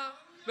हुआ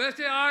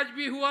वैसे आज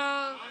भी हुआ।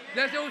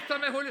 जैसे उस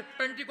समय होली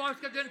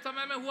पेंटिकॉस्ट के दिन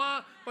समय में हुआ,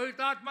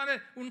 पवित्र आत्मा ने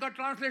उनका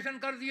ट्रांसलेशन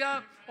कर दिया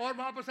और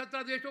वहां पर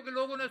 17 देशों के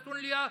लोगों ने सुन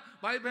लिया।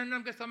 भाई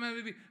ब्रैनम के समय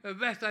में भी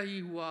वैसा ही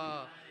हुआ।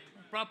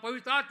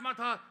 पवित्र आत्मा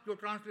था जो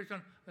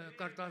ट्रांसलेशन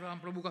करता था। हम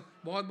प्रभु का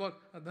बहुत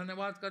बहुत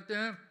धन्यवाद करते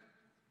हैं।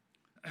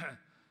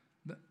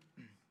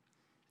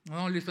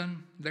 Now listen,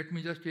 let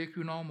me just take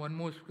you now one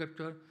more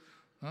scripture.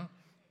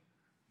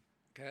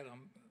 खैर हम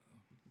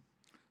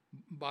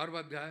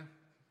 12वां अध्याय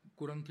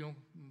कुरिन्थियों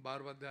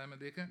 12वां अध्याय में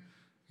देखें।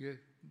 ये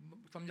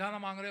समझाना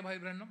मांग रहे हैं भाई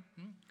ब्रैनम,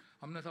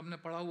 हमने सबने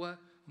पढ़ा हुआ है,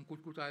 हम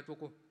कुछ आयतों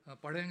को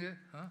पढ़ेंगे।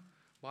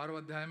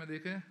 12वां अध्याय में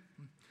देखें,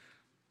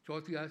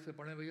 4थी आयत से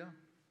पढ़ें भैया।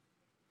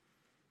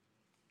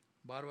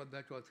 12वां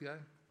अध्याय 4थी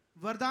आयत।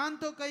 वरदान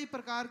तो कई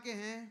प्रकार के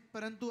हैं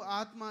परंतु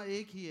आत्मा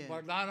एक ही है।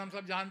 वरदान हम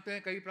सब जानते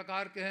हैं कई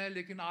प्रकार के हैं,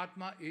 लेकिन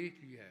आत्मा एक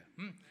ही है।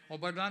 और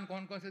वरदान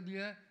कौन कौन से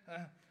दिए हैं?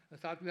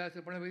 7वीं आयत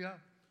से पढ़े भैया,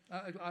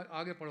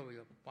 आगे पढ़ो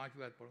भैया,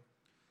 5वीं आयत पढ़ो।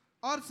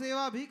 और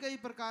सेवा भी कई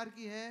प्रकार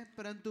की है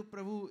परंतु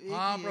प्रभु एक ही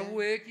है।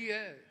 प्रभु एक ही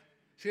है।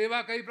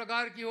 सेवा कई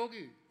प्रकार की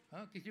होगी,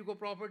 किसी को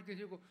प्रॉफिट,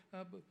 किसी को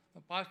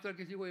पास्टर,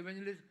 किसी को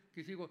इवेंजलिस्ट,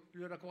 किसी को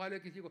रखवाले,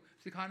 किसी को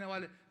सिखाने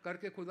वाले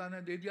करके खुदा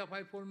ने दे दिया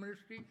 5-4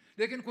 मिनिस्ट्री,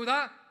 लेकिन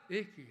खुदा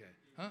एक ही है।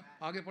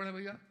 आगे पढ़े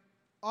भैया।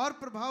 और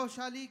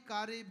प्रभावशाली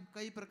कार्य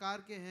कई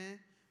प्रकार के हैं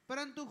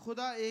परंतु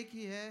खुदा एक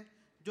ही है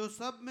जो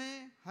सब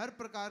में हर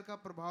प्रकार का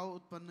प्रभाव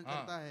उत्पन्न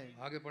करता है।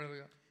 आगे पढ़े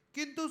भैया।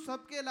 किंतु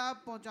सबके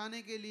लाभ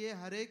पहुंचाने के लिए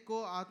हरेक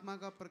को आत्मा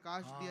का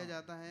प्रकाश दिया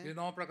जाता है। ये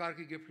 9 प्रकार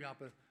की गिफ्ट यहाँ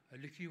पर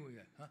लिखी हुई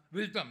है।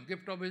 Wisdom,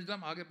 gift of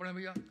wisdom. आगे पढ़े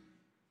भैया।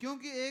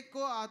 क्योंकि एक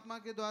को आत्मा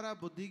के द्वारा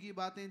बुद्धि की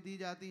बातें दी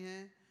जाती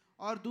हैं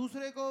और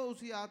दूसरे को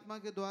उसी आत्मा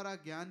के द्वारा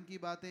ज्ञान की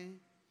बातें,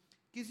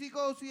 किसी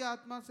को उसी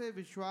आत्मा से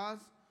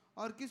विश्वास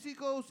और किसी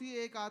को उसी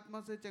एक आत्मा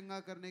से चंगा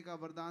करने का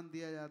वरदान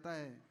दिया जाता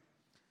है।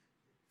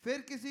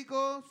 फिर किसी को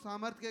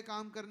सामर्थ्य के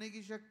काम करने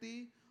की शक्ति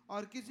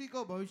और किसी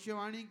को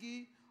भविष्यवाणी की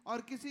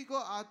और किसी को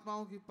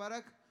आत्माओं की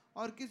परख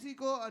और किसी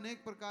को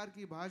अनेक प्रकार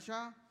की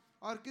भाषा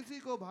और किसी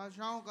को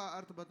भाषाओं का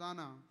अर्थ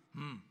बताना।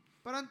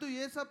 परंतु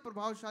ये सब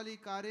प्रभावशाली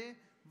कार्य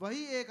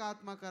वही एक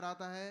आत्मा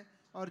कराता है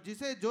और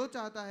जिसे जो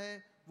चाहता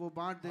है वो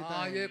बांट देता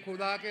है। ये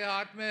खुदा के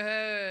हाथ में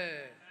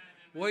है,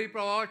 वही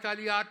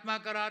प्रभावशाली आत्मा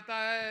कराता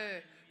है।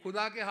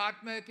 खुदा के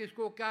हाथ में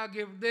किसको क्या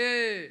गिफ्ट दे।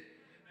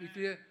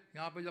 इसलिए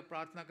यहाँ पे जब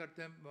प्रार्थना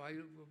करते हैं भाई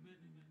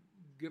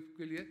गिफ्ट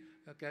के लिए,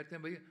 कहते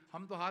हैं भाई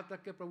हम तो हाथ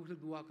रख के प्रभु से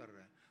दुआ कर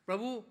रहे हैं,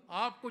 प्रभु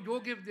आपको जो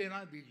गिफ्ट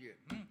देना दीजिए,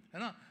 है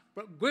ना।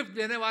 गिफ्ट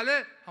देने वाले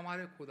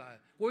हमारे खुदा है।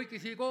 कोई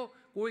किसी को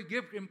कोई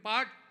गिफ्ट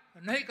इम्पार्ट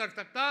नहीं कर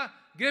सकता।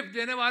 गिफ्ट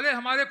देने वाले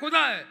हमारे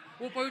खुदा है,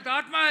 वो पवित्र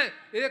आत्मा है।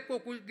 एक को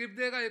कुछ गिफ्ट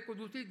देगा, एक को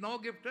दूसरी। 9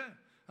 गिफ्ट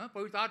है।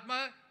 पवित्र आत्मा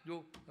है जो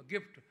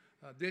गिफ्ट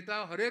देता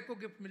है। हर एक को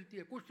गिफ्ट मिलती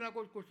है, कुछ ना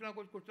कुछ, कुछ ना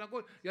कुछ, कुछ ना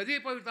कुछ। यदि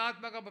पवित्र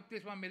आत्मा का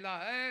बपतिस्मा मिला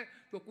है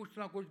तो कुछ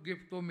ना कुछ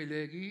गिफ्ट तो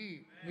मिलेगी।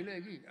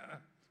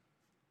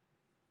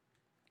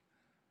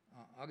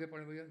 आगे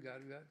पढ़े भैया।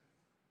 11वीं आयत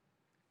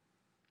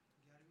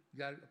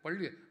पढ़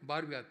लिए,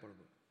 12वीं आयत पढ़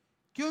दो।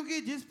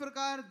 क्योंकि जिस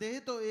प्रकार देह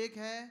तो एक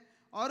है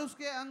और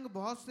उसके अंग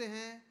बहुत से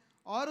हैं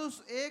और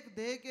उस एक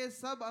देह के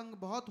सब अंग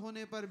बहुत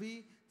होने पर भी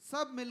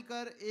सब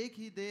मिलकर एक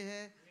ही देह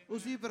है,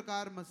 उसी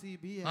प्रकार मसीह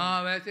भी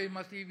है। वैसे ही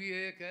मसीह भी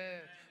एक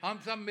है। हम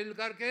सब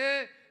मिलकर के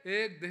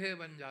एक देह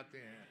बन जाते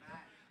हैं।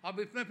 अब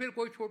इसमें फिर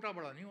कोई छोटा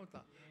बड़ा नहीं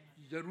होता।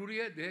 जरूरी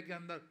है देह के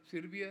अंदर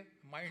सिर भी है,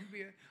 माइंड भी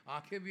है,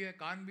 आंखें भी है,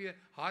 कान भी है,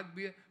 हाथ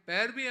भी है,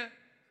 पैर भी है।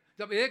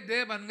 जब एक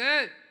देह बन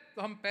गए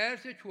तो हम पैर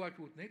से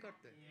छुआछूत नहीं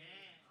करते।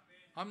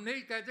 हम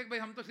नहीं कहते कि भाई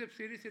हम तो सिर्फ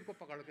सिर को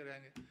पकड़ के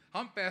रहेंगे,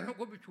 हम पैरों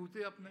को भी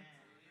छूते अपने।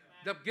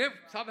 जब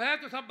गिफ्ट सब है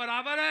तो सब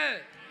बराबर है,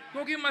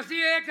 क्योंकि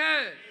मसीह एक है,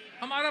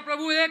 हमारा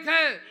प्रभु एक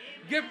है।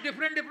 गिफ्ट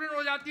डिफरेंट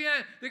हो जाती हैं,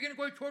 लेकिन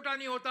कोई छोटा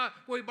नहीं होता,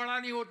 कोई बड़ा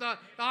नहीं होता।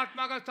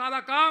 आत्मा का सारा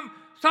काम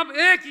सब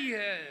एक ही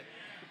है,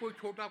 कोई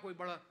छोटा कोई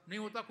बड़ा नहीं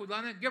होता।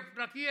 खुदा ने गिफ्ट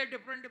रखी है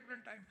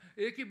डिफरेंट टाइम।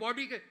 एक ही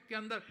बॉडी के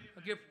अंदर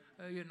गिफ्ट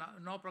ये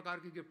 9 प्रकार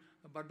की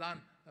गिफ्ट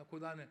वरदान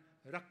खुदा ने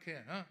रखे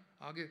हैं। हाँ,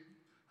 आगे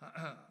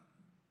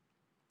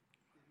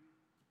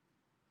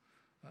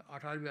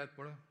 18वीं आयत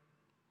पढ़ो,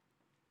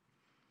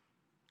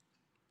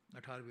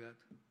 18वीं आयत।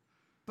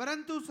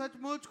 परंतु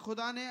सचमुच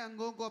खुदा ने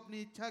अंगों को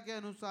अपनी इच्छा के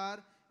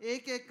अनुसार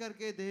एक एक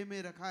करके देह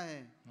में रखा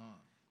है। हाँ,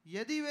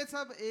 यदि वे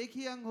सब एक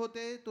ही अंग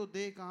होते तो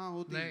देह कहाँ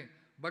होती? नहीं,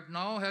 but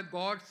now hath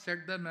God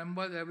set the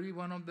members every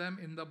one of them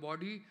in the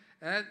body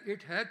as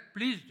it hath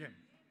pleased him।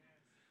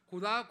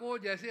 खुदा को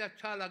जैसे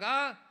अच्छा लगा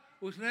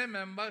उसने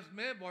मेंबर्स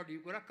में बॉडी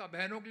को रखा,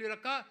 बहनों के लिए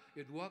रखा।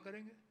 ये दुआ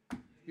करेंगे,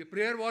 ये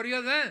प्रेयर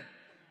वॉरियर्स हैं।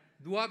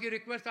 दुआ की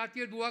रिक्वेस्ट आती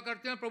है, दुआ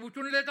करते हैं, प्रभु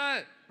चुन लेता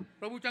है,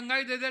 प्रभु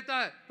चंगाई दे देता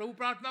है, प्रभु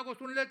प्रार्थना को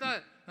सुन लेता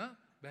है। हाँ,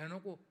 बहनों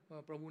को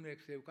प्रभु ने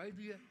एक सेवकाई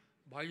दी है,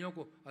 भाइयों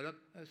को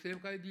अलग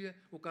सेवकाई दी है,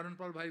 वो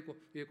करणपाल भाई को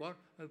एक और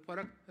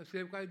फर्क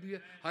सेवकाई दी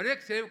है। हर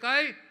एक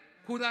सेवकाई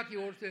खुदा की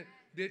ओर से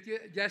देती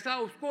है जैसा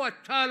उसको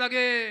अच्छा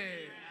लगे।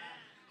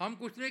 हम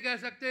कुछ नहीं कह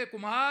सकते,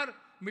 कुम्हार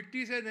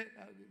मिट्टी से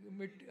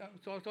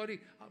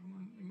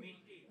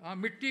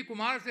मिट्टी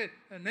कुम्हार से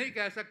नहीं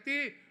कह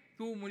सकती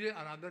तू मुझे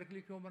अनादर के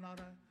लिए क्यों बना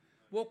रहा है।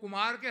 वो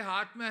कुम्हार के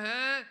हाथ में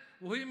है,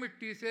 वही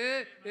मिट्टी से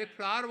एक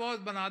फ्लावर वॉज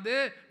बना दे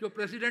जो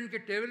प्रेसिडेंट के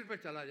टेबल पे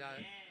चला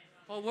जाए,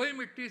 और वही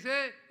मिट्टी से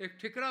एक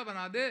ठिकरा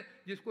बना दे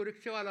जिसको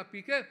रिक्शे वाला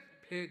पी के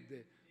फेंक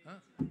दे।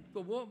 हाँ?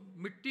 तो वो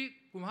मिट्टी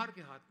कुम्हार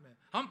के हाथ में है,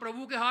 हम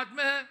प्रभु के हाथ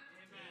में है।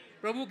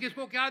 प्रभु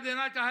किसको क्या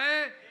देना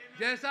चाहे,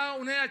 जैसा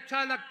उन्हें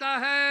अच्छा लगता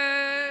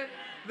है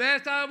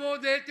वैसा वो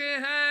देते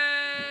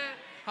हैं।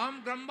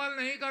 हम ग्रम्बल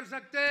नहीं कर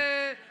सकते,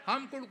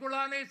 हम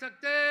कुड़कुड़ा नहीं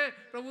सकते,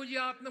 प्रभु जी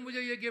आपने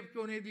मुझे ये गिफ्ट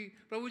क्यों नहीं दी,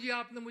 प्रभु जी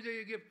आपने मुझे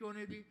ये गिफ्ट क्यों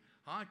नहीं दी।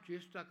 हाँ,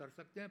 चेष्टा कर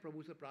सकते हैं,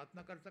 प्रभु से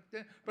प्रार्थना कर सकते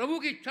हैं, प्रभु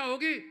की इच्छा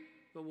होगी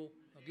तो वो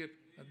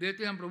गिफ्ट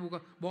देते हैं। हम प्रभु का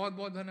बहुत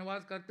बहुत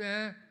धन्यवाद करते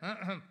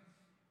हैं।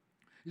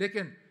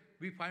 लेकिन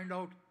वी फाइंड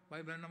आउट,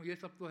 भाई ब्रैनम ये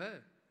सब तो है,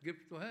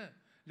 गिफ्ट तो है,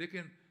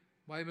 लेकिन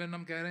भाई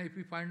ब्रैनम कह रहे हैं if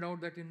we find out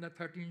that in the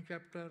 13th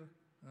chapter,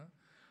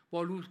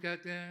 पौलुस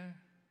कहते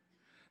हैं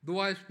though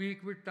I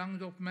speak with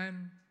tongues of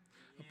man.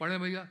 पढ़े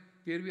भैया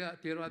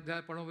 13वां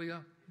अध्याय पढ़ो भैया,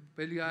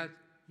 पहली आयत।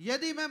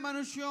 यदि मैं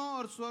मनुष्यों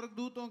और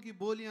स्वर्गदूतों की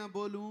बोलियां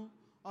बोलूं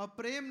और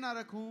प्रेम ना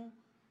रखूं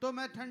तो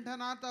मैं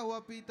ठनठनाता हुआ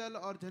पीतल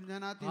और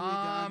झंझनाती हुई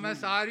हाँ, झांझ मैं हूं।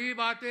 सारी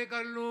बातें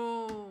कर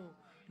लूं,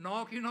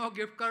 9 की 9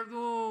 गिफ्ट कर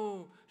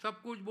दूं,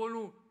 सब कुछ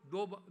बोलूं।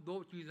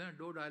 दो चीज़ हैं,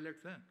 2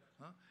 डायलेक्ट्स हैं।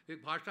 हाँ,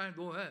 एक भाषा है,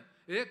 2 है,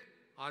 एक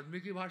आदमी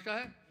की भाषा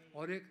है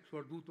और एक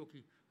स्वर्गदूतों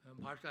की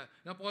भाषा है।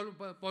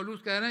 यहाँ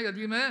पौलुस कह रहे हैं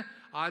यदि मैं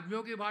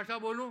आदमियों की भाषा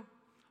बोलूं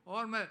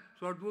और मैं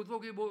स्वर्गदूतों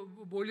की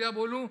बोलियां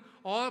बोलूं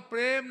और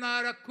प्रेम ना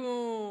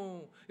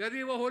रखूं,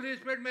 यदि वो होली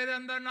स्पिरिट मेरे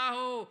अंदर ना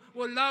हो,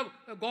 वो लव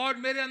गॉड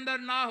मेरे अंदर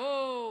ना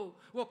हो,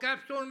 वो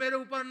कैप्स्टोन मेरे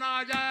ऊपर ना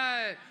आ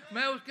जाए,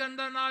 मैं उसके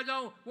अंदर ना आ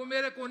जाऊं, वो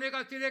मेरे कोने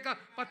का सिरे का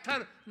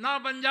पत्थर ना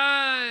बन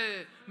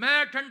जाए,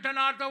 मैं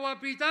ठनठनाता हुआ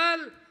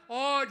पीतल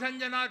और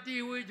झंझनाती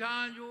हुई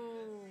झांझ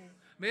हूं।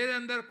 मेरे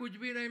अंदर कुछ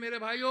भी नहीं मेरे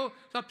भाइयों,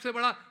 सबसे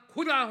बड़ा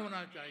खुदा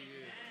होना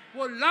चाहिए।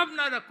 वो लव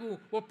ना रखूं,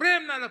 वो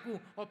प्रेम ना रखूं,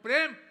 और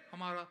प्रेम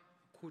हमारा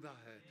खुदा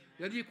है।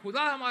 यदि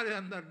खुदा हमारे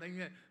अंदर नहीं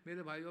है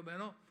मेरे भाइयों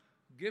बहनों,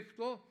 गिफ्ट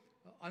तो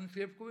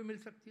अनसेफ को भी मिल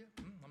सकती है।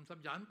 हम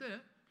सब जानते हैं,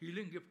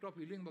 हीलिंग, गिफ्ट ऑफ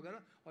हीलिंग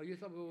वगैरह और ये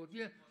सब होती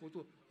है, वो तो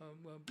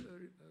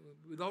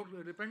without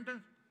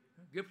repentance.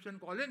 Gifts and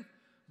calling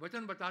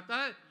वचन बताता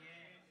है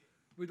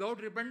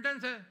विदाउट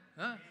रिपेंटेंस है।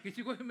 हाँ,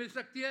 किसी को भी मिल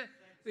सकती है,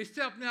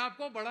 इससे अपने आप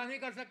को बड़ा नहीं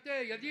कर सकते।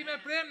 यदि मैं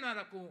प्रेम ना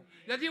रखूं,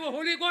 यदि वो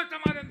होली गोस्ट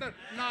हमारे अंदर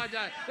ना आ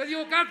जाए, यदि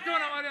वो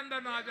कैप्स्टोन हमारे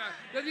अंदर ना आ जाए,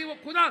 यदि वो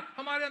खुदा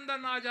हमारे अंदर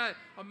ना आ जाए,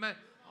 अब मैं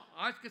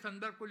आज के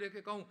संदर्भ को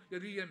लेके कहूं,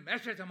 यदि ये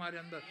मैसेज हमारे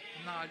अंदर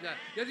ना आ जाए,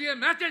 यदि ये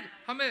मैसेज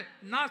हमें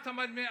ना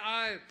समझ में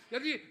आए,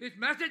 यदि इस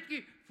मैसेज की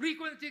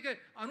फ्रीक्वेंसी के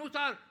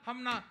अनुसार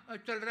हम ना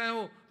चल रहे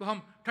हो, तो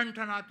हम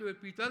ठनठनाते हुए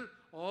पीतल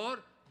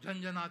और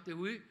झंझनाते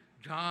हुई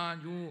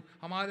झांझ हूं।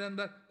 हमारे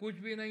अंदर कुछ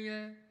भी नहीं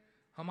है,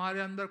 हमारे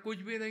अंदर कुछ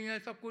भी नहीं है,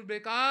 सब कुछ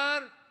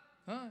बेकार।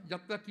 हाँ,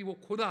 जब तक कि वो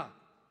खुदा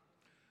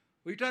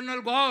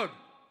इटर्नल गॉड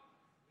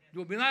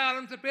जो बिना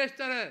आरंभ से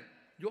पेशतर है,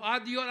 जो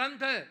आदि और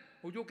अंत है,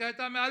 वो जो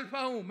कहता है मैं अल्फा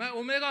हूं, मैं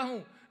ओमेगा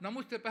हूं, न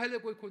मुझसे पहले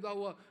कोई खुदा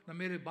हुआ, न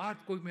मेरे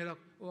बाद कोई मेरा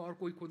और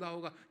कोई खुदा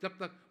होगा, जब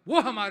तक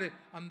वो हमारे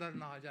अंदर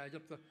ना आ जाए,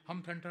 जब तक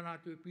हम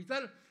ठनठनाते हुए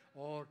पीतल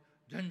और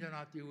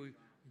झंझनाती हुई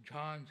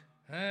झांझ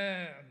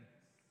हैं।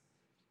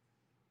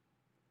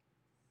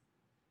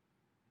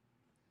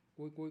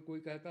 कोई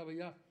कहता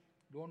भैया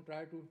डोंट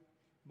ट्राई टू,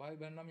 भाई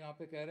बहन हम यहाँ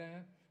पे कह रहे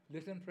हैं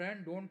listen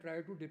friend, don't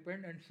try to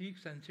depend and seek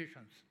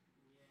sensations.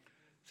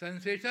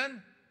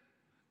 Sensation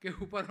के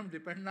ऊपर हम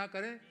डिपेंड ना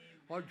करें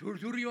और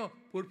झुरझुरियों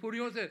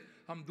फुरफुरियों से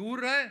हम दूर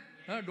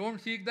रहें। Don't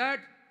seek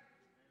that,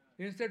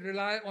 instead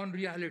rely on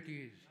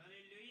realities.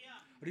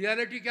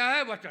 Reality क्या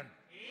है? वचन।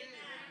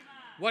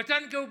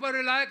 वचन के ऊपर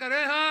रिलाई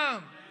करें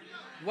हम।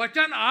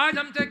 वचन आज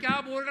हमसे क्या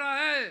बोल रहा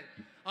है,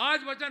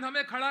 आज वचन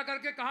हमें खड़ा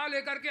करके कहाँ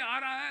लेकर के आ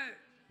रहा है,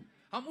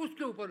 हम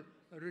उसके ऊपर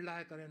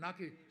रिलाय करें, ना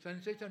कि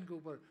सेंसेशन के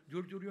ऊपर,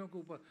 झुरझुरियों के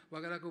ऊपर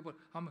वगैरह के ऊपर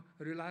हम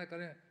रिलाय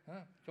करें।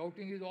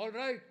 Shouting is all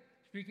right,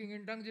 speaking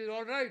in tongues is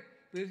all right,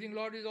 praising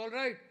Lord is all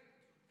right,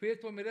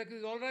 faith for miracle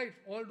is all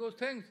right, all those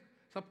things,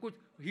 सब कुछ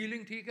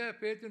हीलिंग ठीक है,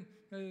 फेथ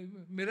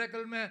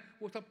मिरेकल में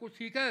वो सब कुछ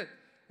ठीक है।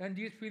 And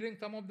these feeling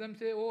some of them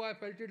say oh I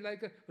felt it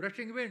like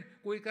rushing wind,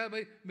 कोई कहे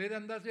भाई मेरे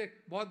अंदर से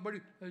एक बहुत बड़ी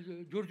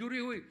झुरझुरी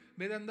हुई,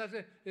 मेरे अंदर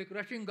से एक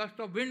रशिंग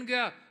गस्ट ऑफ विंड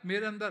गया,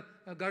 मेरे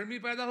अंदर गर्मी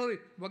पैदा हुई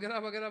वगैरह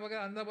वगैरह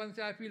वगैरह, अंदर बन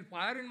से I feel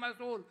fire in my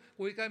soul,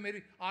 कोई कहे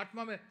मेरी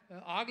आत्मा में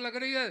आग लग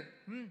रही है।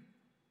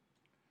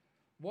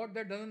 What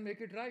that doesn't make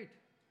it right.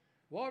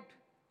 What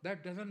that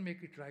doesn't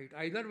make it right.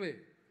 Either way,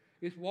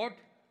 is what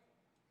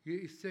ये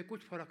इससे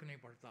कुछ फर्क नहीं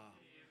पड़ता.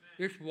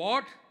 It's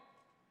what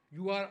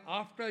you are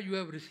after you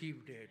have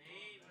received it.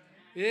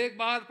 एक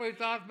बार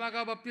पवित्र आत्मा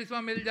का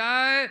बपतिस्मा मिल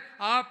जाए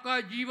आपका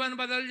जीवन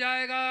बदल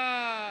जाएगा,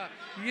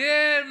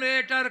 ये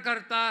मैटर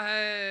करता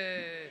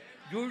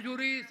है।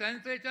 झुरझुरी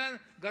सेंसेशन,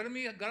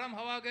 गर्मी गर्म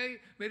हवा गई,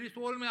 मेरी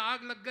सोल में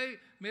आग लग गई,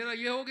 मेरा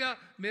ये हो गया,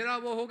 मेरा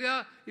वो हो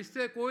गया,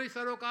 इससे कोई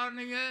सरोकार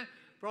नहीं है।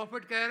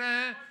 प्रॉफिट कह रहे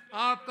हैं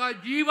आपका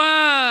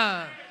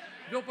जीवन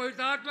जो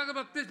पवित्र आत्मा के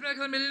बपतिस्मे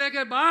से मिलने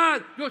के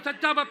बाद जो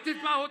सच्चा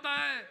बपतिस्मा होता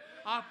है,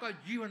 आपका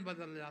जीवन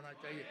बदल जाना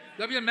चाहिए।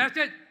 जब ये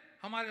मैसेज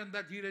हमारे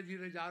अंदर धीरे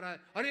धीरे जा रहा है,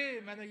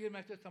 अरे मैंने ये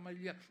मैसेज समझ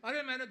लिया,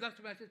 अरे मैंने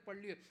 10 मैसेज पढ़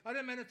लिए,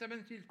 अरे मैंने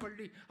 7 सील्स पढ़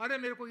ली, अरे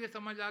मेरे को ये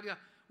समझ आ गया,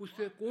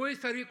 उससे कोई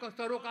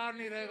सरोकार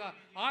नहीं रहेगा।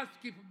 आज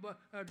की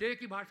डे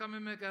की भाषा में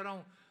मैं कह रहा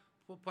हूँ,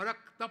 फर्क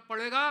तब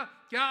पड़ेगा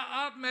क्या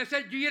आप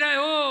मैसेज जी रहे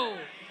हो,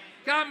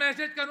 क्या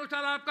मैसेज के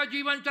अनुसार आपका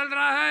जीवन चल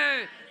रहा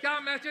है, क्या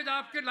मैसेज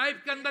आपके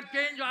लाइफ के अंदर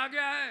चेंज आ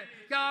गया है,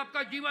 क्या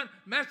आपका जीवन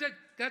मैसेज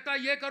कहता है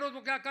ये करो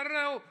तो क्या कर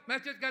रहे हो,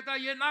 मैसेज कहता है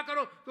ये ना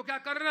करो तो क्या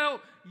कर रहे हो,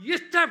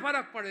 इससे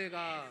फर्क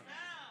पड़ेगा।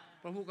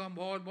 प्रभु का हम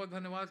बहुत बहुत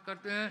धन्यवाद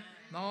करते हैं।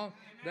 Now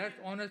that's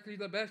honestly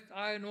the best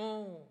I know.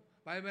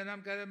 भाई बहन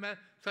हम कह रहे मैं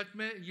सच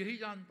में यही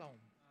जानता हूँ,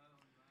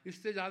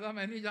 इससे ज़्यादा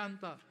मैं नहीं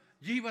जानता।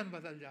 जीवन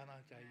बदल जाना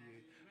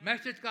चाहिए,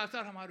 मैसेज का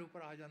असर हमारे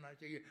ऊपर आ जाना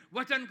चाहिए,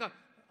 वचन का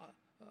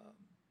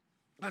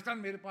असर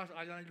मेरे पास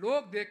आ जाना,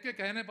 लोग देख के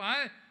कहने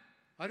पाए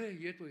अरे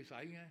ये तो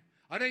ईसाई हैं,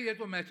 अरे ये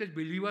तो मैसेज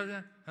बिलीवर्स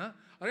हैं।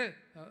 हाँ अरे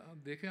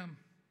देखें हम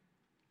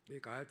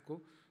एक आयत को,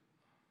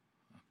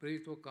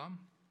 प्रेरित तो काम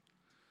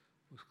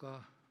उसका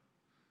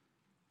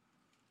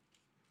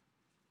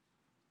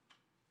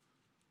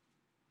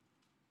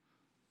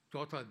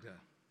 4था अध्याय,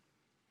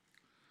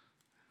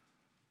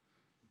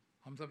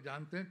 हम सब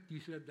जानते हैं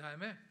 3रे अध्याय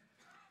में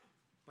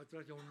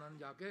पतरस यूहन्ना ने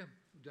जाके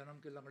जन्म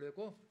के लंगड़े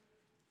को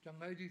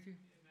चंगाई दी थी।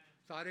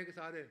 सारे के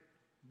सारे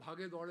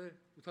भागे दौड़े,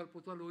 उथल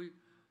पुथल हुई,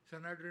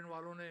 सेनेड्रिन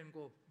वालों ने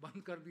इनको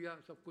बंद कर दिया,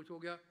 सब कुछ हो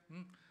गया,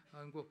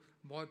 इनको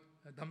बहुत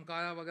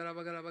धमकाया वगैरह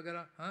वगैरह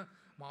वगैरह। हाँ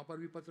वहाँ पर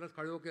भी पतरस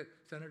खड़े होकर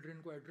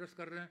सेनेड्रिन को एड्रेस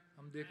कर रहे हैं।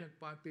 हम देखें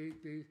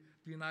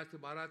 3 आयत से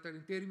 12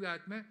 तक, 13वीं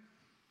आयत में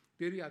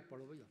 13वीं आयत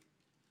पढ़ो भैया।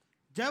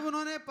 जब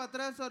उन्होंने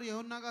पतरस और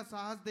यूहन्ना का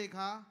साहस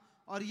देखा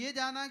और ये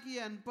जाना कि ये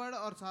अनपढ़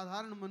और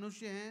साधारण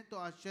मनुष्य हैं तो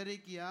आश्चर्य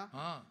किया।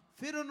 हाँ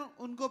फिर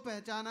उनको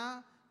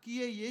पहचाना कि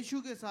ये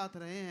यीशु के साथ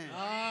रहे हैं।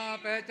 हाँ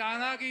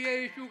पहचाना कि ये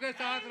यीशु के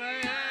साथ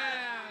रहे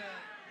हैं।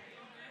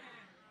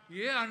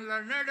 ये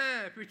अनलर्नेड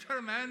है,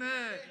 फिशरमैन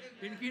है,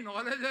 इनकी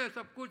नॉलेज है,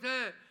 सब कुछ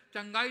है,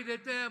 चंगाई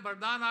देते हैं,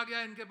 वरदान आ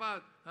गया इनके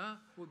पास।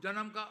 हाँ वो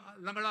जन्म का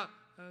लंगड़ा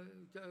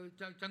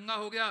चंगा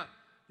हो गया,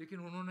 लेकिन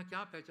उन्होंने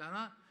क्या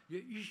पहचाना, ये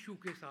यीशु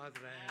के साथ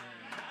रहे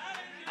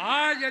हैं।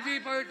 आज यदि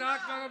पवित्र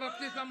आत्मा का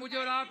बपतिस्मा मुझे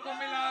और आपको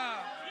मिला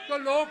तो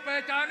लोग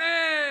पहचाने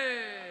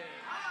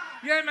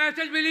ये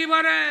मैसेज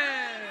बिलीवर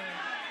है,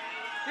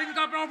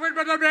 इनका प्रॉफिट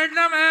ब्रदर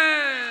ब्रैंडम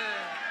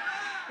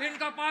है,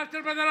 इनका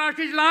पास्टर ब्रदर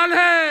आशीष लाल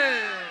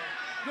है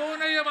जो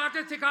उन्हें ये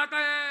बातें सिखाता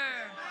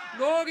है।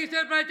 लोग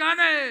इसे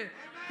पहचाने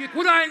कि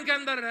खुदा इनके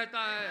अंदर रहता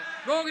है,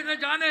 लोग इन्हें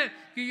जाने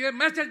कि ये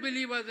मैसेज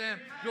बिलीवर्स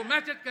हैं, जो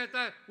मैसेज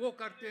कहता है वो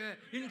करते हैं,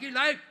 इनकी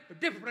लाइफ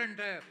डिफरेंट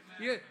है,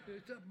 ये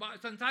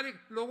संसारिक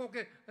लोगों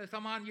के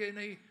समान ये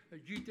नहीं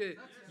जीते।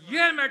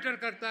 ये मैटर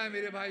करता है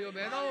मेरे भाइयों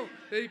बहनों,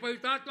 यदि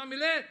पवित्र आत्मा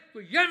मिले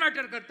तो ये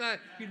मैटर करता है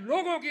कि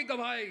लोगों की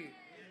गवाही।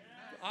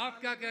 तो आप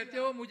क्या कहते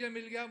हो, मुझे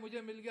मिल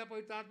गया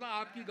पवित्र आत्मा,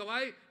 आपकी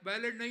गवाही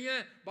वैलिड नहीं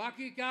है।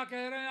 बाकी क्या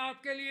कह रहे हैं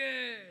आपके लिए,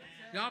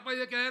 यहाँ पर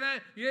ये कह रहे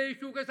हैं ये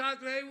यीशु के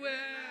साथ रहे हुए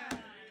हैं।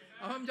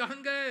 हम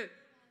जान गए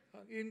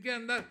इनके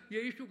अंदर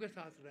ये यीशु के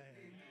साथ रहे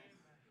हैं।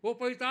 वो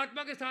पवित्र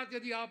आत्मा के साथ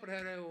यदि आप रह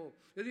रहे हो,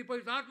 यदि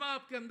पवित्र आत्मा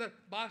आपके अंदर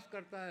वास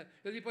करता है,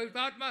 यदि पवित्र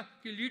आत्मा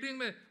की लीडिंग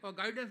में और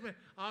गाइडेंस में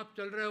आप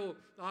चल रहे हो,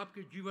 तो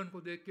आपके जीवन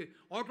को देख के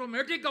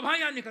ऑटोमेटिक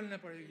गवाहियाँ निकलने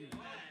पड़ेगी।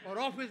 और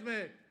ऑफिस में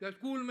या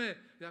स्कूल में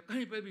या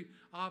कहीं पे भी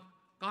आप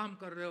काम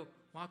कर रहे हो,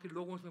 वहाँ के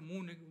लोगों से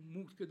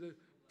मुंह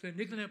से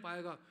निकलने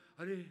पाएगा,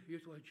 अरे ये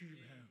तो अजीब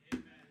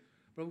है।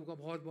 प्रभु का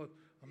बहुत बहुत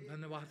हम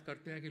धन्यवाद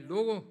करते हैं कि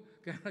लोगों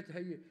कहना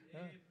चाहिए।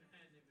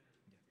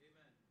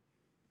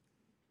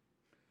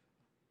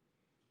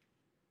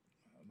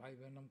 भाई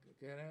बहन हम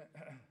कह रहे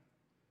हैं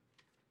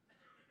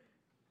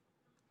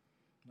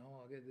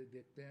नाउ आगे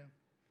देखते हैं।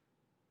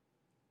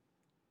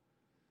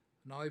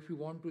 Now if you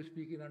want to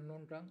speak in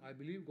unknown tongue, I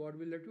believe God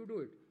will let you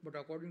do it, but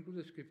according to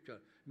the scripture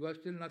you are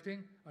still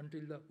nothing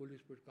until the Holy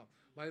Spirit comes.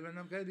 भाई बहन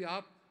हम कह दिए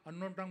आप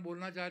unknown tongue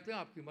बोलना चाहते हैं,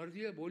 आपकी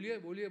मर्जी है, बोलिए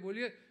बोलिए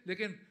बोलिए,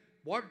 लेकिन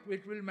what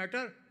it will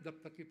matter,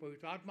 जब तक कि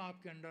पवित्र आत्मा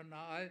आपके अंदर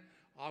ना आए,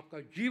 आपका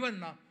जीवन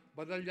ना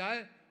बदल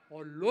जाए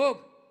और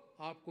लोग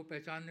आपको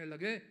पहचानने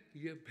लगे कि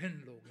ये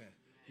भिन्न लोग हैं,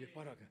 ये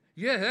फर्क है।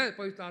 ये है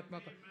पवित्र आत्मा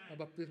का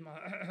बपतिस्मा।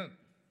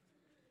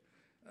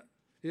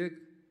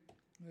 एक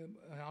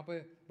यहाँ पे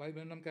भाई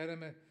ब्रैनम कह रहे,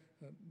 मैं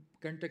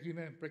केंटकी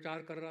में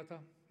प्रचार कर रहा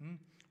था,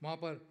 वहाँ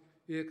पर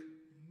एक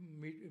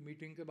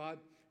मीटिंग के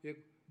बाद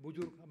एक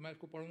बुजुर्ग, मैं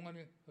इसको पढ़ूंगा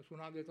नहीं,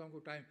 सुना देता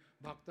हूँ, टाइम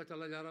भागता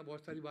चला जा रहा,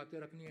 बहुत सारी बातें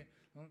रखनी है।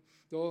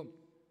 तो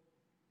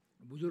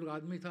बुजुर्ग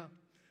आदमी था,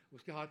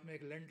 उसके हाथ में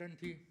एक लैंटर्न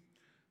थी,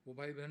 वो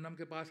भाई ब्रैनम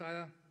के पास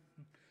आया।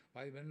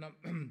 भाई ब्रैनम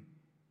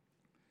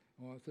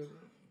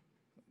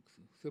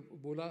से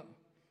बोला,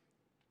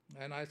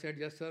 and I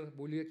said yes sir,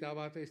 बोलिए क्या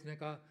बात है। इसने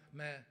कहा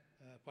मैं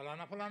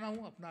फलाना फलाना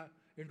हूँ, अपना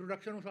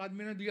इंट्रोडक्शन उस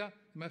आदमी ने दिया,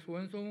 मैं सो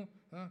एंड सो हूँ।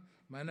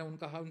 मैंने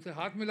उनसे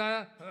हाथ मिलाया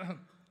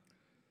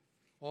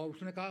और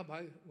उसने कहा,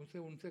 भाई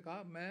उनसे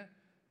कहा, मैं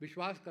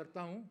विश्वास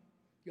करता हूँ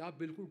कि आप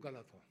बिल्कुल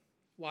गलत हो।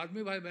 वो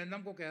आदमी भाई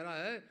ब्रैनम को कह रहा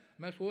है,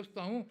 मैं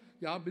सोचता हूँ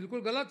कि आप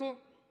बिल्कुल गलत हो।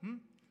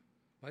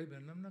 भाई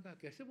ब्रैनम ने कहा,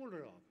 कैसे बोल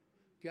रहे हो आप?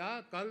 क्या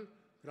कल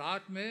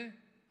रात में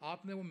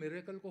आपने वो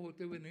मिरेकल को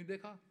होते हुए नहीं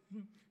देखा?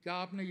 क्या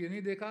आपने ये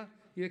नहीं देखा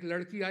कि एक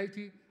लड़की आई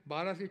थी,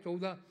 12 से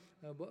 14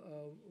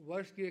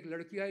 वर्ष की एक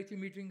लड़की आई थी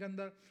मीटिंग के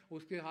अंदर,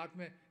 उसके हाथ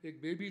में एक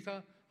बेबी था,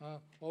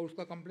 और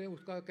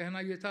उसका कहना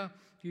ये था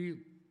कि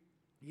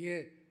ये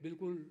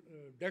बिल्कुल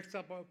डेड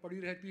सा पड़ी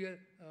रहती है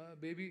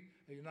बेबी,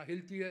 ना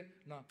हिलती है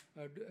ना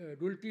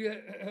डुलती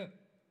है।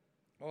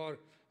 और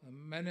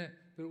मैंने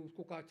फिर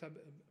उसको कहा, अच्छा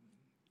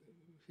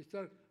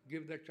sister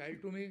give that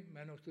child to me.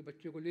 मैंने उसके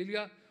बच्चे को ले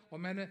लिया और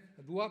मैंने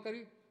दुआ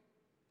करी,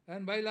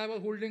 and while I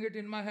was holding it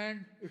in my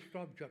hand it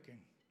stop jerking.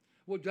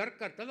 वो जर्क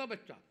करता था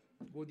बच्चा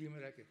गोदी में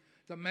रह के।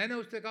 तब मैंने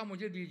उससे कहा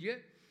मुझे दीजिए,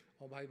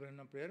 और भाई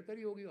ब्रैनम प्रेयर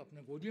करी होगी,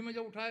 अपने गोदी में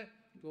जब उठाए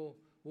तो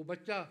वो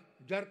बच्चा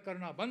जर्क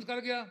करना बंद कर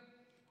गया।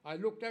 I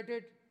looked at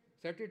it,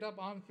 set it up,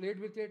 arm played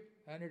with it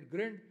and it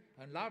grind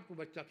and laughed. तो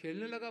बच्चा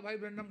खेलने लगा भाई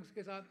ब्रैनम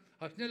उसके साथ,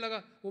 हंसने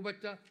लगा। वो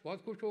बच्चा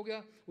बहुत खुश हो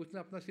गया, उसने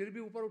अपना सिर भी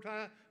ऊपर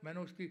उठाया। मैंने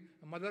उसकी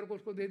मदर को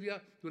उसको दे दिया।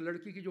 तो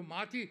लड़की की जो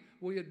माँ थी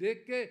वो ये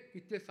देख के,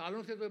 इतने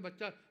सालों से तो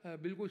बच्चा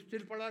बिल्कुल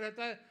स्टिल पड़ा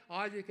रहता है,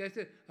 आज ये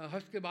कैसे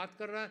हंस के बात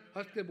कर रहा है,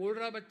 हंस के बोल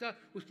रहा है बच्चा।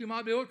 उसकी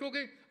माँ बेहोश हो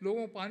गई,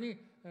 लोगों को पानी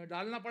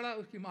डालना पड़ा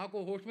उसकी माँ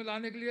को होश में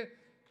लाने के लिए,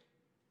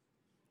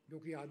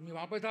 क्योंकि आदमी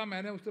वहाँ पे था।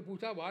 मैंने उससे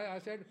पूछा, Y? I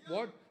said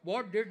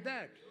what did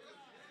that?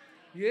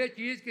 ये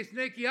चीज़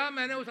किसने किया?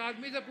 मैंने उस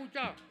आदमी से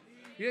पूछा,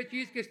 ये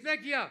चीज़ किसने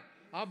किया?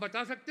 आप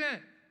बता सकते हैं?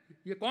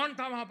 ये कौन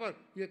था वहाँ पर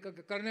ये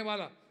करने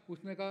वाला?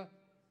 उसने कहा,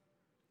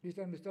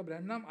 mister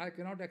Branham, I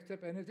can not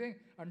accept anything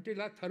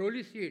until I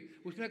thoroughly see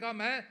it. उसने कहा,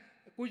 मैं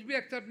कुछ भी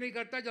एक्सेप्ट नहीं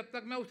करता जब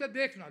तक मैं उसे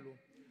देख ना लूँ।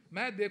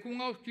 मैं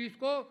देखूंगा उस चीज़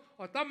को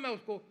और तब मैं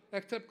उसको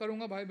एक्सेप्ट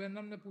करूंगा। भाई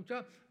ब्रैनम ने पूछा,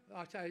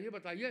 अच्छा ये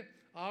बताइए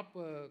आप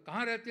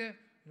कहाँ रहते हैं?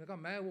 मैंने कहा,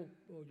 मैं वो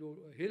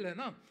जो हिल है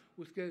ना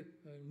उसके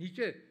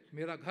नीचे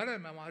मेरा घर है,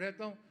 मैं वहाँ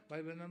रहता हूँ।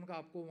 भाई ब्रैनम का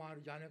आपको वहाँ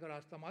जाने का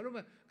रास्ता मालूम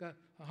है? कहा,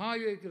 हाँ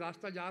ये एक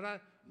रास्ता जा रहा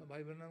है।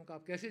 भाई ब्रैनम का,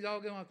 आप कैसे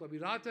जाओगे वहाँ? तो अभी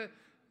रात है,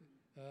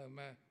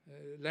 मैं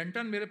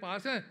लैंटर्न मेरे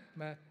पास है,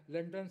 मैं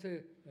लैंटर्न से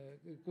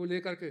को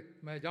लेकर के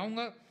मैं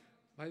जाऊँगा।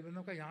 भाई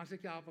ब्रैनम का, यहाँ से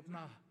क्या आप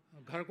अपना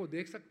घर को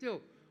देख सकते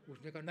हो?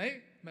 उसने कहा, नहीं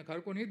मैं घर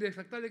को नहीं देख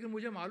सकता, लेकिन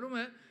मुझे मालूम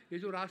है ये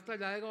जो रास्ता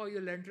जाएगा और ये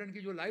लैंटर्न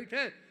की जो लाइट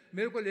है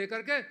मेरे को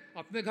लेकर के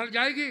अपने घर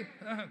जाएगी।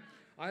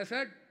 I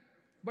said,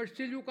 but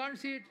still you can't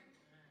see it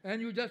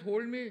and you just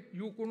hold me,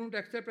 you couldn't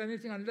accept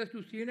anything unless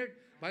you seen it.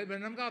 भाई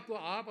ब्रैनम का, तो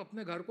आप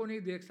अपने घर को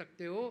नहीं देख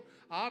सकते हो,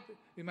 आप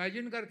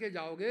इमेजिन करके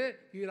जाओगे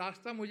कि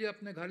रास्ता मुझे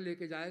अपने घर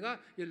लेके जाएगा,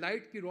 ये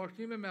लाइट की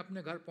रोशनी में मैं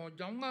अपने घर पहुंच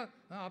जाऊंगा।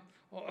 आप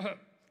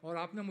और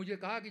आपने मुझे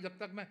कहा कि जब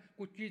तक मैं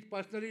कुछ चीज़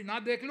पर्सनली ना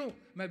देख लूँ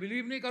मैं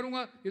बिलीव नहीं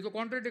करूँगा, ये तो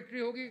कॉन्ट्राडिक्टरी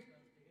होगी।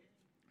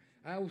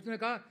 उसने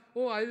कहा,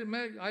 ओ I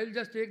will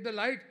just take the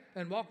light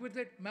and walk with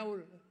it. मैं वो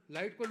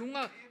लाइट को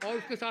लूँगा और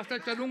उसके साथ साथ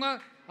चलूँगा।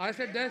 आई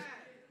सेड दैट्स,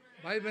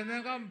 भाई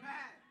ब्रैनम का,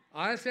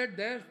 I said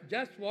that's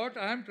just what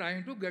I am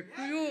trying to get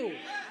to you.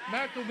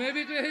 मैं तुम्हें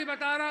भी तो यही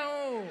बता रहा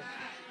हूँ,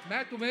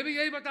 मैं तुम्हें भी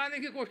यही बताने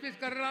की कोशिश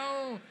कर रहा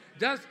हूँ।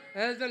 Just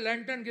as the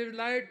lantern gives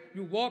light,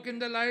 you walk in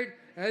the light,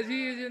 as he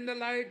is in the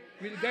light,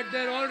 we'll get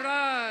there all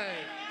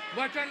right.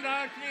 वचन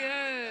रोशनी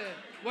है,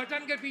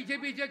 वचन के पीछे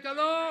पीछे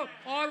चलो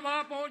और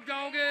वहां पहुंच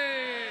जाओगे।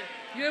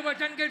 ये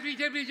वचन के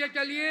पीछे पीछे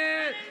चलिए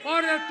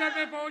और रस्ते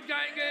में पहुंच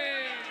जाएंगे।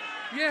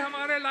 ये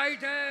हमारे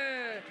लाइट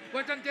है,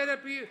 वचन तेरे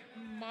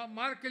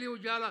मार्ग के लिए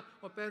उजाला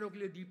और पैरों के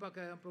लिए दीपक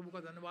है। हम प्रभु का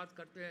धन्यवाद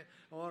करते हैं।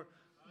 और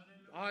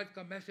आज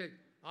का मैसेज,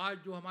 आज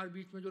जो हमारे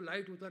बीच में जो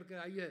लाइट उतर के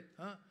आई है,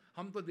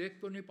 हम तो देख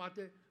तो नहीं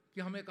पाते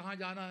कि हमें कहाँ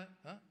जाना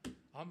है।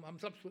 हम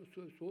सब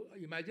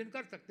इमेजिन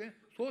कर सकते हैं,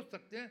 सोच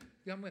सकते हैं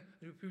कि हमें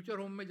फ्यूचर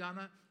होम में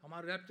जाना है,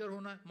 हमारा रैप्चर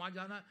होना है, वहाँ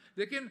जाना है,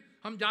 लेकिन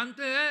हम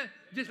जानते हैं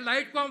जिस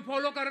लाइट को हम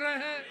फॉलो कर रहे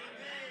हैं,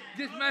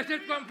 जिस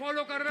मैसेज को हम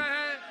फॉलो कर रहे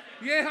हैं,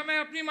 ये हमें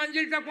अपनी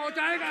मंजिल तक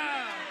पहुँचाएगा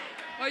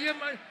और ये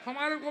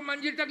हमारे को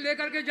मंजिल तक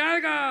लेकर के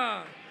जाएगा।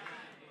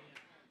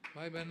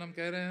 भाई बहन हम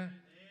कह रहे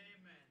हैं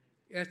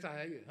ऐसा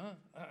है ये।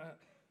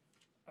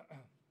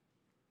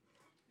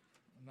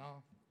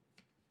 ना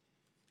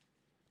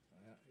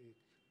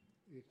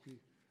एक चीज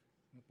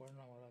मैं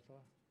पढ़ना वाला था।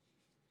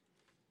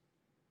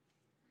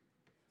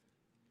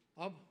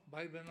 अब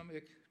भाई ब्रैनम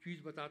एक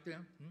चीज़ बताते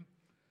हैं।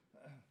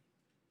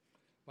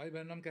 भाई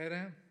ब्रैनम कह रहे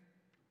हैं,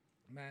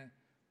 मैं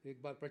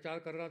एक बार प्रचार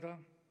कर रहा था,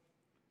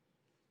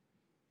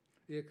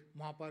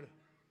 वहाँ पर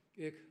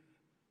एक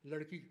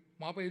लड़की,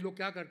 वहाँ पर ये लोग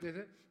क्या करते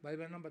थे, भाई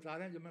ब्रैनम बता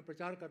रहे हैं, जब मैं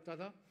प्रचार करता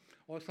था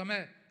और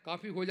समय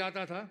काफ़ी हो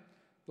जाता था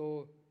तो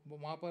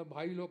वहाँ पर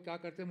भाई लोग क्या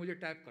करते, मुझे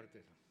टैप करते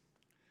थे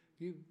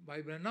कि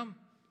भाई ब्रैनम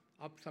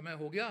अब समय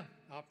हो गया,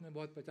 आपने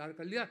बहुत प्रचार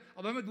कर लिया,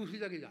 अब हमें दूसरी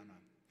जगह जाना है,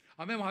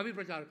 हमें वहाँ भी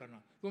प्रचार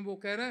करना। तो वो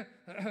कह रहे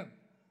हैं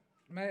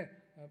मैं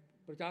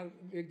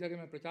एक जगह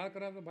में प्रचार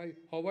करा था भाई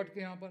हॉवर्ड के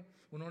यहाँ पर,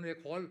 उन्होंने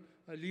एक हॉल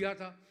लिया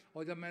था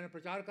और जब मैंने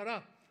प्रचार करा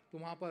तो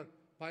वहाँ पर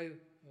भाई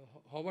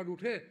हॉवर्ड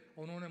उठे,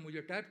 उन्होंने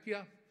मुझे टैप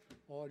किया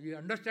और ये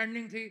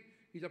अंडरस्टैंडिंग थी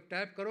कि जब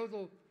टैप करो तो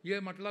ये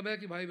मतलब है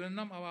कि भाई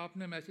ब्रैनम अब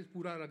आपने मैसेज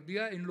पूरा रख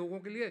दिया, इन लोगों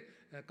के लिए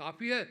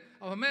काफ़ी है,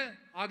 अब हमें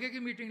आगे की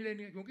मीटिंग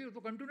लेनी है, क्योंकि तो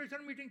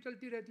कंटिन्यूएशन मीटिंग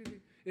चलती रहती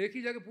थी, एक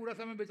ही जगह पूरा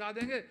समय बिता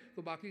देंगे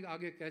तो बाकी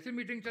आगे कैसे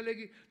मीटिंग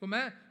चलेगी। तो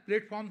मैं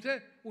प्लेटफॉर्म से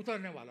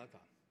उतरने वाला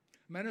था,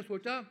 मैंने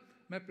सोचा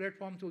मैं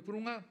प्लेटफॉर्म से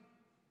उतरूँगा।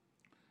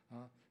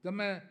 हाँ, जब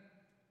मैं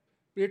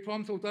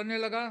प्लेटफॉर्म से उतरने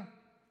लगा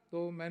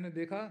तो मैंने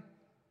देखा,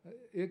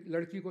 एक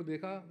लड़की को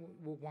देखा,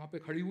 वो वहाँ पे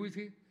खड़ी हुई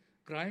थी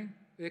क्राइम,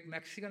 एक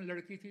मैक्सिकन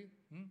लड़की थी,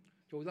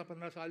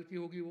 14-15 साल की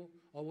होगी वो,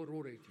 और वो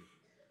रो रही थी।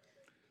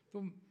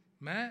 तो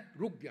मैं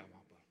रुक गया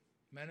वहाँ पर,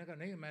 मैंने कहा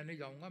नहीं मैं नहीं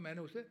जाऊँगा,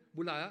 मैंने उसे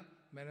बुलाया,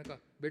 मैंने कहा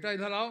बेटा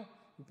इधर आओ,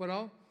 ऊपर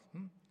आओ,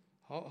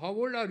 हाउ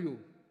ओल्ड आर यू।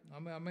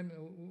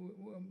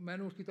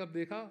 मैंने उसकी तरफ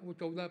देखा, वो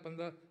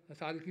 14-15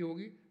 साल की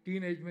होगी,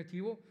 टीन एज में थी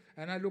वो,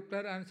 and I looked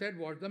at and said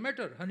what's the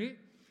matter Honey.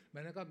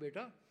 मैंने कहा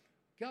बेटा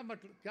क्या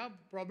मतलब, क्या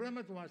प्रॉब्लम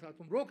है तुम्हारे साथ,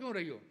 तुम रो क्यों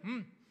रही हो।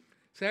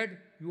 Said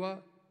you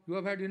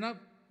have had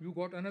enough, you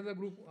got another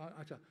group.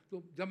 अच्छा,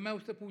 तो जब मैं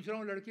उससे पूछ रहा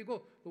हूँ लड़की को,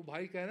 तो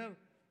भाई कह रहे हैं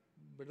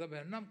बेटा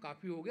बहन हम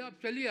काफ़ी हो गया, अब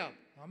चलिए आप,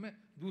 हमें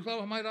दूसरा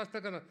हमारे रास्ता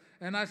करा।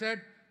 And I said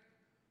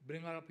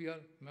bring her up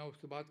here, मैं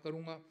उससे बात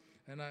करूँगा।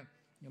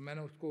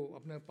 मैंने उसको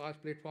अपने पास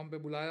प्लेटफॉर्म पे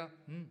बुलाया,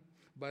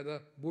 बाय द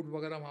वुड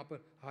वगैरह वहाँ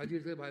पर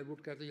हाजिर थे, भाई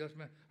वुड कहते यस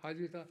मैं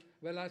हाजिर था।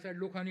 Well I said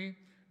look Honey,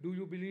 do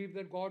you believe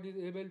that God is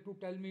able to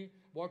tell me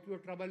what your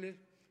trouble is.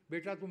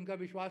 बेटा तुम क्या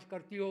विश्वास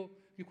करती हो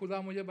कि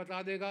खुदा मुझे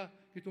बता देगा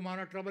कि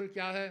तुम्हारा ट्रबल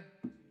क्या है।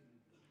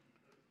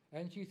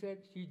 And she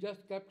said she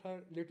just kept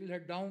her little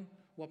head down,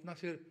 वो अपना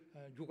सिर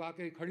झुका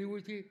के खड़ी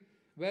हुई थी।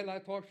 Well I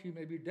thought she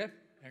may be deaf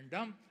and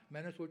डम,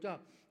 मैंने सोचा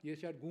ये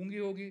शायद गूंगी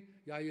होगी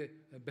या ये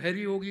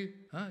बहरी होगी,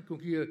 हाँ,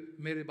 क्योंकि ये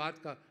मेरे बात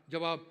का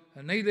जवाब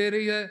नहीं दे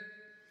रही है।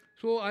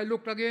 सो I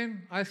looked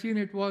again, I seen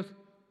it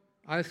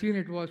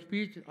was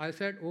speech. I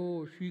said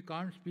oh she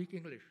can't speak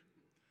English.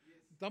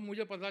 तब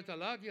मुझे पता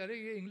चला कि अरे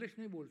ये इंग्लिश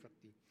नहीं बोल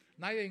सकती,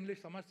 ना ये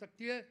इंग्लिश समझ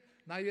सकती है,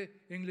 ना ये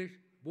इंग्लिश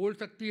बोल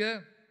सकती है।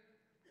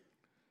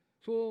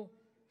 सो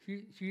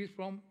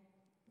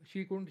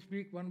she couldn't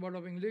speak one word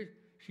of English,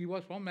 she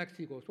was from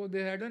Mexico, so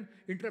they had an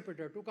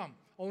interpreter to come।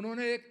 और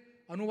उन्होंने एक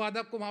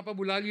अनुवादक को वहाँ पर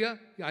बुला लिया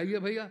कि आइए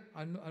भैया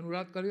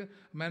अनुवाद करिए।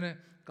 मैंने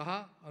कहा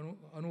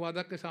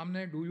अनुवादक के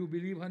सामने, do you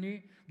believe Honey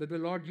that the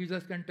Lord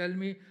Jesus can tell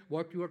me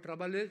what your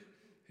trouble is.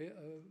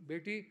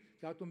 बेटी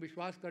क्या तुम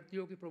विश्वास करती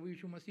हो कि प्रभु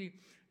यीशु मसीह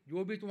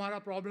जो भी तुम्हारा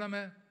प्रॉब्लम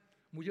है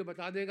मुझे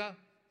बता देगा।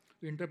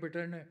 तो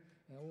इंटरप्रेटर ने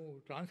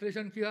वो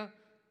ट्रांसलेशन किया,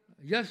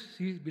 यस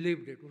ही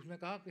बिलीव्ड इट, उसने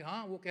कहा कि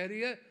हाँ वो कह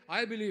रही है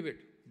I believe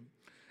it.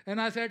 And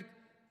I said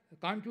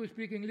can't you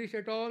speak English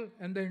at all,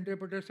 and the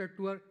interpreter said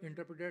to her,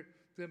 interpreter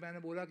से मैंने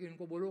बोला कि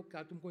इनको बोलो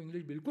क्या तुमको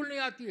इंग्लिश बिल्कुल नहीं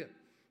आती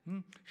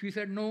है। She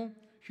said no,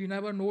 she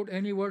never knowed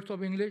any words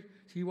of English,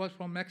 she was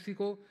from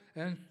Mexico.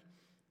 And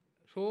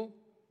so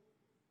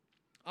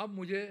अब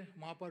मुझे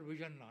वहाँ पर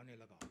विजन आने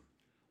लगा।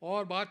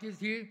 और बात ये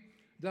थी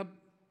जब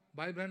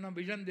भाई ब्रैनम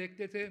विजन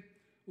देखते थे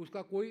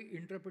उसका कोई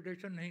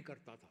इंटरप्रिटेशन नहीं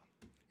करता था,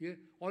 ये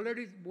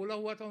ऑलरेडी बोला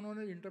हुआ था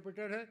उन्होंने,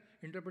 इंटरप्रेटर है,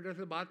 इंटरप्रेटर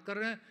से बात कर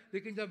रहे हैं,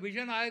 लेकिन जब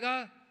विजन आएगा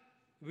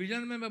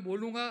विजन में मैं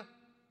बोलूँगा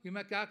कि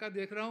मैं क्या क्या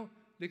देख रहा हूँ,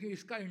 लेकिन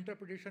इसका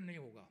इंटरप्रिटेशन नहीं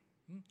होगा।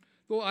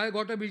 तो I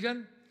got a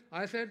vision,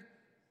 I said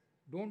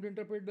don't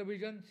interpret the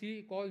vision,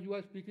 see cause you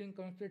are speaking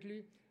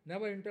constantly,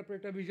 never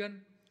interpret a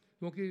vision.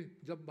 क्योंकि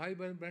जब भाई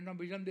ब्रैनम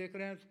विजन देख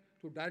रहे हैं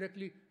तो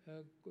डायरेक्टली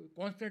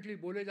कॉन्स्टेंटली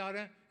बोले जा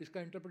रहे हैं,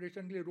 इसका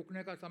इंटरप्रिटेशन के लिए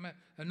रुकने का समय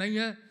नहीं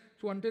है।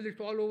 So until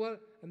it's all over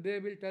and they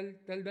will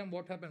tell them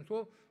what happened.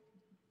 So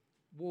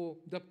वो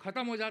जब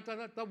खत्म हो जाता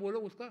था तब वो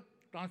लोग उसका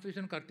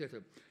ट्रांसलेशन करते थे।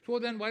 So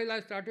then while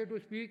I started to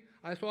speak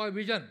I saw a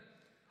vision,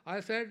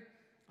 I said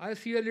I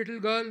see a little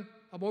girl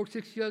about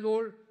 6 years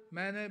old।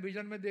 मैंने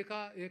विजन में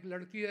देखा एक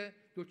लड़की है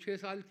जो 6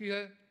 साल की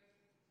है।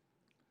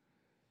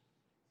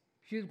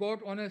 She is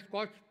got on a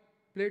scotch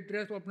plate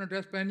dress, और अपना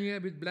ड्रेस पहनी है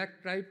विद ब्लैक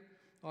स्ट्राइप,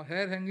 और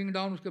हेयर हैंगिंग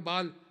डाउन, उसके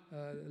बाल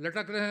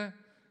लटक रहे हैं,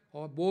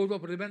 और बोज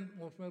ऑफ रिबन,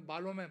 उसमें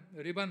बालों में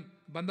रिबन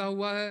बंधा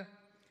हुआ है।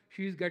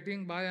 She is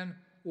getting by an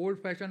old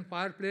fashion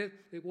fire place,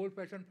 एक ओल्ड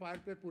फैशन फायर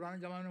प्लेस पुराने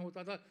ज़माने में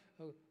होता था,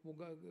 वो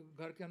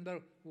घर के अंदर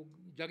वो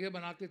जगह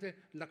बनाते थे,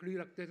 लकड़ी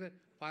रखते थे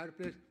फायर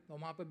प्लेस, और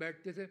वहाँ पे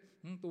बैठते थे।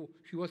 तो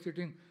she was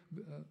sitting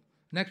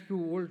next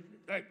to old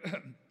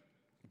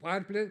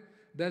fire place,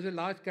 there is a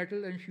large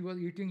kettle and she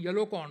was eating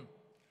yellow corn,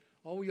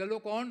 और वो येलो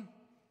कॉर्न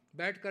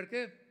बैठ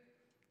करके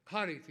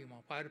खा रही थी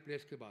वहाँ फायर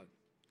प्लेस के बाद।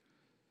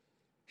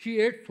 She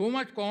ate so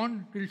much corn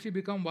till she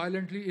become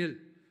violently ill.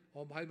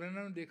 और भाई ब्रैनम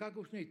ने देखा कि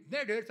उसने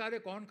इतने ढेर सारे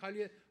कॉर्न खा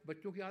लिए।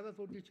 बच्चों की आदत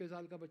होती है, 6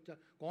 साल का बच्चा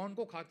कॉर्न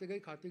को खाते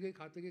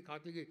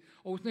गई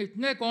और उसने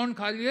इतने कॉर्न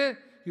खा लिए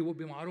कि वो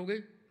बीमार हो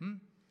गई।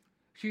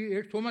 She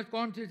ate so much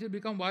corn till she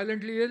become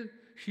violently ill,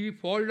 she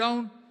fall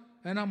down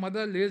and a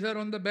mother lays her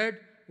on the bed.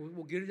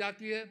 वो गिर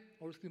जाती है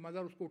और उसकी मदर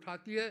उसको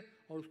उठाती है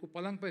और उसको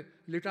पलंग पे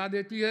लिटा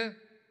देती है।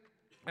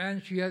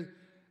 And she has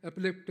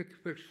epileptic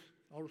fits,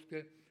 और उसके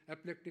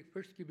एपिलेप्टिक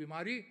फिट्स की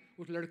बीमारी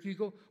उस लड़की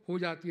को हो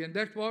जाती है। And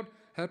that's what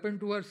happened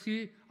to her. See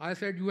I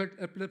said you had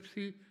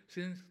epilepsy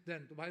since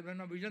then. तो भाई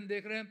ब्रैनम विजन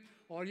देख रहे हैं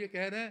और ये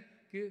कह रहे हैं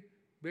कि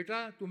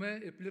बेटा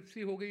तुम्हें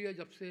एपिलेप्सी हो गई है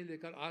जब से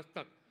लेकर आज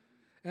तक।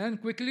 And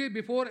quickly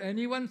before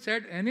anyone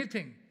said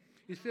anything,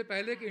 इससे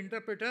पहले कि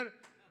इंटरप्रेटर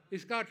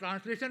इसका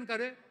ट्रांसलेशन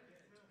करे,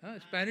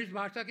 स्पेनिश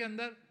भाषा के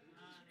अंदर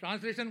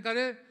ट्रांसलेशन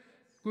करे,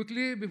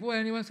 quickly before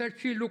anyone said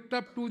she looked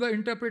up to the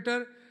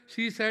interpreter,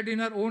 she said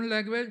in her own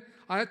language,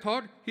 I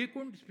thought he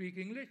couldn't speak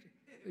English,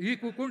 he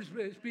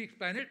couldn't speak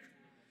Spanish.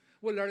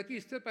 वो लड़की,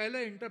 इससे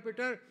पहले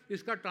इंटरप्रेटर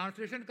इसका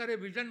ट्रांसलेशन करे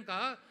विजन का,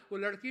 वो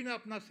लड़की ने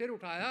अपना सिर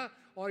उठाया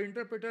और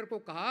इंटरप्रेटर को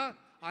कहा,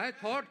 I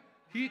thought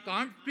he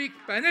can't speak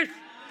Spanish.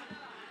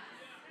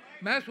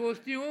 मैं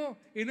सोचती हूँ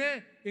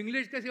इन्हें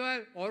इंग्लिश के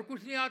सिवाय और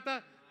कुछ नहीं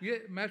आता,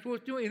 ये मैं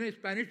सोचती हूँ इन्हें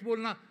स्पेनिश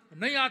बोलना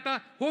नहीं आता।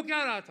 हो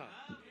क्या रहा था?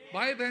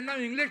 भाई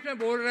ब्रैनम इंग्लिश में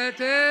बोल रहे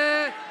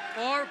थे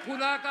और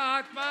खुदा का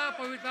आत्मा,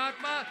 पवित्र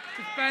आत्मा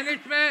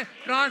स्पेनिश में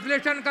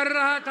ट्रांसलेशन कर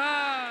रहा था।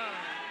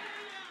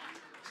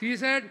 She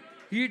said,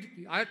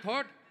 I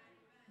thought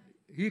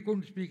he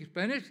couldn't speak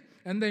Spanish,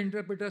 and the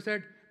interpreter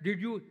said, did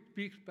you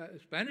speak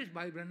Spanish?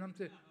 भाई ब्रैनम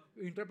से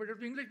इंटरप्रेटर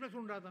तो इंग्लिश में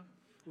सुन रहा था।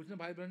 उसने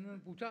भाई ब्रैनम ने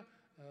पूछा,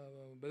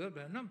 ब्रदर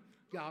ब्रैनम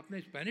क्या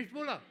आपने स्पेनिश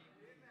बोला?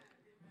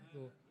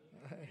 तो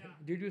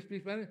did you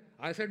speak Spanish?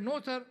 I said no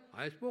sir,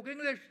 I spoke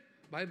English.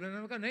 भाई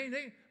ब्रैनम का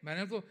नहीं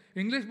मैंने तो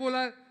इंग्लिश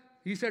बोला है।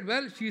 He said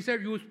well, she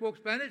said you spoke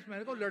Spanish.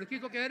 मैंने कहा लड़की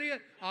तो कह रही है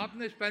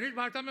आपने स्पेनिश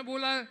भाषा में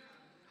बोला है।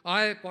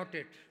 I caught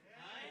it.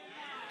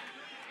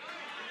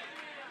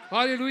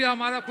 हालेलुया।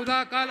 हमारा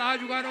खुदा कल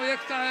आज उगानो एक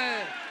सा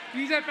है।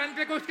 ईज़े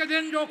पेंटेकोस्ट के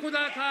दिन जो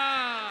खुदा था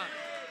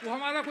वो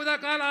हमारा खुदा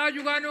कल आज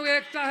उगानो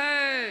एक सा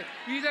है।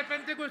 ईज़े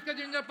पेंटेकोस्ट के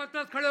दिन जब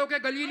पतरस खड़े होकर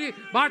गलीली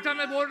भाषा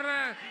में बोल रहे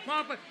हैं,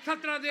 वहाँ पर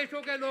 17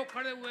 देशों के लोग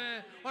खड़े हुए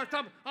हैं और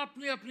सब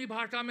अपनी अपनी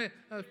भाषा में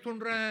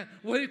सुन रहे हैं।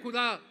 वही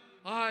खुदा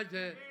आज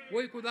है,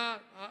 वही खुदा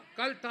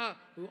कल था,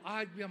 वो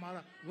आज भी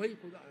हमारा वही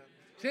खुदा है।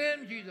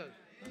 Same Jesus.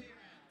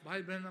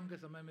 भाई ब्रैनम के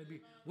समय में भी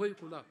वही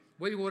खुदा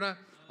वही हो रहा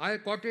है। I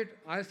caught it,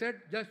 I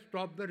said just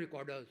stop the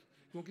recorders,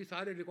 क्योंकि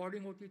सारे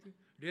रिकॉर्डिंग होती थी,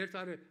 ढेर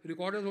सारे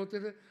रिकॉर्डर्स होते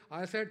थे।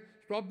 I said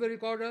stop the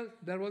recorders.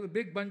 There was a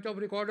big bunch of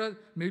recorders,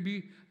 may be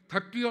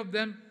 30 of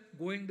them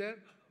going there.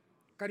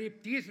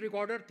 करीब 30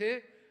 रिकॉर्डर थे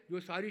जो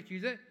सारी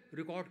चीज़ें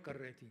रिकॉर्ड कर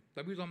रही थी।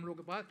 तभी तो हम लोग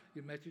के पास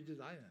ये मैसेजेस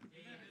आए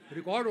हैं।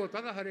 रिकॉर्ड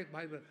होता था हर एक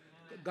भाई बहन,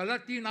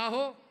 गलती ना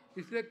हो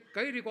इसलिए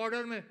कई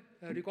रिकॉर्डर में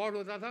रिकॉर्ड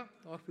होता था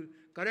और फिर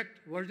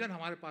करेक्ट वर्जन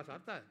हमारे पास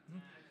आता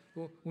है।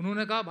 तो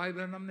उन्होंने कहा, भाई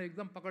ब्रैनम ने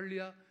एकदम पकड़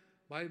लिया।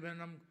 भाई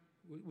ब्रैनम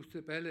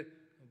उससे पहले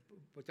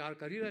प्रचार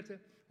कर ही रहे थे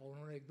और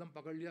उन्होंने एकदम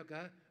पकड़ लिया, क्या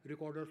है,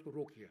 रिकॉर्डर्स को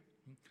रोकिए।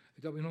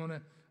 जब इन्होंने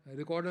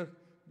रिकॉर्डर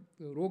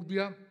रोक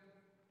दिया,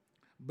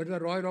 brother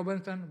Roy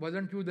Robinson,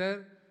 wasn't you there?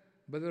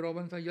 Brother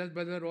Robinson, yes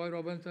brother Roy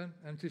Robinson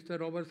and sister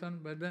Robertson.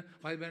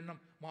 भाई ब्रैनम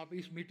वहाँ पे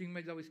इस मीटिंग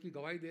में जब इसकी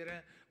गवाही दे रहे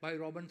हैं, भाई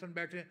रॉबिन्सन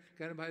बैठे,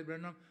 कह रहे भाई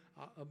ब्रैनम,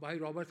 भाई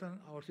रॉबर्टसन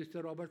और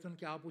सिस्टर रॉबर्टसन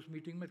क्या आप उस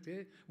मीटिंग में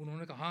थे?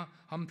 उन्होंने कहा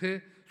हाँ हम थे।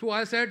 So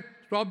I said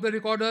stop the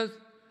recorders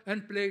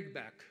and play it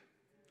back.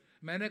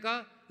 मैंने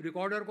कहा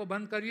रिकॉर्डर को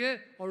बंद करिए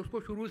और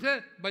उसको शुरू से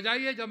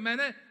बजाइए जब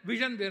मैंने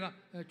विजन देना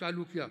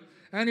चालू किया।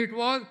 And it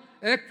was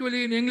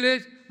actually in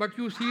English but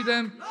you see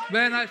them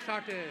when I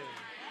started.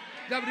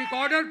 जब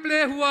रिकॉर्डर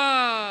प्ले हुआ,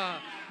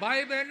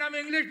 भाई ब्रैनम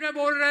इंग्लिश में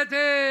बोल रहे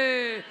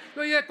थे,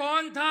 तो ये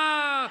कौन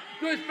था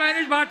जो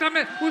स्पेनिश भाषा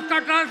में उसका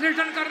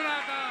ट्रांसलेशन कर रहा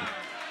था?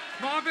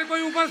 वहां पे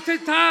कोई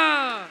उपस्थित था,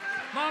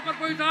 वहां पर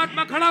कोई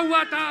आत्मा खड़ा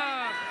हुआ था,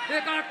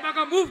 एक आत्मा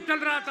का मूव चल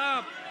रहा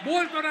था।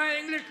 बोल तो रहा है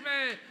इंग्लिश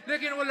में,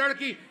 लेकिन वो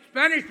लड़की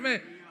स्पेनिश में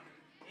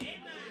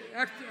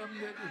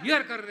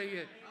हियर कर रही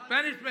है,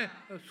 स्पेनिश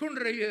में सुन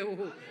रही है। वो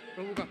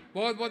प्रभु का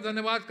बहुत बहुत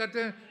धन्यवाद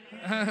करते हैं।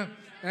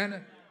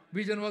 And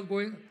vision was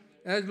going,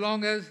 as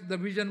long as the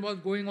vision was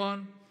going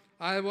on,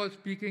 I was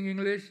speaking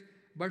English,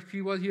 but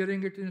she was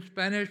hearing it in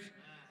Spanish.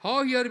 How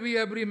hear we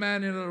every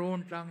man in our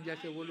own tongue,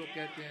 जैसे वो लोग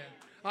कहते हैं,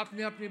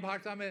 अपनी अपनी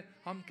भाषा में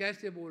हम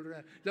कैसे बोल रहे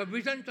हैं। जब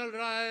विजन चल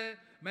रहा है,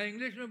 मैं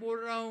इंग्लिश में बोल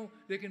रहा हूँ,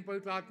 लेकिन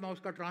पवित्र आत्मा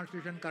उसका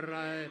ट्रांसलेशन कर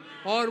रहा है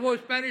और वो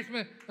स्पेनिश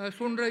में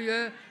सुन रही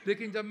है,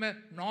 लेकिन जब मैं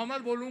नॉर्मल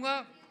बोलूँगा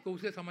तो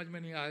उसे समझ में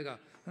नहीं आएगा।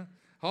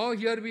 How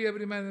hear we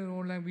every man in our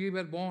own language, we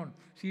were born,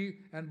 see,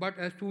 and but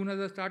as soon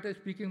as I started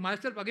speaking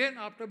myself again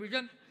after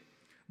vision,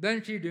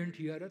 then she didn't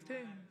hear a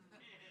thing.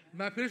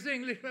 मैं फिर से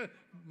English में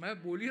मैं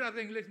बोल ही रहा था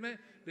English में,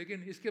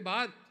 लेकिन इसके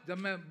बाद जब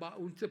मैं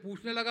उनसे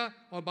पूछने लगा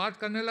और बात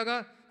करने लगा,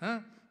 हाँ,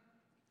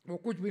 वो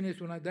कुछ भी नहीं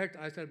सुना। That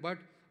I said, but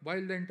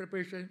while the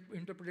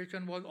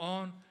interpretation was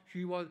on,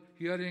 she was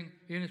hearing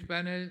in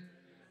Spanish.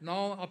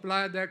 Now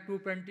apply that to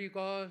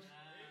Pentecost.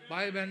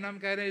 भाई ब्रैनम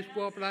कह रहे हैं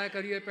इसको अप्लाई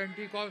करिए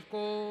पेंटिकॉस्ट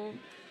को।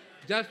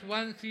 Just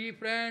one see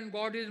friend,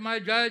 God is my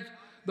जज,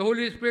 the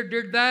Holy Spirit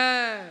did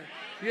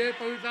that. ये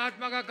पवित्र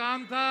आत्मा का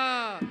काम था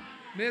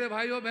मेरे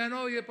भाइयों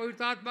बहनों, ये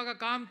पवित्र आत्मा का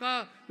काम था।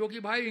 क्योंकि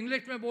भाई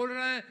इंग्लिश में बोल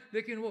रहे हैं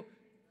लेकिन वो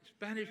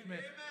स्पेनिश में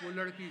वो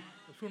लड़की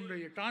सुन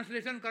रही है।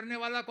 ट्रांसलेशन करने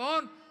वाला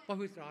कौन?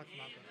 पवित्र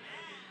आत्मा का।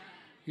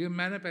 ये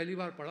मैंने पहली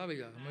बार पढ़ा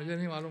भैया, मुझे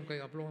नहीं मालूम, कहीं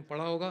आप लोगों ने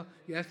पढ़ा होगा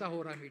कि ऐसा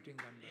हो रहा है मीटिंग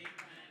के अंदर।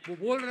 वो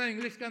बोल रहे हैं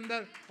इंग्लिश के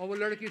अंदर और वो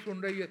लड़की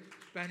सुन रही है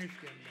स्पेनिश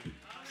के अंदर।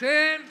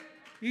 सेम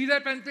ईदर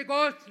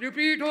पेंटिकॉस्ट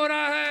रिपीट हो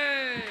रहा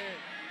है,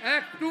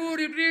 एक्ट 2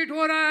 रिपीट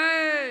हो रहा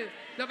है।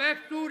 जब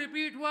एक्ट 2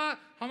 रिपीट हुआ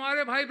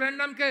हमारे भाई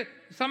ब्रैनम के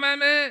समय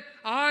में,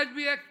 आज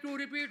भी एक्ट 2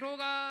 रिपीट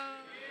होगा।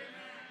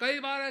 कई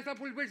बार ऐसा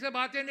पुलपिट से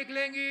बातें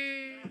निकलेंगी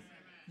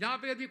जहाँ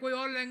पे यदि कोई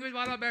और लैंग्वेज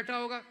वाला बैठा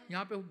होगा,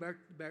 यहाँ पे वो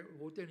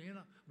होते नहीं है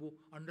ना, वो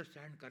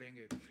अंडरस्टैंड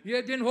करेंगे।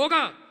 ये दिन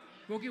होगा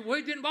क्योंकि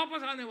वही दिन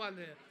वापस आने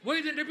वाले हैं,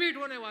 वही दिन रिपीट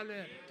होने वाले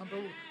हैं। हम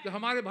प्रभु जो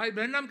हमारे भाई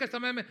ब्रैनम के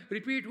समय में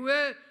रिपीट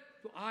हुए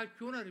तो आज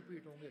क्यों ना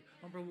रिपीट होंगे।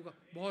 हम प्रभु का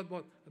बहुत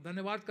बहुत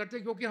धन्यवाद करते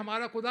हैं क्योंकि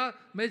हमारा खुदा,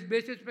 मैं इस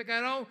बेसिस पे कह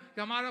रहा हूँ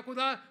कि हमारा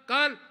खुदा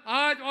कल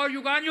आज और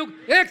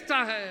युगानुयुग एक सा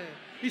है।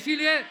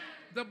 इसीलिए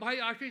जब भाई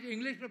आशीष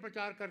इंग्लिश में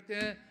प्रचार करते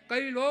हैं,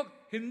 कई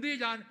लोग हिंदी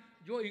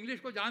जो इंग्लिश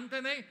को जानते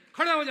नहीं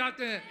खड़े हो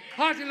जाते हैं,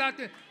 हाथ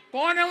हिलाते हैं।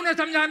 कौन है उन्हें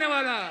समझाने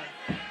वाला?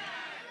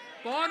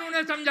 कौन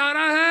उन्हें समझा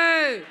रहा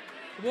है?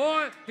 वो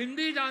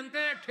हिंदी जानते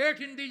हैं, ठेठ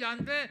हिंदी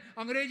जानते हैं,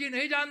 अंग्रेजी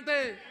नहीं जानते,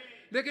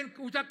 लेकिन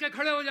उचक के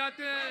खड़े हो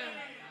जाते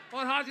हैं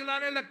और हाथ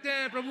हिलाने लगते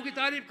हैं, प्रभु की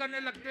तारीफ करने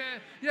लगते हैं।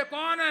 ये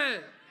कौन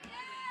है?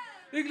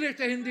 इंग्लिश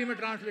से हिंदी में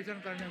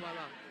ट्रांसलेशन करने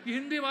वाला, कि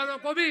हिंदी वालों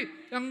को भी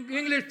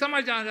इंग्लिश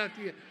समझ आ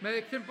जाती है। मैं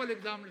एक सिंपल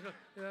एग्जाम्पल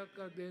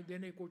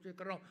देने की कोशिश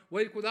कर रहा हूँ।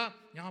 वही खुदा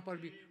यहाँ पर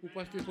भी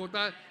उपस्थित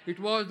होता है। It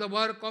was the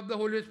work of the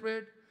Holy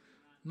spirit,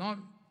 not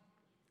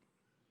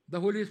the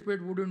Holy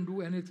spirit wouldn't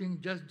do anything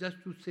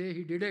just to से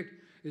he did it.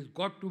 Is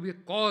got to be A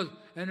cause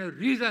and A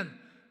reason.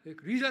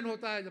 एक रीजन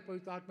होता है जब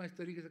पवित्र आत्मा इस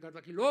तरीके से करता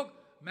कि लोग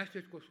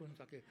मैसेज को सुन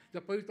सके।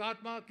 जब पवित्र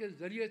आत्मा के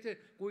जरिए से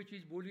कोई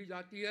चीज़ बोली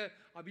जाती है,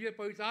 अब ये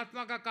पवित्र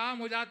आत्मा का काम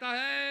हो जाता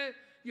है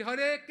कि हर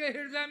एक के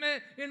हृदय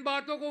में इन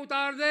बातों को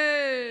उतार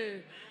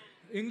दे।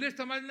 इंग्लिश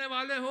समझने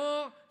वाले हो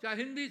चाहे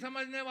हिंदी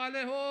समझने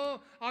वाले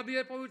हो, अब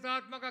ये पवित्र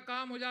आत्मा का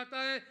काम हो जाता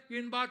है कि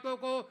इन बातों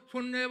को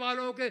सुनने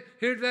वालों के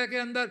हृदय के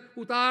अंदर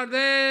उतार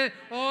दे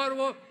और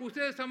वो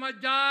उसे समझ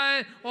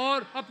जाए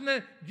और अपने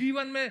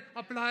जीवन में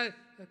अप्लाई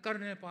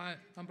करने पाए।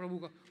 हम प्रभु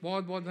का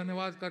बहुत बहुत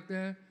धन्यवाद करते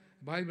हैं।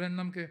 भाई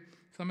ब्रैनम के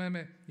समय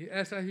में ये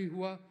ऐसा ही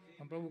हुआ।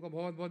 हम प्रभु का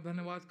बहुत बहुत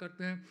धन्यवाद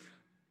करते हैं।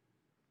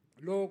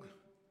 लोग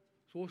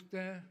सोचते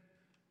हैं,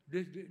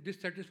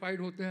 डिससेटिस्फाइड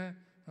होते हैं,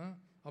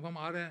 हाँ अब हम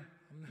आ रहे हैं,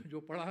 हमने जो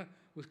पढ़ा है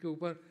उसके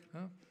ऊपर,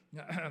 हाँ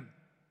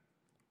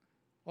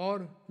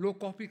और लोग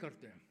कॉपी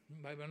करते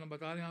हैं। भाई बहन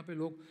बता रहे हैं यहाँ पे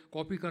लोग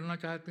कॉपी करना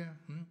चाहते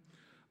हैं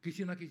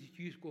किसी ना किसी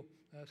चीज़ को।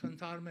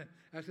 संसार में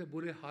ऐसे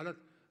बुरे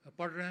हालत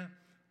पड़ रहे हैं।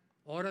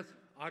 औरत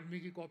आदमी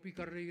की कॉपी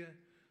कर रही है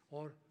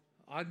और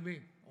आदमी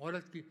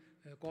औरत की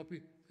कॉपी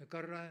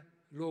कर रहा है।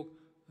 लोग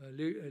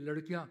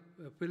लड़कियां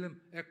फिल्म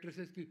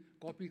एक्ट्रेसेस की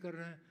कॉपी कर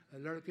रहे हैं,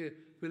 लड़के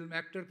फिल्म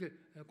एक्टर के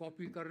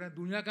कॉपी कर रहे हैं।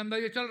 दुनिया के अंदर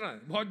ये चल रहा है,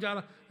 बहुत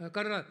ज़्यादा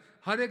कर रहा है।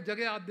 हर एक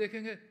जगह आप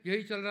देखेंगे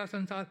यही चल रहा है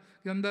संसार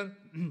के अंदर।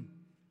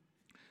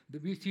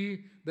 We C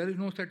there is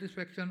no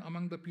satisfaction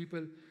among the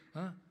people.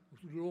 हाँ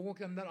लोगों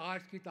के अंदर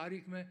आज की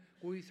तारीख में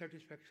कोई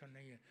सेटिस्फैक्शन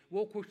नहीं है,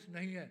 वो खुश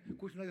नहीं है,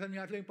 कुछ नजर नहीं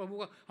आता। लेकिन प्रभु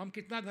का हम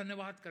कितना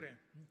धन्यवाद करें,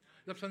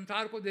 जब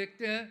संसार को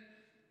देखते हैं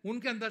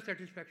उनके अंदर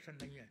सेटिस्फैक्शन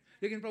नहीं है,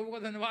 लेकिन प्रभु का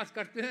धन्यवाद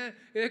करते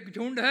हैं एक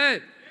झुंड है,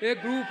 एक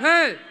ग्रुप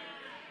है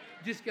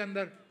जिसके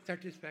अंदर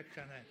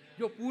सेटिस्फैक्शन है,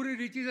 जो पूरी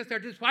रीति से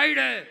सेटिस्फाइड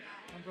है।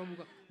 हम प्रभु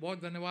का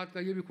बहुत धन्यवाद का।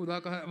 ये भी खुदा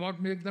का है। What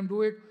make them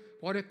do it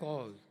for a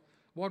cause,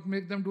 what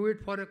make them do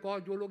it for a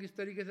cause. जो लोग इस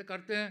तरीके से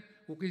करते हैं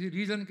वो किसी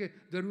रीज़न के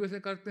जरूर से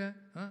करते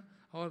हैं। हाँ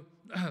और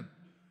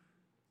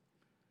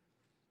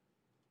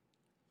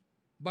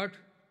बट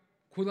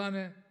खुदा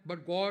ने,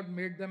 but God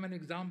made them an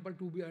example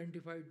to be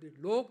identified.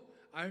 लोग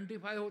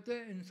आइडेंटिफाई होते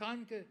हैं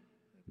इंसान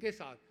के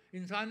साथ।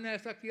 इंसान ने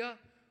ऐसा किया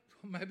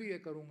तो मैं भी ये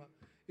करूँगा,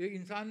 ये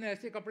इंसान ने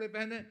ऐसे कपड़े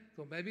पहने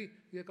तो मैं भी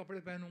ये कपड़े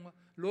पहनूंगा।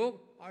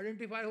 लोग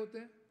आइडेंटिफाई होते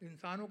हैं,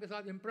 इंसानों के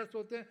साथ इम्प्रेस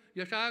होते हैं।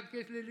 यशाया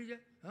केस ले लीजिए,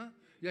 हाँ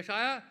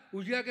यशाया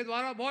उजिया के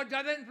द्वारा बहुत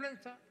ज़्यादा इन्फ्लुएंस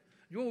था।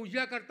 जो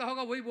उजिया करता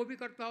होगा वही वो भी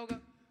करता होगा।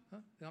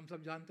 हाँ हम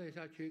सब जानते हैं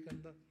यशाया 6 के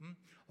अंदर।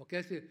 और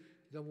कैसे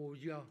जब वो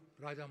उजिया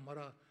राजा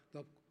मरा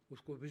तब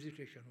उसको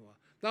विजिटेशन हुआ,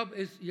 तब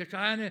इस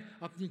यशाया ने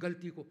अपनी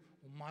गलती को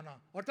माना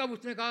और तब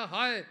उसने कहा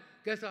हाय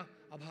कैसा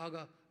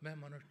अभागा मैं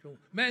मनुष्य हूँ,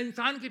 मैं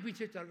इंसान के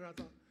पीछे चल रहा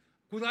था।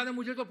 खुदा ने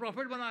मुझे तो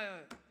प्रॉफिट बनाया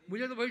है,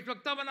 मुझे तो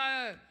भविष्यवक्ता बनाया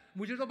है,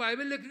 मुझे तो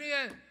बाइबल लिखनी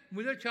है,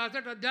 मुझे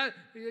 66 अध्याय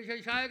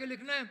यशाया के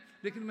लिखने हैं,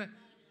 लेकिन मैं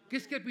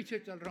किसके पीछे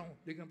चल रहा हूँ।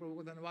 लेकिन प्रभु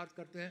को धन्यवाद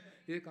करते हैं,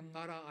 एक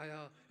अंगारा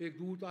आया, एक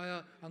दूत आया,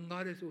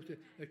 अंगारे से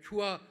उसे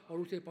छुआ और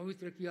उसे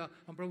पवित्र किया।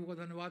 हम प्रभु को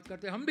धन्यवाद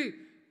करते हैं। हम भी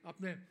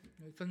अपने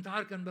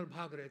संसार के अंदर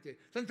भाग रहे थे,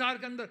 संसार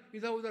के अंदर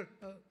इधर उधर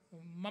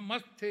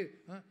मस्त थे,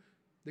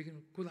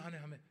 लेकिन खुदा ने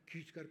हमें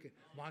खींच करके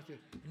वहाँ से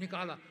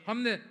निकाला।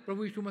 हमने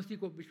प्रभु यीशु मसीह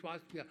को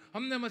विश्वास किया,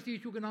 हमने मसीह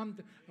यीशु के नाम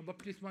से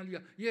बपतिस्मा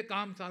लिया। ये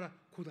काम सारा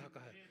खुदा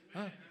का है।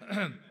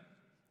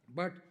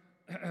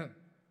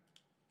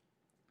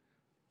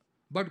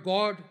 But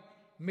God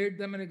made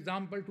them an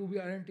example to be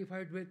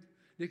identified with.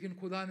 लेकिन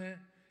खुदा ने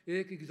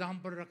एक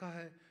एग्जाम्पल रखा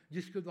है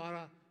जिसके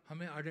द्वारा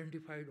हमें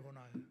आइडेंटिफाइड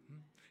होना है।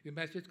 ये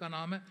मैसेज का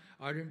नाम है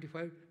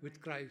आइडेंटिफाइड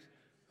विथ क्राइस्ट।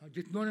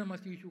 जितनों ने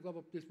मसीह यीशु का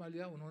बपतिस्मा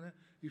लिया उन्होंने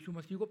यीशु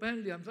मसीह को पहन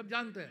लिया, हम सब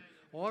जानते हैं।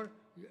 और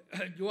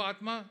जो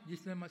आत्मा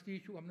जिसने मसीह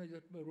यीशु, हमने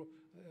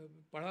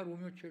पढ़ा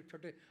रोमियो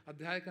 6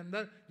 अध्याय के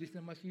अंदर,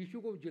 जिसने मसीह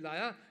यीशु को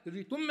जिलाया,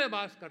 यदि तुम में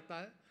वास करता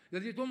है,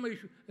 यदि तुम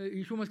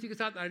यीशु मसीह के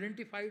साथ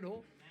आइडेंटिफाइड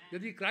हो,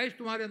 यदि क्राइस्ट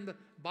तुम्हारे अंदर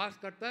वास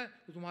करता है,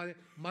 तो तुम्हारे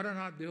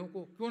मरणहार देहों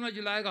को क्यों ना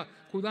जिलाएगा।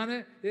 खुदा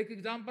ने एक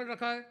एग्जाम्पल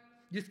रखा है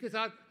जिसके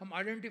साथ हम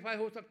आइडेंटिफाई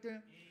हो सकते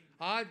हैं।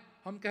 आज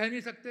हम कह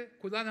नहीं सकते,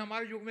 खुदा ने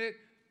हमारे युग में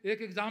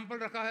एक एग्जाम्पल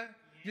रखा है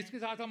जिसके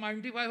साथ हम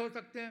आइडेंटिफाई हो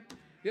सकते हैं।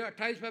 ये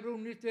 28 फरवरी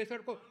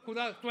 1963 को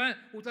खुदा स्वयं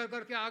उतर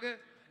करके आ गए।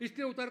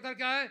 इसलिए उतर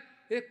करके आए,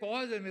 एक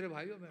कॉज है मेरे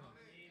भाइयों बहनों,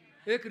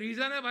 एक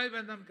रीज़न है भाई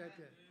बहन। हम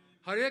कहते हैं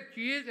हर एक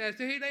चीज़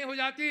ऐसे ही नहीं हो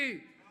जाती,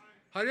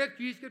 हर एक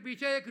चीज़ के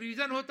पीछे एक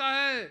रीज़न होता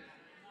है।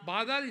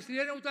 बादल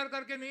इसलिए नहीं उतर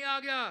करके नहीं आ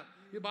गया,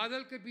 ये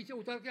बादल के पीछे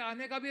उतर के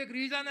आने का भी एक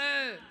रीज़न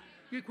है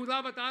कि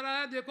खुदा बता रहा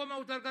है देखो मैं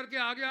उतर करके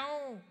आ गया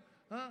हूँ,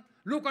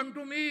 look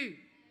unto me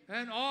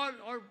and all.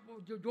 और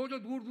जो जो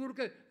दूर दूर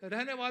के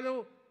रहने वाले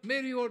हो,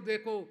 मेरी ओर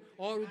देखो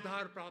और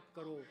उद्धार प्राप्त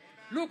करो।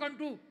 Look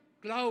unto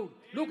cloud,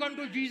 look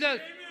unto Jesus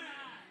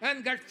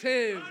and gate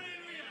saved,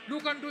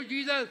 look unto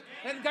Jesus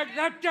and gate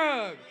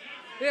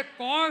raptured. एक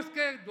कॉज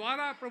के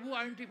द्वारा प्रभु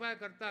आइडेंटिफाई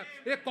करता है,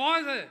 एक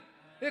कॉज है,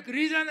 एक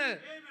रीजन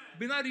है।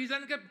 बिना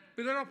रीजन के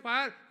पिलर ऑफ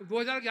फायर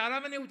 2011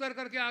 में नहीं उतर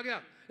करके आ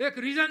गया। एक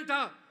रीजन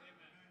था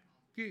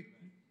कि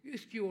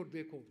इसकी ओर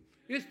देखो,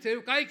 इस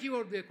सेवकाई की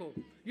ओर देखो,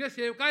 ये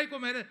सेवकाई को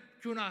मैंने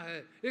चुना है।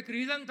 एक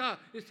रीजन था,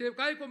 इस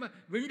सेवकाई को मैं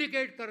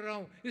विंडिकेट कर रहा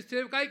हूँ, इस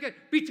सेवकाई के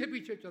पीछे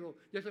पीछे चलो।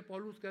 जैसे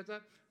पौलुस कहता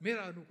है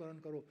मेरा अनुकरण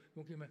करो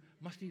क्योंकि मैं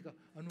मसीह का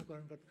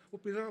अनुकरण करता। वो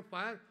पिलर ऑफ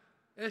फायर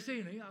ऐसे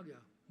ही नहीं आ गया,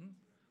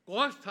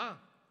 कॉज था।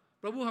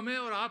 प्रभु हमें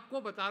और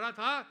आपको बता रहा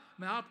था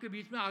मैं आपके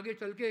बीच में आगे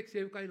चल के एक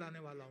सेवकाई लाने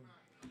वाला हूँ,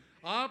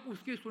 आप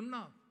उसकी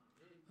सुनना।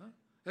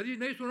 यदि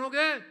नहीं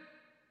सुनोगे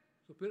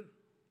तो फिर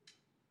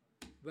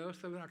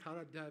व्यवस्था 18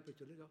 अध्याय पे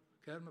चले जाओ।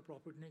 खैर मैं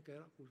प्रॉफिट नहीं कह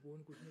रहा, कुछ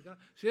नहीं कह रहा,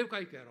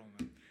 सेवकाई कह रहा हूँ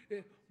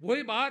मैं।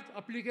 वही बात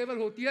अप्लीकेबल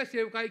होती है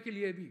सेवकाई के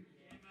लिए भी।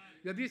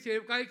 यदि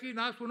सेवकाई की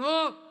ना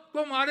सुनो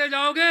तो मारे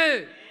जाओगे,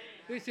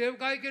 यदि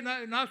सेवकाई की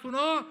ना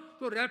सुनो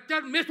तो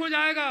रैप्चर मिस हो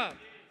जाएगा।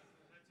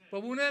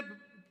 प्रभु ने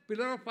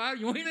पिलर ऑफ फायर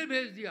यूं ही नहीं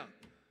भेज दिया,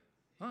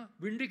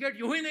 विंडिकेट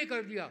यूं ही नहीं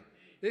कर दिया,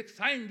 एक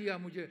साइन दिया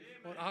मुझे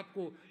और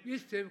आपको,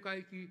 इस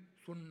सेवकाई की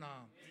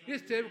सुनना,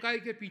 इस सेवकाई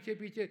के पीछे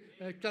पीछे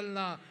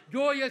चलना,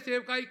 जो ये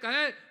सेवकाई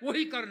कहे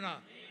वही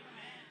करना।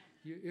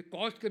 ये एक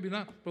कॉस्ट के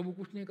बिना प्रभु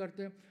कुछ नहीं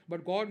करते।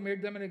 But God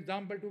made them an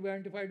example to be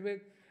identified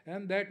with,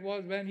 and that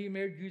was when he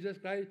made Jesus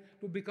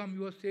Christ to become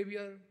your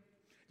saviour.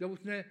 जब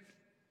उसने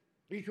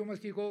यीशु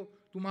मसीह को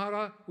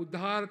तुम्हारा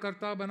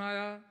उद्धारकर्ता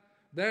बनाया,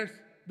 that's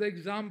the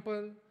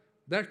example,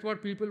 that's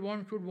what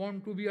people should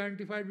want to be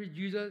identified with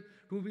Jesus,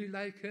 to be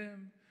like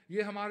him.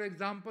 ये हमारा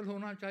example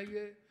होना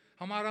चाहिए।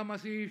 हमारा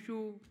मसीह यीशु,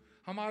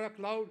 हमारा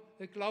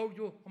क्लाउड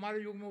जो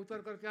हमारे युग में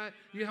उतर करके आए,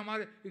 ये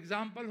हमारे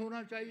एग्जाम्पल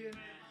होना चाहिए।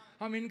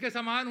 हम इनके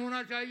समान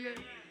होना चाहिए।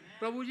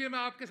 प्रभु जी मैं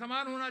आपके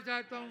समान होना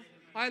चाहता हूँ।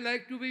 I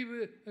like to be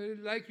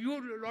like you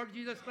Lord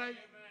Jesus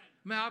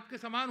Christ. मैं आपके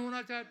समान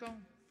होना चाहता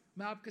हूँ,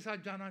 मैं आपके साथ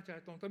जाना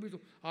चाहता हूँ। तभी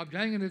तो आप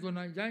जाएंगे, नहीं तो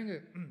नहीं जाएंगे।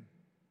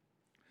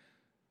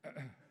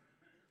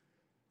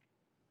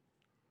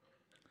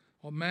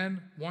 और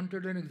man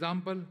wanted an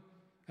example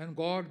and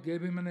God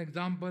gave him an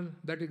example.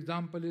 That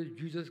example is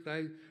Jesus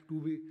Christ to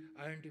be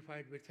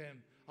identified with him.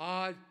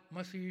 आज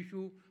मसीह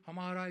यीशु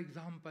हमारा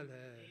एग्जाम्पल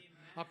है।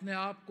 अपने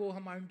आप को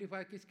हम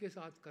आइडेंटिफाई किसके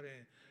साथ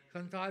करें?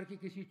 संसार की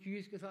किसी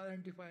चीज़ के साथ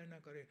आइडेंटिफाई ना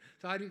करें।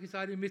 सारी की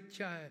सारी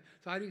मिथ्या है,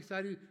 सारी की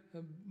सारी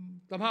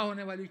तबाह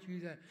होने वाली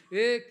चीज़ है।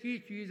 एक ही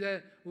चीज़ है,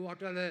 वो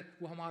अटल है,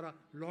 वो हमारा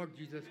लॉर्ड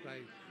जीसस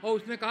क्राइस्ट। और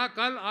उसने कहा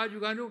कल आज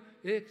युगानु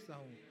एक सा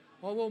हूँ।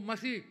 और वो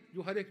मसीह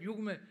जो हर एक युग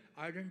में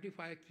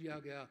आइडेंटिफाई किया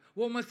गया,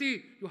 वो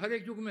मसीह जो हर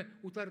एक युग में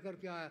उतर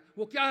करके आया,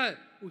 वो क्या है?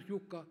 उस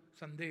युग का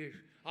संदेश।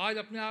 आज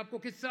अपने आप को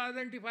किससे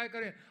आइडेंटिफाई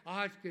करें?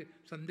 आज के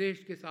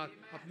संदेश के साथ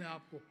अपने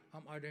आप को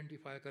हम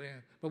आइडेंटिफाई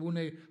करें। प्रभु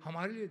ने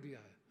हमारे लिए दिया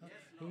है,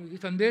 ये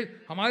संदेश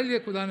हमारे लिए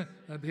खुदा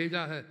ने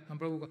भेजा है। हम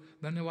प्रभु का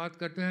धन्यवाद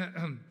करते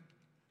हैं।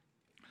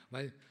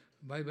 भाई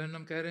बहन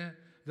हम कह रहे हैं,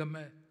 जब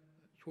मैं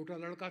छोटा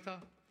लड़का था,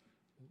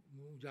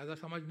 ज़्यादा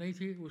समझ नहीं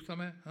थी उस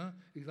समय,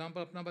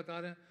 एग्जाम्पल अपना बता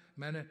रहे हैं,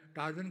 मैंने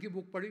टार्जन की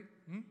बुक पढ़ी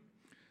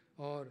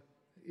और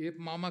एप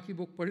मामा की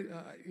बुक पढ़ी,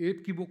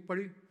 एप की बुक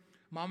पढ़ी।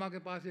 मामा के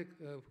पास एक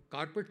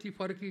कारपेट थी,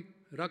 फर की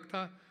रग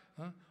था,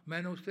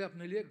 मैंने उससे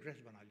अपने लिए एक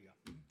ड्रेस बना लिया।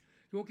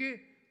 क्योंकि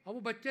अब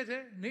वो बच्चे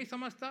थे, नहीं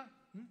समझता,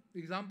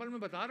 एग्जाम्पल में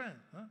बता रहे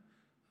हैं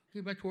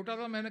कि मैं छोटा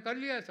था, मैंने कर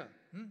लिया ऐसा।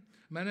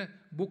 मैंने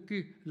बुक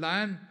की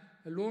लायन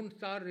लोन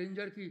स्टार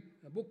रेंजर की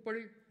बुक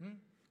पढ़ी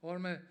और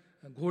मैं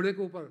घोड़े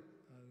के ऊपर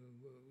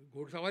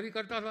घोड़सवारी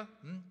करता था,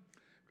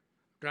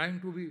 trying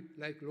to be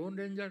like loan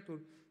ranger, तो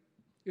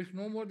it's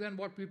no more than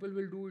what people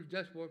will do, it's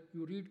just what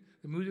you read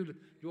the music.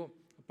 जो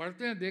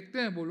पढ़ते हैं देखते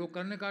हैं वो लोग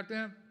करने का आते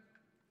हैं।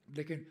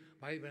 लेकिन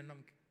भाई बहन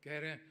हम कह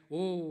रहे हैं,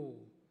 ओ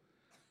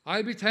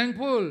आई be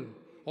thankful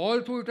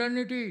all through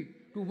eternity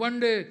to one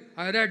day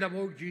I read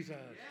about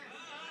Jesus.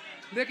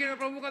 लेकिन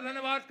प्रभु का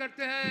धन्यवाद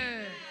करते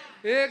हैं,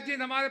 एक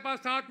दिन हमारे पास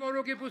 7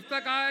 मोहरों की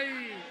पुस्तक आई,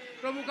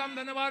 प्रभु का हम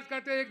धन्यवाद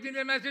करते हैं। एक दिन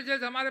ये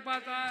मैसेजेस हमारे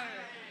पास आए,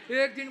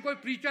 एक दिन कोई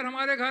प्रीचर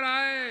हमारे घर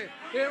आए,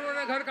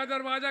 उन्होंने घर का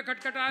दरवाजा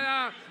खटखटाया,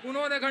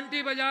 उन्होंने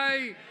घंटी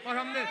बजाई और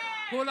हमने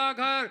खोला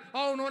घर,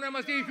 और उन्होंने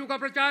मसीह यीशु का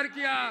प्रचार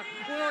किया,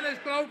 उन्होंने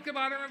स्प्राउट के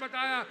बारे में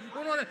बताया,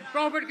 उन्होंने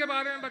प्रॉफिट के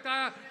बारे में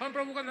बताया। हम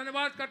प्रभु का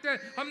धन्यवाद करते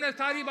हैं, हमने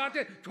सारी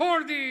बातें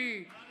छोड़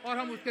दी और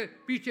हम उसके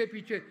पीछे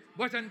पीछे,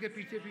 वचन के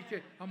पीछे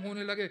पीछे हम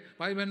होने लगे।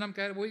 भाई बहन हम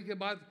कह रहे, वही के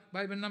बाद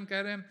भाई बहन हम कह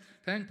रहे हैं,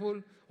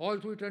 thankful all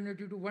through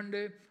eternity to one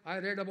day I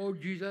read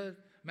about Jesus.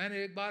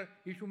 मैंने एक बार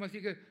यीशु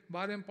मसीह के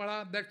बारे में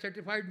पढ़ा, दैट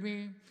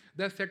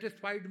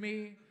सेटिस्फाइड मी,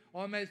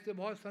 और मैं इससे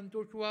बहुत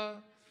संतुष्ट हुआ।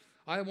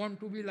 आई want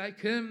to be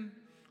like him,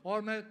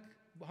 और मैं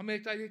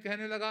हमेशा ये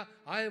कहने लगा,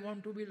 आई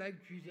want to be like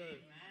Jesus,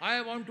 I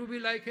want to be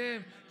like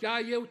him. क्या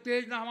ये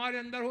उत्तेजना हमारे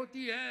अंदर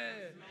होती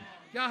है?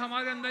 क्या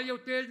हमारे अंदर ये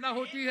उत्तेजना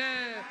होती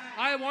है?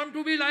 आई want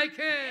to be like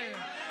him,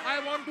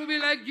 I want to be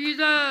like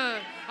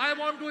Jesus, I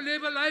want to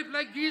live a life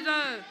like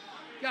Jesus.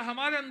 क्या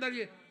हमारे अंदर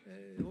ये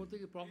होते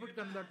कि प्रॉफिट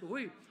के अंदर तो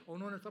हुई,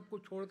 उन्होंने सब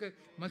कुछ छोड़ के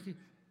मसीह,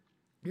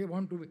 ये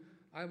want to B,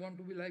 I want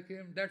to be like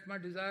him, that's my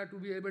desire to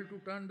be able to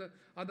turn the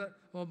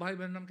other. भाई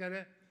बहन हम कह रहे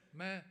हैं,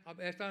 मैं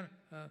अब ऐसा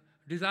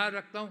डिज़ायर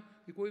रखता हूँ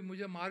कि कोई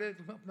मुझे मारे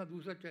तो मैं अपना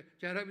दूसरा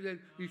चेहरा भी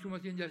यीशु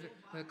मसीह ने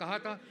जैसे कहा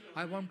था,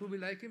 आई want to be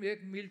like him.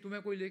 एक मील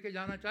तुम्हें कोई लेके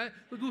जाना चाहे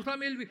तो दूसरा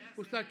मील भी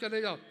उस साथ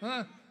चले जाओ।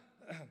 हाँ,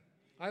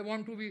 आई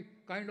want to be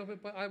kind of A,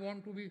 I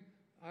want to B,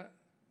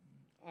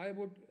 I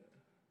would,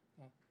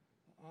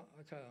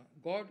 अच्छा,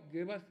 God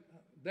gave us,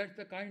 that's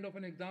the kind of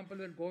an example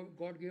that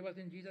God gave us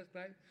in Jesus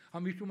Christ.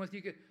 हम यीशु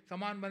मसीह के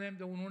समान बने।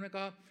 जब उन्होंने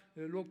कहा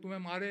लोग तुम्हें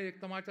मारे, एक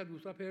तमाचा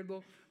दूसरा फेर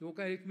दो, वो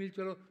कहे एक मील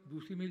चलो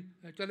दूसरी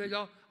मील चले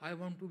जाओ। आई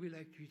want to be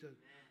like Jesus.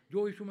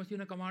 जो यीशु मसीह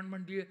ने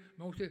कमांडमेंट दिए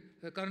मैं उसे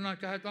करना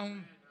चाहता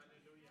हूँ।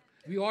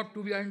 We ought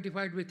to be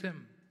identified with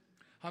him.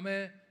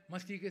 हमें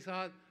मसीह के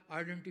साथ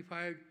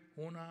आइडेंटिफाइड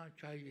होना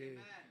चाहिए,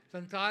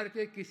 संसार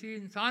के किसी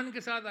इंसान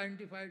के साथ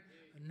आइडेंटिफाइड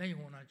नहीं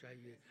होना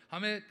चाहिए।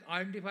 हमें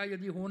आइडेंटिफाई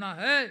यदि होना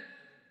है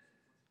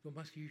तो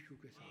मसीह यीशु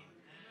के साथ।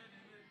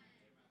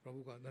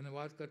 प्रभु का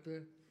धन्यवाद करते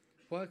हैं।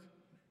 First,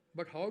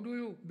 but how do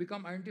you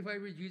become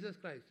identified with Jesus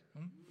Christ?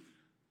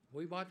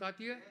 वही बात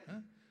आती है।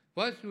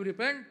 First you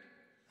repent,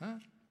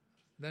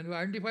 then you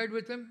identified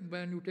with him,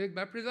 when you take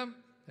baptism,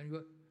 then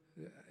you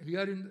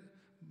here in,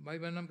 भाई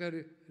बहन हम कह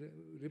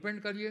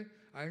रिपेंट करिए,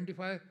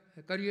 आइडेंटिफाई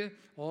करिए।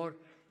 और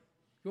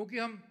क्योंकि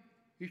हम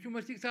यीशु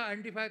मसीह के साथ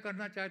आइडेंटिफाई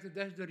करना चाहते,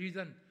 that's the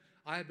reason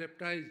I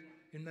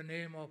baptise in the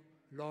name of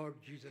Lord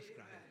Jesus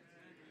Christ.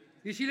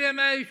 इसीलिए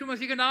मैं यीशु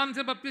मसीह के नाम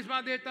से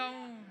बपतिस्मा देता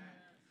हूँ।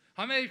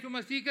 हमें यीशु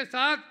मसीह के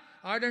साथ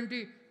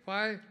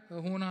आइडेंटिफाई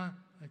होना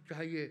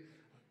चाहिए।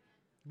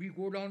 We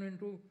go down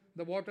into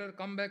the water,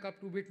 come back up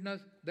to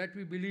witness that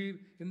we believe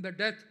in the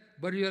death,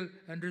 burial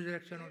and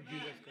resurrection of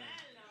Jesus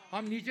Christ.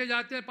 हम नीचे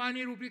जाते हैं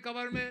पानी रूपी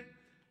कबर में,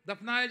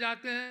 दफनाए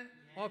जाते हैं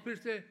और फिर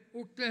से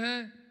उठते हैं।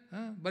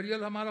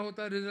 बरियल हमारा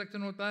होता है,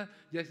 रिजरेक्शन होता है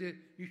जैसे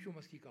यीशु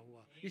मसीह का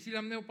हुआ। इसीलिए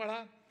हमने वो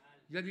पढ़ा,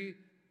 यदि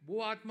वो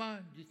आत्मा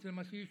जिसने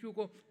मसीह यीशु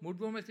को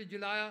मुर्दों में से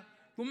जिलाया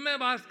तुम में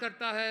वास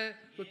करता है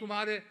तो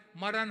तुम्हारे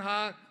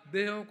मरणहार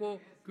देहों को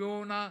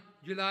क्यों ना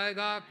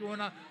जिलाएगा, क्यों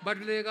ना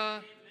बदलेगा,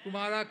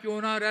 तुम्हारा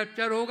क्यों ना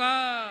रैप्चर होगा।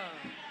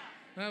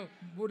 मैं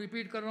वो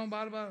रिपीट कर रहा हूँ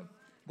बार बार।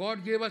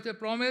 God gave us A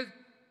promise,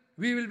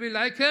 we will be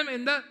like him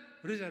in the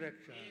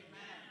resurrection.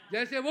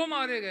 जैसे वो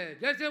मारे गए,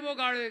 जैसे वो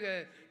गाड़े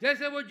गए,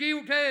 जैसे वो जी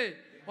उठे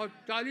और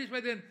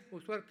 40वें दिन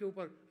उस स्वर्ग के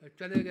ऊपर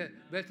चले गए,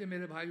 वैसे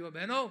मेरे भाइयों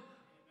बहनों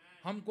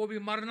हमको भी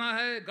मरना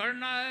है,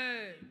 गड़ना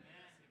है।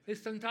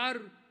 इस संसार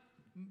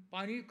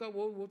पानी का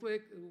वो तो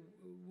एक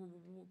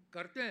वो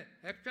करते हैं,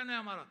 एक्शन है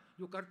हमारा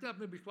जो करते हैं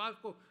अपने विश्वास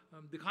को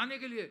दिखाने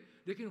के लिए,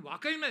 लेकिन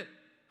वाकई में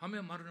हमें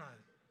मरना है,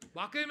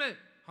 वाकई में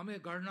हमें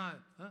गड़ना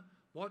है।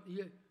 बहुत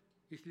ये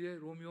इसलिए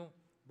रोमियो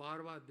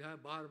 12वां अध्याय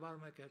बार बार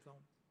मैं कहता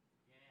हूँ,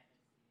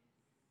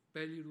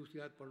 पहली दूसरी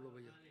आयत पढ़ लो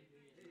भैया।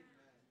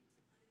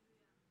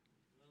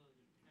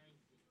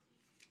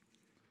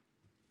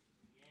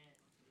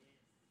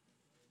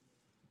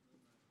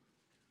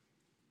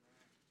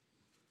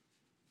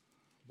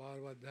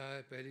 बारहवां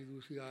अध्याय पहली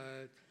दूसरी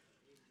आयत।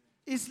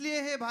 इसलिए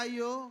हे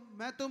भाइयों,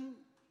 मैं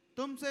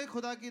तुमसे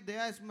खुदा की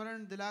दया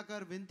स्मरण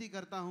दिलाकर विनती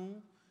करता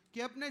हूँ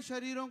कि अपने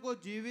शरीरों को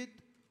जीवित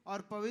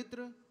और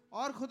पवित्र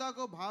और खुदा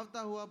को भावता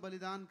हुआ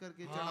बलिदान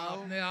करके चढ़ाओ।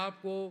 अपने आप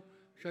को,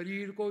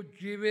 शरीर को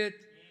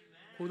जीवित,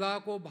 खुदा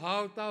को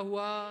भावता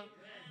हुआ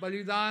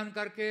बलिदान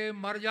करके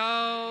मर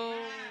जाओ,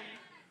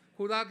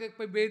 खुदा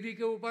के वेदी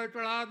के ऊपर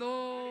चढ़ा दो।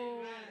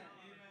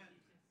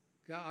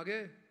 क्या आगे?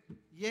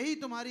 यही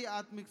तुम्हारी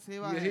आत्मिक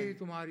सेवा है। यही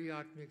तुम्हारी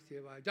आत्मिक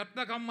सेवा है। जब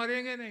तक हम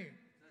मरेंगे नहीं,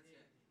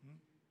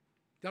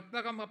 जब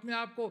तक हम अपने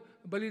आप को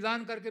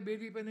बलिदान करके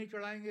बेदी पे नहीं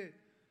चढ़ाएंगे,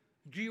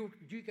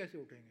 जी कैसे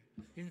उठेंगे?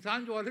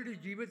 इंसान जो ऑलरेडी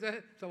जीवित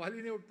है, सवाल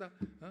ही नहीं उठता।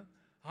 हाँ?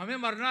 हमें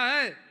मरना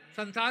है,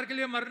 संसार के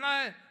लिए मरना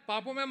है,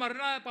 पापों में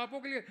मरना है, पापों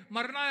के लिए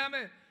मरना है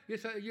हमें।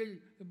 ये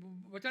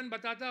वचन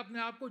बताता है अपने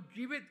आप को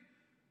जीवित,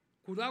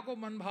 खुदा को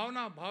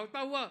मनभावना भावता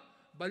हुआ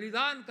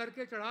बलिदान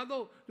करके चढ़ा दो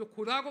जो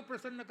खुदा को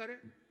प्रसन्न करे।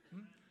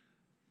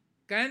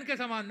 कैन के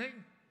समान नहीं,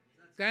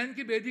 कैन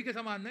की बेदी के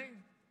समान नहीं,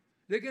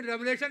 लेकिन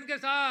रेवलेशन के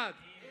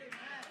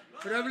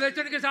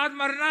साथ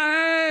मरना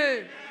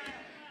है।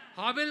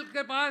 हाबिल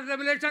के पास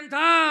रेवलेशन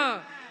था,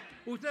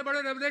 उसने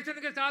बड़े रेवलेशन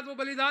के साथ वो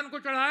बलिदान को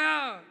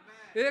चढ़ाया।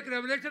 एक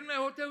रेवलेशन में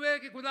होते हुए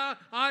कि खुदा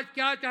आज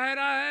क्या चाह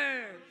रहा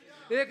है,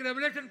 एक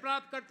रेवलेशन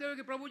प्राप्त करते हुए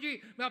कि प्रभु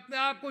जी मैं अपने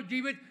आप को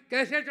जीवित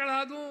कैसे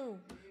चढ़ा दूं।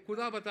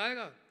 खुदा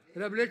बताएगा,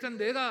 रेवलेशन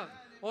देगा,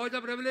 और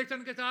जब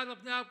रेवलेशन के साथ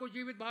अपने आप को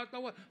जीवित भागता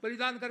हुआ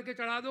बलिदान करके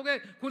चढ़ा दोगे,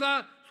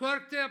 खुदा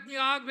स्वर्ग से अपनी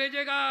आग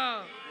भेजेगा,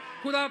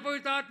 खुदा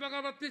पवित्र आत्मा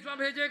का बपतिस्मा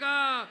भेजेगा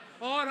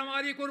और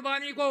हमारी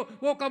कुर्बानी को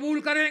वो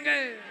कबूल करेंगे।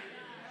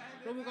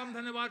 प्रभु का हम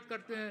धन्यवाद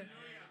करते हैं।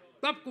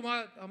 तब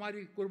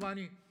हमारी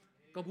कुर्बानी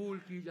कबूल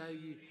की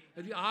जाएगी।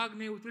 यदि आग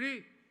नहीं उतरी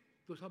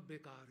तो सब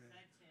बेकार है।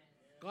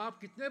 आप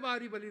कितने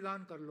बार ही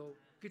बलिदान कर लो,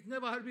 कितने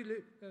बार भी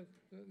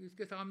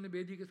इसके सामने,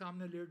 बेदी के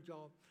सामने लेट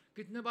जाओ,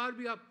 कितने बार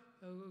भी आप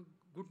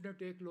घुटने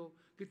टेक लो,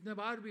 कितने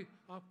बार भी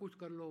आप कुछ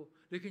कर लो,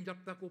 लेकिन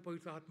जब तक वो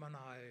पवित्र आत्मा ना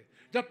आए,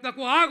 जब तक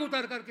वो आग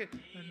उतर करके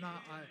ना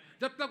आए,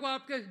 जब तक वो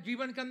आपके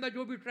जीवन के अंदर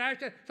जो भी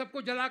ट्रैश है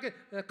सबको जला के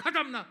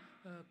खत्म ना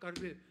कर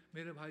दे,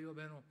 मेरे भाइयों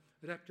बहनों,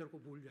 रैप्चर को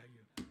भूल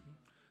जाइए,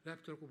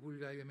 रैप्चर को भूल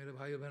जाइए मेरे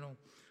भाइयों बहनों।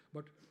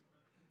 बट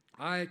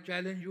आई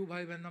चैलेंज यू,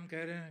 भाई बहन हम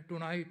कह रहे हैं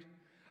tonight,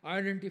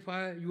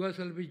 identify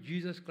yourself with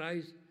Jesus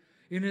Christ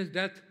in his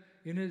death,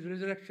 in his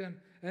resurrection,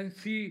 and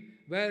C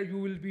where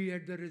you will be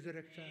at the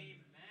resurrection.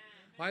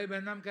 भाई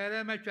बहन हम कह रहे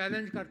हैं, मैं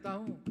चैलेंज करता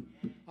हूँ,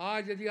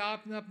 आज यदि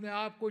आपने अपने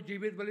आप को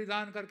जीवित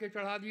बलिदान करके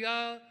चढ़ा दिया,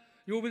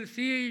 you will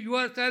see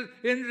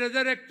yourself in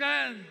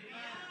resurrection.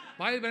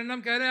 भाई बहन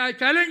हम कह रहे हैं, आई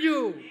चैलेंज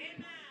यू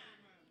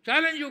कह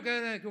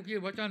रहे हैं, क्योंकि ये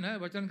वचन है,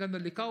 वचन के अंदर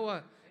लिखा हुआ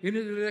है, in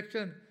his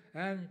resurrection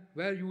and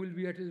where you will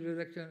be at his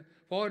resurrection,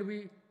 for we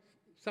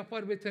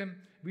suffer with him,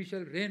 we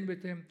shall reign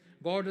with him.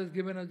 God has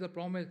given us the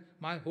promise,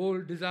 my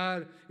whole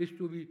desire is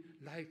to be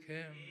like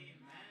him.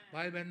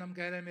 भाई बहन हम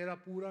कह रहे हैं, मेरा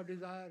पूरा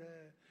Dzire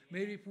है,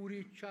 मेरी पूरी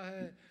इच्छा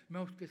है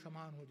मैं उसके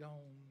समान हो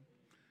जाऊं।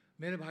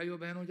 मेरे भाइयों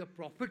बहनों, जब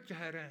प्रॉफिट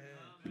चाह रहे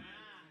हैं,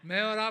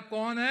 मैं और आप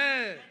कौन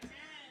है?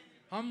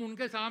 हम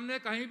उनके सामने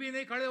कहीं भी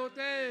नहीं खड़े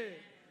होते।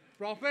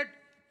 प्रॉफिट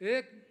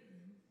एक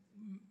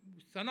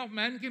सन ऑफ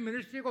मैन की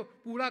मिनिस्ट्री को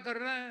पूरा कर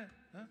रहे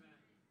हैं,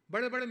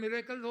 बड़े बड़े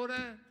मिरेकल्स हो रहे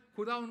हैं,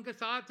 खुदा उनके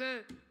साथ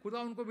है, खुदा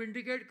उनको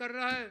विंडिकेट कर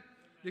रहा है,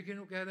 लेकिन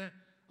वो कह रहे हैं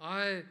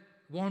I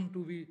want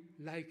to be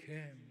like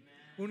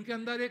him. उनके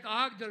अंदर एक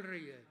आग जल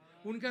रही है,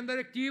 उनके अंदर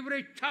एक तीव्र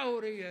इच्छा हो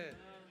रही है,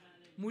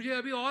 मुझे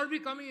अभी और भी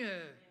कमी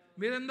है,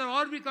 मेरे अंदर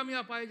और भी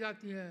कमियां पाई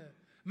जाती हैं,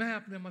 मैं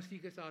अपने मसीह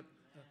के साथ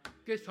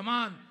के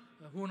समान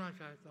होना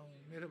चाहता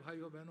हूँ। मेरे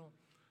भाइयों बहनों,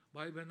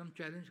 भाई बहन हम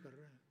चैलेंज कर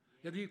रहे हैं,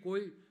 यदि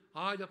कोई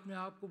आज अपने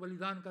आप को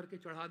बलिदान करके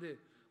चढ़ा दे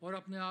और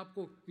अपने आप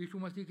को यीशु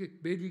मसीह की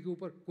बेदी के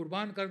ऊपर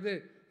कुर्बान कर दे,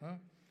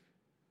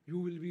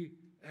 you will be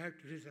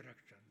at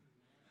resurrection.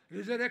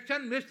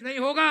 Resurrection miss नहीं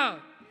होगा,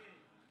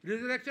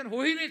 रिजरेक्शन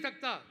हो ही नहीं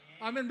सकता,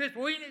 आमीन, मिस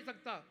हो ही नहीं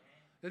सकता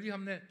यदि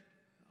हमने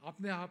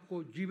अपने आप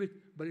को जीवित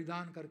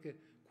बलिदान करके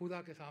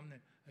खुदा के सामने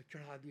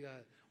चढ़ा दिया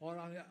है। और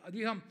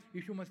यदि हम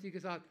यीशु मसीह के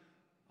साथ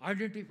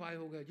आइडेंटिफाई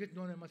हो गए,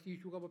 जिन्होंने मसीह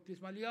यीशु का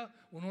बपतिस्मा लिया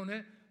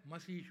उन्होंने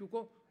मसीह यीशु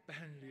को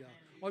पहन लिया,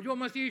 और जो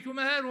मसीह यीशु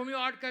में है, रोमियो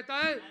 8 कहता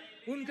है,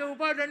 उनके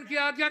ऊपर दंड की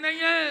आज्ञा नहीं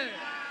है।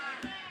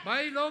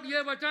 भाई लोग,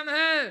 ये वचन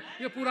है,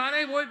 ये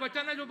पुराने वही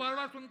वचन है जो बार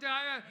बार सुनते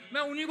आए हैं,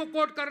 मैं उन्हीं को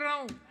कोट कर रहा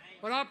हूँ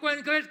और आपको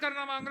एनकरेज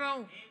करना मांग रहा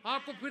हूँ,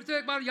 आपको फिर से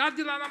एक बार याद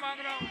दिलाना मांग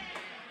रहा हूँ।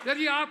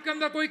 यदि आपके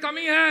अंदर कोई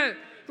कमी है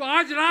तो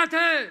आज रात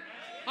है,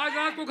 आज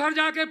रात को घर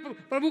जाके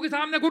प्रभु के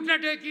सामने घुटने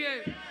टेकिए,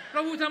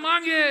 प्रभु से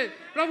मांगिए,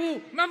 प्रभु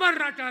मैं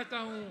मरना चाहता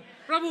हूँ,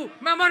 प्रभु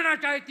मैं मरना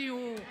चाहती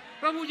हूँ,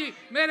 प्रभु जी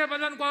मेरे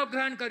बदन को आप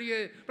ग्रहण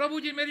करिए, प्रभु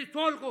जी मेरी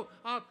सोल को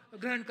आप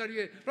ग्रहण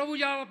करिए, प्रभु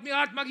जी आप अपनी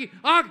आत्मा की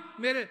आग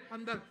मेरे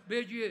अंदर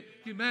भेजिए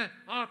कि मैं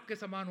आपके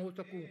समान हो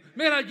सकूं,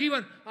 मेरा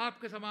जीवन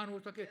आपके समान हो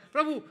सके,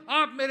 प्रभु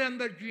आप मेरे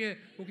अंदर जिए।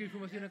 क्योंकि यीशु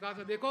मसीह ने कहा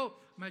था, देखो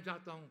मैं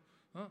जाता हूँ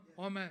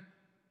और मैं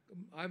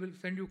I will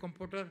send you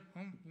comforter,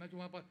 मैं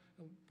तुम्हारे पास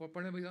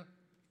पढ़े भैया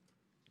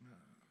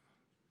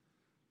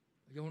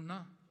यूहन्ना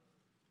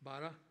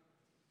 12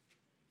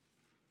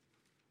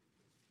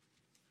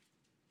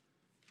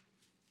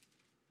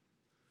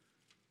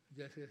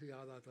 जैसे जैसे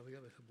याद आता भैया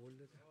वैसे बोल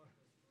देते हैं।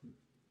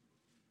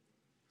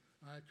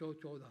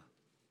 14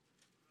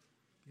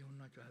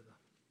 यूहन्ना 14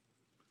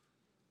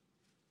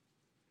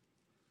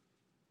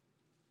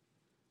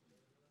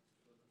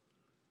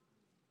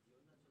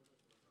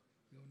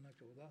 यूहन्ना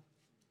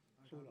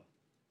 14:16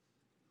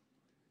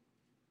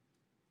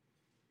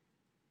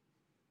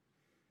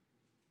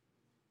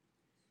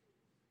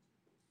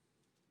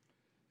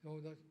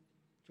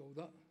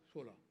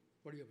 14:16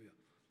 बढ़िया भैया।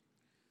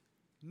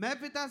 मैं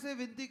पिता से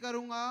विनती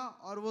करूंगा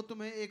और वो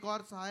तुम्हें एक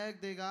और सहायक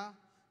देगा,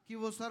 कि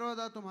वो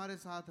सर्वदा तुम्हारे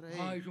साथ रहे।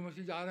 हाँ, यीशु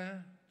मसीह जा रहे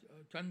हैं,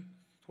 चंद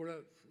थोड़ा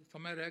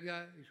समय रह गया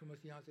है, यीशु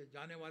मसीह यहाँ से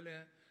जाने वाले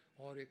हैं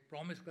और एक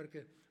प्रॉमिस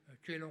करके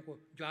चेलों को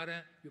जा रहे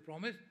हैं। ये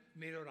प्रॉमिस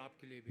मेरे और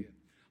आपके लिए भी है।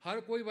 हर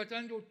कोई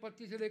वचन जो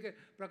उत्पत्ति से लेकर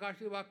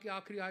प्रकाशित वाक्य के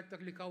आखिरी आज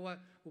तक लिखा हुआ है,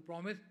 वो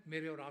प्रॉमिस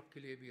मेरे और आपके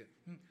लिए भी है।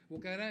 वो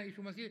कह रहे हैं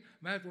यीशु मसीह,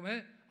 मैं तुम्हें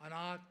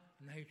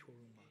अनाथ नहीं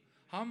छोड़ूंगा।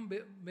 हम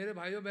मेरे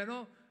भाइयों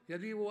बहनों,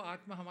 यदि वो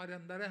आत्मा हमारे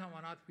अंदर है, हम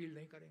अनाथ फील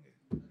नहीं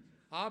करेंगे।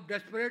 आप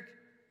डेस्परेट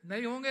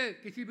नहीं होंगे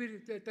किसी भी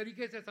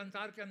तरीके से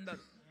संसार के अंदर,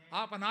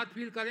 आप अनाथ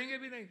फील करेंगे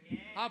भी नहीं,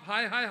 आप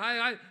हाय हाय हाय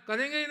हाय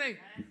करेंगे ही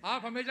नहीं।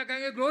 आप हमेशा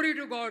कहेंगे glory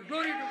to God,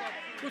 glory to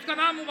God, उसका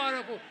नाम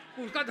मुबारक हो,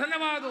 उसका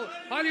धन्यवाद हो,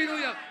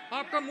 हालेलुया।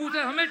 आपका मुंह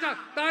से हमेशा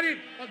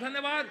तारीफ और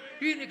धन्यवाद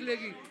ही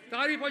निकलेगी,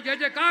 तारीफ और जय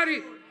जयकार ही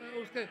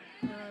उसके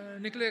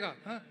निकलेगा।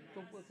 हाँ,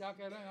 तो क्या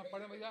कह रहे हैं आप,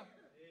 पढ़े भैया।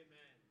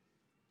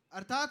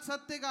 अर्थात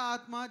सत्य का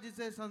आत्मा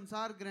जिसे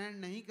संसार ग्रहण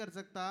नहीं कर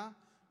सकता,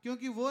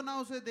 क्योंकि वो ना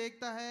उसे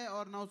देखता है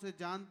और ना उसे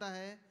जानता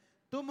है।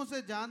 तुम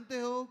उसे जानते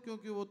हो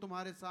क्योंकि वो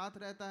तुम्हारे साथ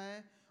रहता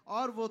है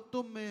और वो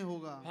तुम में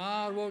होगा।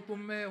 हाँ, वो तुम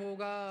में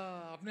होगा।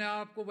 अपने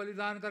आप को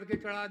बलिदान करके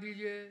चढ़ा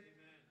दीजिए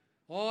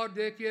और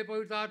देखिए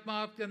पवित्र आत्मा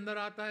आपके अंदर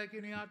आता है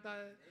कि नहीं आता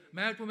है।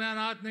 मैं तुम्हें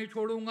अनाथ नहीं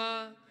छोड़ूंगा,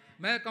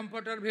 मैं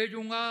कंफर्टर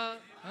भेजूंगा।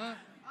 हाँ,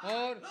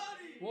 और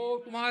वो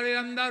तुम्हारे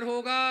अंदर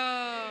होगा,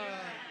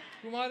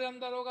 तुम्हारे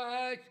अंदर होगा।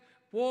 है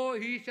वो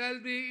ही शैल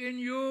बी इन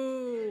यू,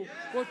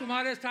 वो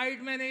तुम्हारे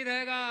साइड में नहीं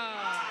रहेगा,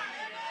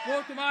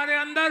 वो तुम्हारे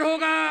अंदर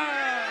होगा।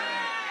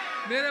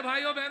 मेरे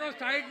भाइयों बहनों,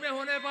 साइड में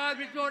होने के बाद,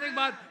 बीच में होने के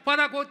बाद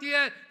फर्क होती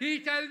है। ही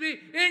शैल बी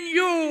इन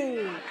यू,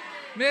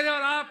 मेरे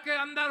और आपके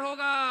अंदर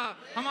होगा,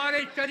 हमारे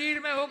शरीर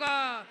में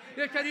होगा।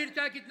 ये शरीर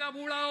चाहे कितना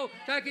बूढ़ा हो,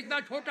 चाहे कितना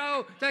छोटा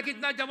हो, चाहे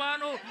कितना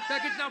जवान हो, चाहे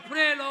कितना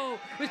फ्रेल हो,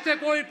 इससे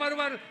कोई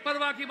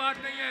परवाह की बात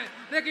नहीं है।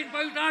 लेकिन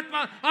पवित्र आत्मा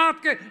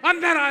आपके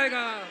अंदर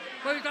आएगा,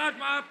 पवित्र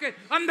आत्मा आपके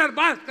अंदर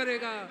वास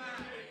करेगा।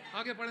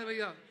 आगे पढ़े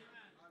भैया।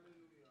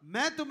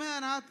 मैं तुम्हें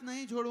अनाथ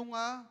नहीं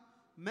छोड़ूंगा,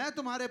 मैं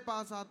तुम्हारे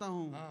पास आता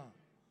हूँ। हाँ।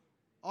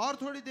 और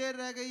थोड़ी देर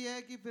रह गई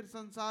है कि फिर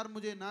संसार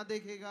मुझे ना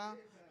देखेगा,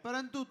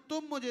 परंतु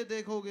तुम मुझे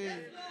देखोगे।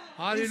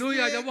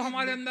 हालेलुया। जब वो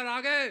हमारे अंदर आ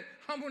गए,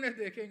 हम उन्हें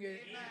देखेंगे,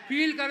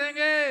 फील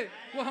करेंगे,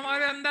 वो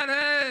हमारे अंदर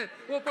है।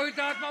 वो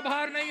पवित्र आत्मा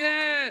बाहर नहीं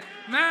है,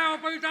 मैं और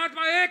पवित्र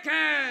आत्मा एक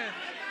है।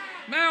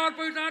 मैं और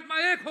पवित्र आत्मा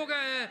एक हो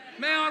गए,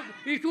 मैं और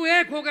यीशु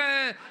एक हो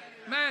गए,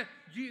 मैं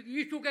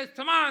यीशु के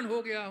समान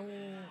हो गया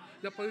हूँ।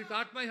 जब पवित्र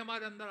आत्मा ही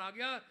हमारे अंदर आ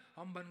गया,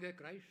 हम बन गए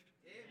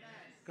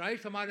क्राइस्ट।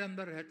 क्राइस्ट हमारे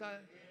अंदर रहता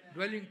है,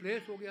 ड्वेलिंग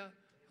प्लेस हो गया।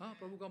 हाँ,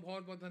 प्रभु का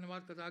बहुत बहुत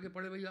धन्यवाद करते। आगे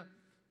पढ़े भैया।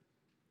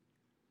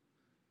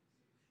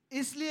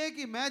 इसलिए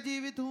कि मैं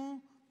जीवित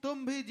हूँ,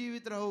 तुम भी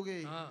जीवित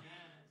रहोगे। हाँ।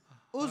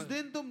 उस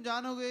दिन तुम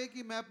जानोगे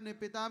कि मैं अपने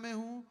पिता में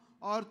हूँ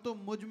और तुम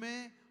मुझ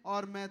में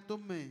और मैं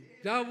तुम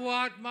में। जब वो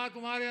आत्मा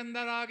तुम्हारे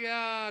अंदर आ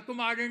गया,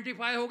 तुम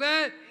आइडेंटिफाई हो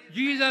गए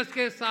जीसस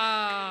के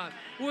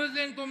साथ। उस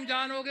दिन तुम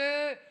जानोगे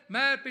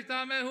मैं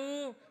पिता में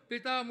हूँ,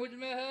 पिता मुझ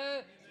में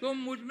है, तुम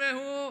मुझ में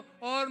हो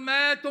और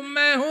मैं तुम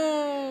में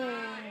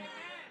हूँ।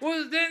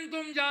 उस दिन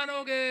तुम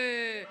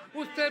जानोगे,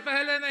 उससे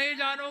पहले नहीं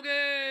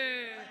जानोगे।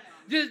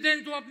 जिस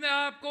दिन तुम अपने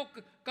आप को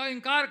का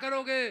इनकार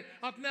करोगे,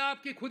 अपने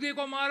आप की खुदी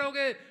को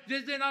मारोगे,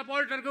 जिस दिन आप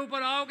ऑल्टर के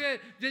ऊपर आओगे,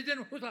 जिस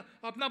दिन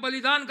अपना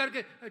बलिदान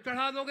करके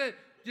चढ़ा दोगे,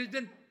 जिस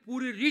दिन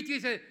पूरी रीति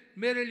से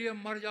मेरे लिए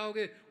मर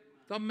जाओगे,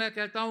 तब मैं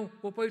कहता हूँ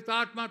वो पवित्र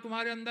आत्मा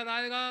तुम्हारे अंदर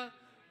आएगा,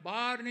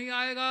 बाहर नहीं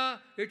आएगा।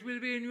 It will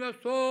be in your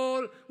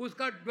soul,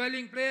 उसका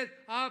ड्वेलिंग प्लेस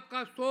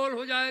आपका सोल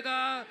हो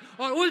जाएगा।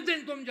 और उस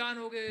दिन तुम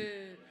जानोगे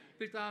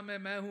पिता में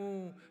मैं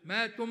हूँ,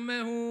 मैं तुम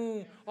में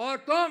हूँ और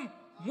तुम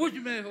मुझ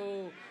में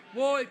हो।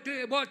 वो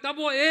तब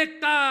वो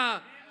एकता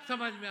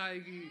समझ में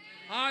आएगी।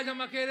 आज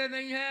हम अकेले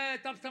नहीं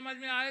हैं, तब समझ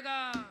में आएगा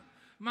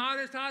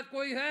हमारे साथ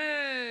कोई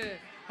है,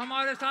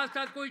 हमारे साथ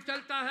साथ कोई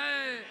चलता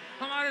है,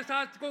 हमारे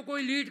साथ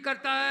कोई लीड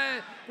करता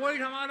है, कोई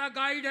हमारा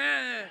गाइड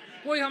है,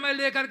 कोई हमें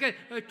लेकर के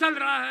चल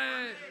रहा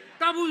है।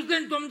 तब उस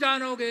दिन तुम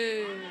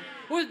जानोगे,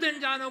 उस दिन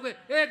जानोगे।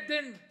 एक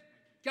दिन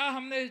क्या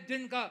हमने इस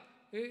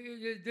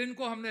दिन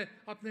को हमने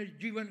अपने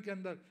जीवन के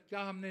अंदर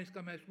क्या हमने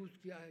इसका महसूस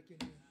किया है कि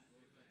नहीं?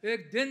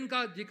 एक दिन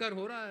का जिक्र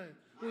हो रहा है,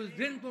 उस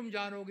दिन तुम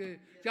जानोगे।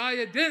 क्या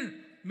ये दिन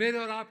मेरे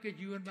और आपके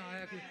जीवन में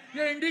आया कि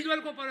ये इंडिविजुअल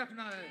को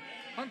परखना है,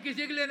 हम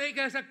किसी के लिए नहीं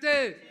कह सकते।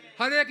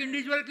 हर एक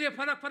इंडिविजुअल के लिए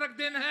फर्क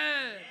दिन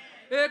है।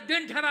 एक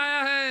दिन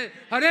ठहराया है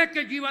हर एक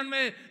के जीवन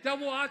में, जब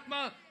वो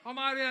आत्मा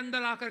हमारे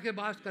अंदर आकर के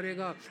बात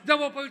करेगा, जब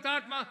वो पवित्र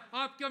आत्मा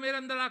आपके मेरे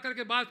अंदर आकर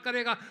के बात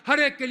करेगा। हर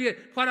एक के लिए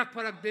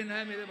फर्क दिन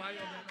है मेरे भाई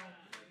और बहनों।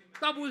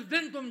 तब उस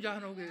दिन तुम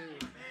जानोगे।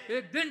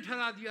 एक दिन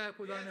ठहरा दिया है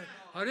खुदा ने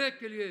हर एक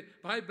के लिए।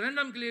 भाई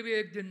ब्रैनम के लिए भी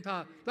एक दिन था,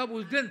 तब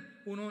उस दिन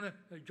उन्होंने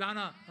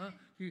जाना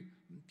कि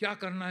क्या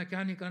करना है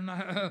क्या नहीं करना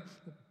है।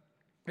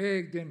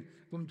 एक दिन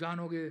तुम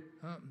जानोगे।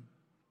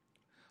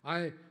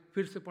 आए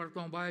फिर से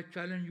पढ़ता हूँ, bye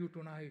challenge you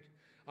tonight,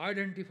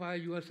 identify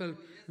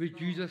yourself with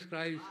Jesus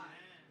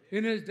Christ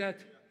in his death,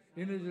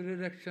 in his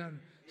resurrection,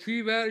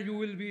 C where you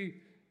will be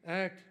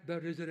at the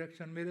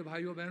resurrection. मेरे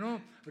भाइयों बहनों,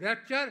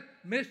 रैप्चर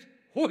मिस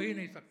हो ही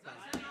नहीं सकता।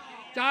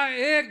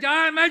 चाहे एक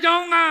जाए मैं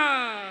जाऊंगा,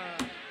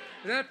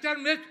 रैप्चर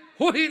मिस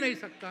हो ही नहीं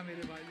सकता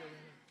मेरे भाइयों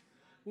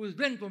बहनों। उस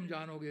दिन तुम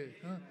जानोगे.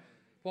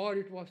 For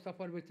it was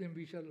suffer with him,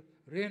 we shall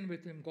reign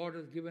with him. God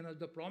has given us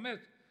the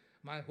promise.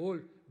 My whole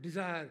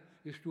desire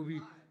is to be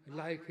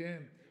like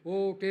him.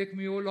 Oh, take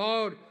me, O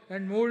Lord,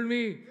 and mold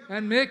me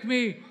and make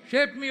me,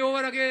 shape me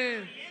over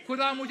again.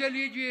 खुदा मुझे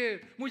लीजिए,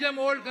 मुझे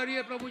mould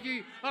करिए प्रभु जी,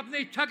 अपनी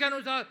इच्छा के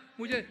अनुसार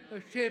मुझे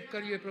शेप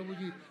करिए प्रभु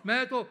जी.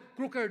 मैं तो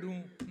क्रुकेड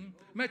हूँ,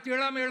 मैं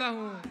टेढ़ा मेढ़ा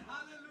हूँ,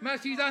 मैं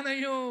सीधा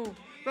नहीं हूँ.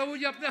 प्रभु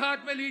जी अपने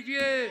हाथ में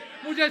लीजिए,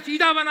 मुझे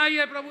सीधा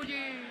बनाइए प्रभु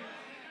जी.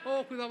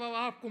 ओ खुदा बाबा,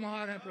 आप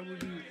कुम्हार हैं प्रभु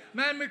जी,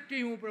 मैं मिट्टी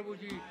हूँ प्रभु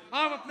जी,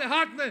 आप अपने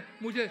हाथ में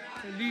मुझे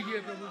लीजिए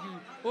प्रभु जी.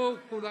 ओ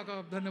खुदा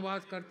का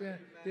धन्यवाद करते हैं.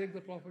 Take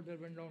the profit that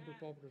went down to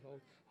profit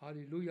house.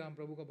 Hallelujah. हम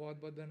प्रभु का बहुत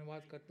बहुत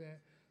धन्यवाद करते हैं.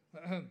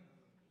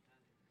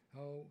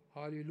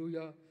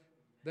 Hallelujah.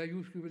 There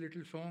used to be a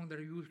little song that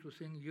I used to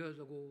sing years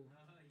ago.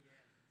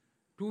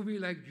 To be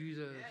like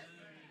Jesus.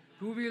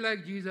 To be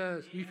like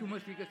Jesus. यीशु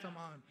मसीह के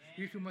समान.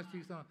 यीशु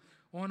मसीह के समान.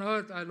 On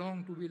earth I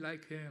long to be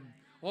like him.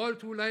 All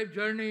through life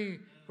journey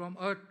from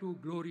earth to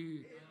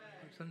glory.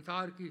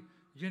 संसार की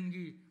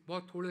जिंदगी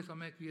बहुत थोड़े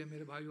समय की है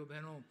मेरे भाइयों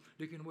बहनों,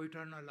 लेकिन वो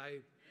इटर्नल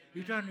लाइफ,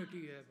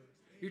 इटर्निटी है.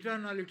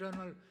 इटर्नल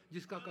इटर्नल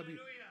जिसका कभी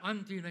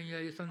अंत ही नहीं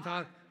है. ये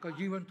संसार का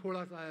जीवन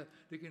थोड़ा सा है,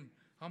 लेकिन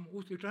हम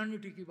उस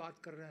इटर्निटी की बात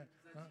कर रहे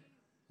हैं.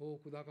 ओ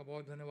खुदा का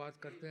बहुत धन्यवाद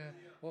करते हैं.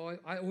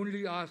 और I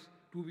only ask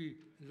to be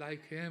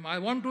like him. I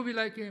want to be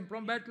like him.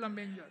 From Bethlehem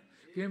manger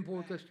came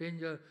forth a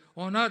stranger.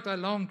 On earth I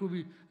long to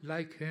be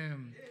like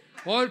him.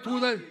 All through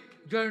the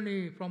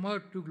journey from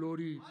earth to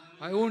glory,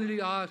 I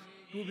only ask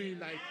to be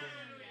like him.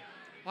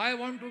 I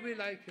want to be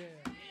like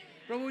him.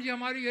 प्रभु जी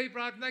हमारी यही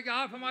प्रार्थना है कि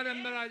आप हमारे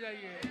अंदर आ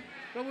जाइए.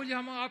 प्रभु जी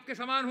हम आपके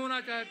समान होना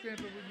चाहते हैं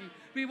प्रभु जी.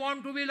 We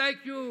want to be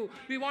like you.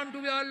 We want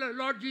to be our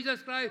Lord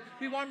Jesus Christ.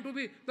 We want to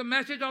be the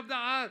message of the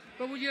hour.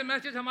 प्रभु जी ये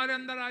मैसेज हमारे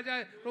अंदर आ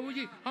जाए. प्रभु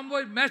जी हम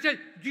वो मैसेज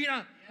जीना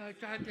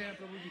चाहते हैं.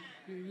 प्रभु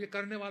जी ये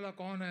करने वाला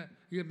कौन है?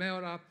 ये मैं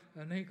और आप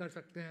नहीं कर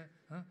सकते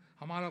हैं.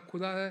 हमारा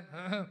खुदा है.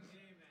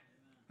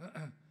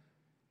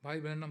 भाई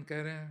बहन हम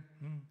कह रहे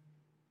हैं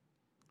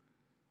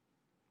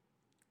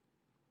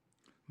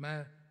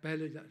मैं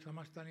पहले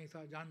समझता नहीं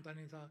था, जानता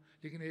नहीं था,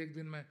 लेकिन एक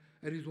दिन मैं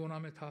एरिज़ोना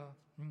में था.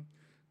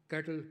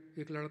 कैटल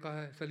एक लड़का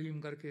है सलीम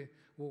करके,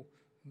 वो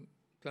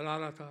चला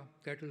रहा था,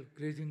 कैटल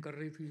ग्रेजिंग कर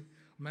रही थी.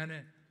 मैंने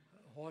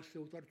हॉर्स से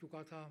उतर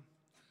चुका था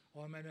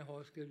और मैंने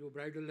हॉर्स के जो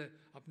ब्राइडल है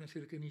अपने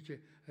सिर के नीचे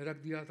रख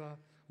दिया था.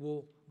 वो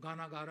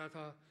गाना गा रहा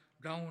था.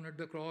 Down at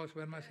the cross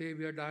where my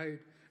saviour died,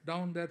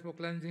 down there for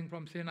cleansing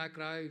from sin I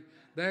cried,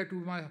 there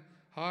to my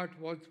heart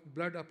was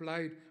blood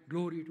applied,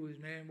 glory to his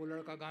name. वो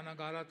लड़का गाना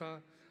गा रहा था.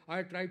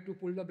 I tried to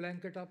pull the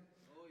blanket up.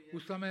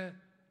 उस समय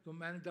तो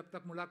मैंने जब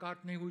तक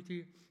मुलाकात नहीं हुई थी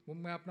वो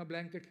मैं अपना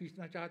ब्लैंकेट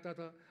खींचना चाहता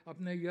था,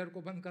 अपने ईयर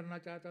को बंद करना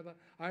चाहता था.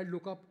 I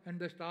look up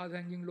and the stars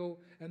hanging low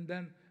and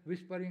then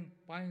whispering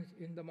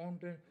pines in the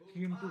mountain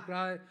seem to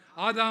cry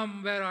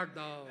Adam where art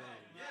दाउ.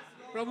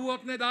 प्रभु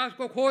अपने दास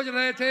को खोज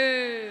रहे थे.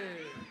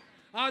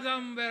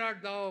 आदम वेयर आर्ट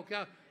दाउ.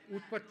 क्या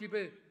उत्पत्ति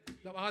पे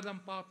जब आदम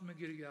पाप में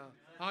गिर गया,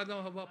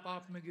 आदम हवा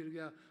पाप में गिर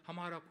गया,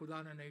 हमारा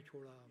खुदा ने नहीं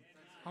छोड़ा.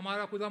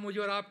 हमारा खुदा मुझे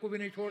और आपको भी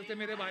नहीं छोड़ते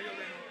मेरे भाइयों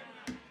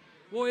बहनों.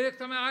 वो एक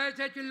समय आए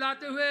थे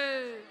चिल्लाते हुए,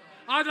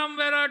 आदम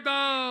where art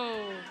thou,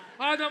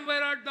 Adam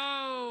where art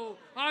दाउ,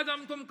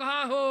 आदम तुम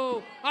कहाँ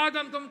हो,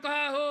 आदम तुम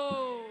कहाँ हो.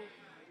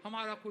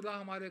 हमारा खुदा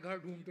हमारे घर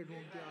ढूंढते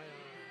ढूंढते आया.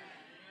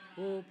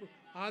 वो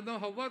आदम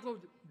हवा तो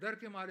डर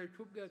के मारे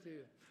छुप गए थे.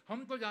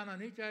 हम तो जाना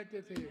नहीं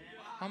चाहते थे,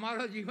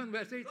 हमारा जीवन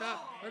वैसे ही था,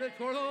 अरे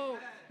छोड़ो.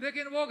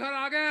 लेकिन वो घर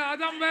आ गए.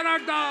 आदम वेयर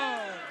आर्ट दाउ,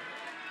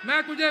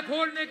 मैं तुझे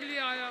खोलने के लिए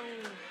आया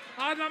हूँ.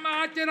 आदम मैं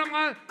आज तेरा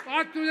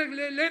आज तुझे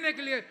लेने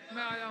के लिए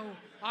मैं आया हूँ.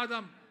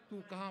 आदम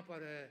तू कहाँ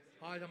पर है?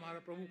 आज हमारा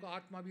प्रभु का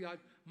आत्मा भी आज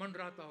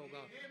मंडराता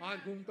होगा,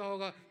 आज घूमता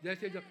होगा.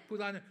 जैसे जब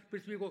खुदा ने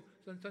पृथ्वी को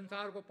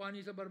संसार को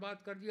पानी से बर्बाद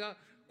कर दिया,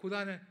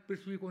 खुदा ने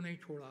पृथ्वी को नहीं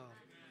छोड़ा.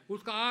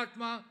 उसका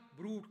आत्मा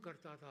ब्रूड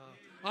करता था.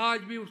 आज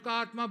भी उसका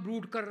आत्मा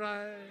ब्रूड कर रहा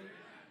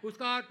है.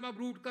 उसका आत्मा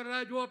ब्रूड कर रहा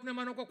है. जो अपने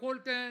मनों को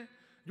खोलते हैं,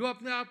 जो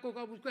अपने आप को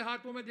उसके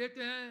हाथों में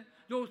देते हैं,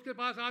 जो उसके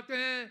पास आते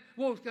हैं,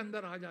 वो उसके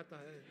अंदर आ जाता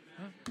है.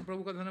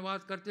 प्रभु का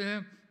धन्यवाद करते हैं.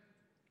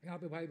 यहाँ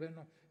पे भाई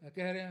बहन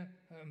कह रहे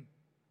हैं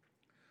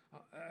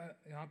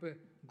यहाँ पे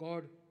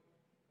गॉड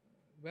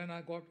व्हेन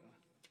आई गॉट,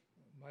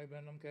 भाई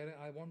बहन हम कह रहे हैं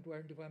I want to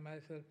identify my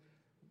self.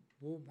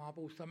 वो वहाँ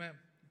पर उस समय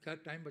क्या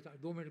टाइम बचा,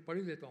 2 मिनट पढ़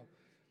ही लेता हूँ.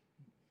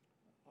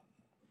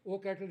 Oh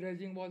cattle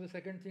raising was the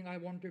second thing I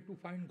wanted to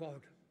find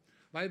God.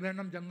 भाई बहन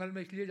हम जंगल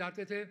में इसलिए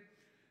जाते थे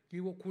कि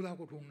वो खुदा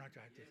को ढूंढना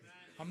चाहते थे.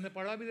 हमने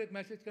पढ़ा भी एक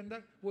मैसेज के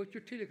अंदर, वो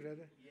चिट्ठी लिख रहे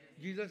थे,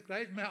 जीसस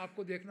क्राइस्ट मैं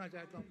आपको देखना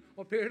चाहता हूँ.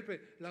 और पेड़ पे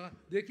लगा,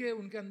 देखिए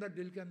उनके अंदर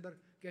दिल के अंदर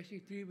कैसी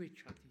तीव्र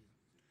इच्छा थी.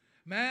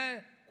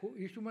 मैं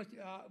यीशु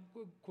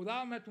मसीह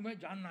खुदा मैं तुम्हें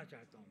जानना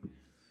चाहता हूँ.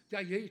 क्या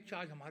यही इच्छा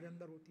आज हमारे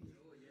अंदर होती है?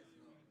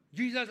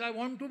 Jesus I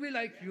want to be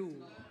like you.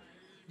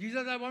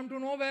 Jesus I want to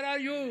know where are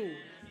you.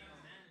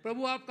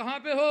 प्रभु आप कहाँ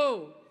पे हो?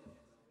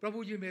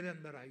 प्रभु जी मेरे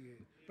अंदर आइए.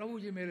 प्रभु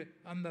जी मेरे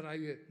अंदर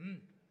आइए.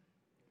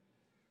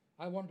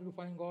 I wanted to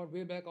find God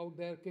way back out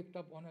there, kicked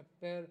up on a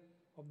pair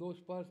of those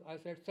spurs. I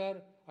said,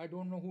 sir, I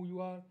don't know who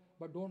you are,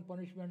 but don't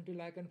punish me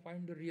until I can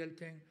find the real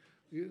thing.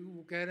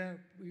 वो कह रहे हैं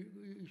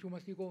यीशु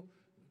मसीह को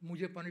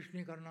मुझे punish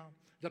नहीं करना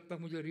जब तक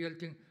मुझे रियल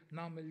थिंग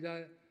ना मिल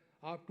जाए.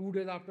 2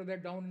 days after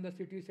that, down in the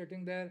city,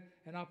 sitting there,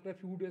 and after a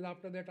few days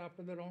after that,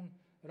 after the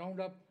round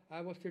up,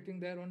 I was sitting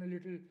there on a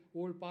little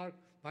old park.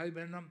 भाई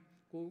Branham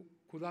को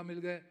खुदा मिल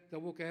गए.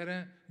 तब वो कह रहे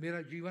हैं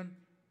मेरा जीवन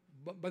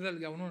बदल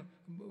गया.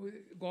 उन्होंने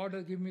God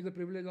has give me the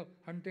privilege of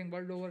hunting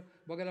world over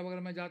वगैरह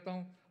वगैरह. मैं जाता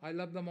हूँ, I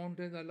love the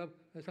mountains, I love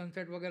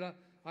sunset वगैरह.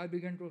 आई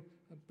began to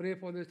pray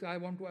for this, I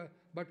want to,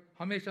 but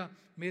हमेशा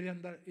मेरे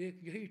अंदर एक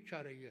यही इच्छा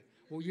रही है.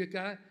 वो ये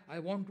क्या है? I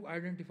want to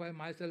identify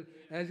my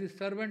self as a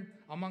servant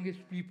among his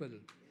people.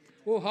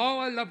 O how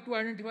I love to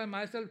identify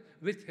my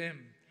self with him.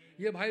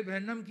 ये भाई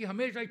ब्रैनम की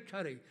हमेशा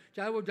इच्छा रही.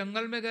 चाहे वो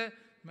जंगल में गए,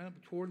 मैं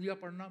छोड़ दिया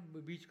पढ़ना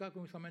बीच का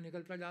क्योंकि समय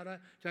निकलता जा रहा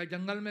है. चाहे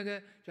जंगल में गए,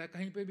 चाहे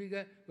कहीं पे भी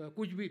गए,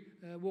 कुछ भी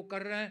वो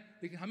कर रहे हैं,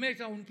 लेकिन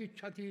हमेशा उनकी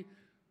इच्छा थी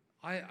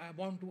आई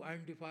want to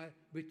identify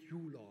with you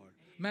Lord.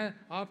 मैं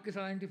आपके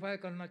साथ आइडेंटिफाई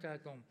करना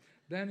चाहता हूँ.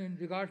 Then in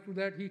regards to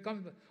that he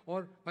comes.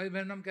 और भाई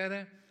ब्रैनम कह रहे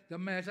हैं जब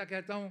मैं ऐसा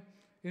कहता हूँ,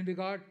 in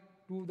regard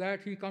to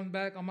that he comes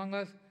back among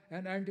us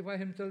and identify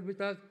himself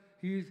with us.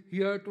 He is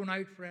here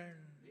tonight friend.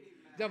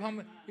 जब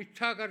हम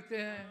इच्छा करते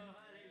हैं,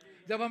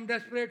 जब हम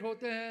डेस्परेट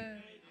होते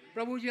हैं,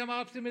 प्रभु जी हम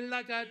आपसे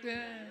मिलना चाहते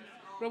हैं,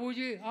 प्रभु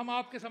जी हम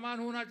आपके समान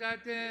होना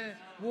चाहते हैं,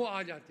 वो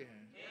आ जाते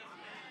हैं.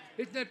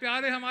 इतने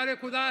प्यारे हमारे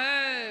खुदा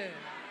है,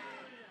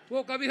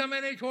 वो कभी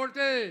हमें नहीं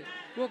छोड़ते.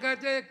 वो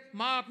कहते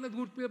माँ अपने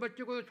दूध पिए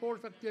बच्चे को तो छोड़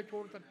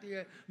सकती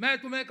है, मैं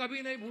तुम्हें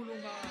कभी नहीं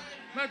भूलूंगा,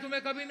 मैं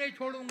तुम्हें कभी नहीं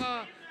छोड़ूंगा.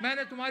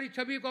 मैंने तुम्हारी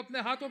छवि को अपने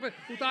हाथों पे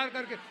उतार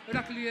करके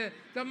रख ली है.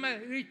 जब मैं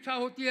इच्छा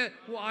होती है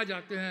वो आ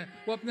जाते हैं,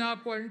 वो अपने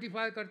आप को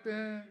आइडेंटिफाई करते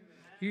हैं.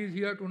 He is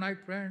here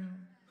tonight friend.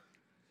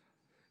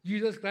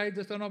 Jesus Christ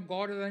the son of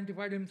God has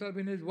identified himself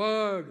in his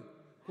word.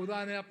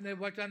 खुदा ने अपने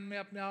वचन में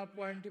अपने आप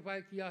को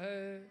आइडेंटिफाई किया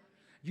है.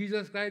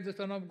 Jesus Christ the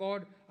son of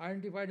God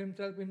identified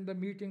himself in the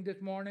meeting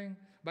this morning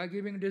by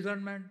giving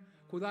डिजर्नमेंट.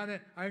 खुदा ने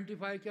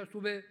आइडेंटिफाई किया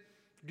सुबह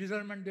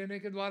डिजर्नमेंट देने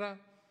के द्वारा.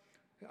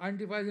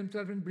 Identifies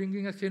himself in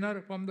bringing a Sinner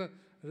from the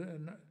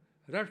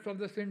rest of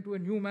the scene to a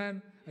new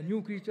man, a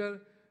new creature.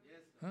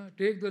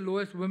 Take the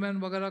lowest women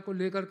वगैरह को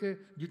लेकर के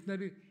जितने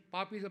भी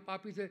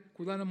पापी से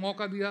खुदा ने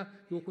मौका दिया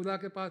कि वो खुदा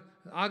के पास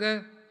आ गए.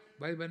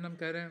 भाई ब्रैनम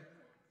कह रहे हैं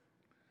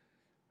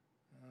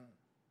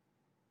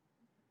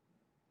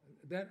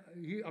then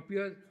he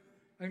appears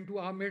into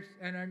our midst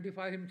and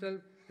identify himself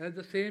as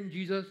the same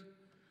Jesus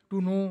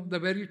to know the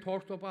very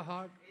thoughts of our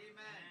heart.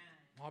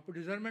 वहाँ पर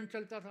डिजर्नमेंट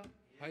चलता था.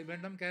 भाई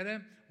ब्रैनम कह रहे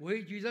हैं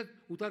वही जीसस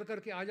उतर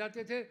करके आ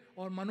जाते थे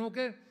और मनों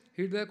के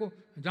हृदय को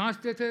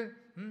जांचते थे.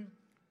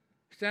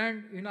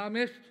 स्टैंड इन आवर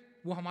मिस्ट,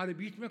 वो हमारे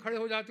बीच में खड़े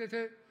हो जाते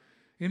थे.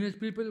 In his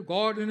people,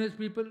 God in his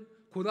people,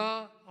 खुदा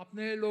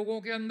अपने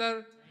लोगों के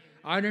अंदर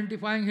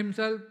identifying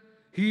himself.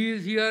 He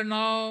is here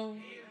now.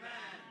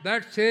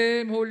 That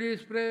same Holi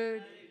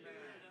spirit,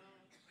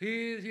 he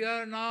is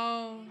here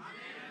now.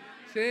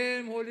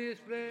 Same Holi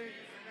spirit.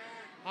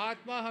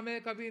 आत्मा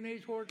हमें कभी नहीं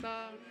छोड़ता.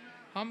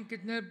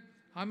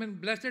 हम इन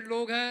ब्लेसेड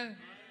लोग हैं.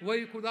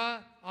 वही खुदा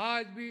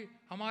आज भी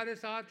हमारे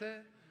साथ है.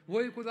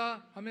 वही खुदा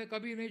हमें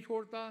कभी नहीं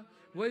छोड़ता.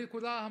 वही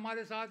खुदा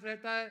हमारे साथ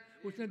रहता है.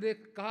 उसने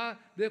कहा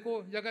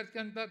देखो जगत के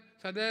अंत तक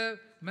सदैव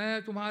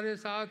मैं तुम्हारे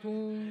साथ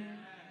हूँ.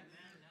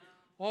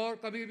 और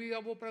कभी भी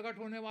अब वो प्रकट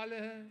होने वाले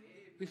हैं.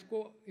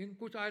 इन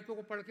कुछ आयतों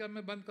को पढ़ के अब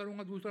मैं बंद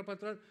करूँगा. दूसरा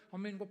पत्र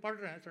हम इनको पढ़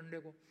रहे हैं संडे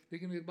को,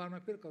 लेकिन एक बार मैं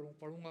फिर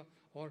पढ़ूँगा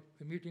और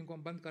मीटिंग को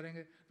हम बंद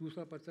करेंगे.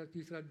 दूसरा पत्र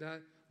 3रा अध्याय.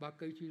 बाकी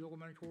कई चीज़ों को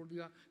मैंने छोड़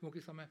दिया क्योंकि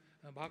समय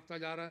भागता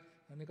जा रहा है,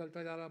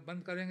 निकलता जा रहा है.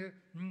 बंद करेंगे.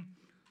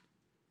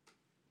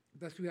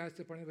 10वीं आयत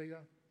से पढ़ें भैया.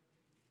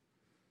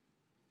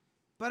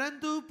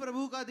 परंतु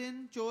प्रभु का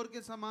दिन चोर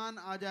के समान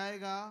आ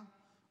जाएगा.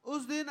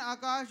 उस दिन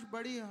आकाश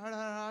बड़ी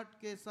हड़हड़ाहट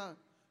के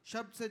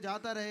शब्द से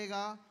जाता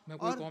रहेगा. मैं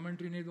कोई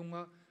कमेंट्री नहीं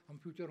दूंगा. हम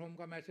फ्यूचर होम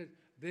का मैसेज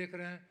देख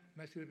रहे हैं,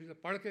 मैं सिर्फ इसे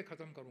पढ़ के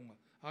खत्म करूंगा.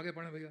 आगे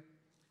पढ़ें भैया.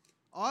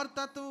 और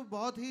तत्व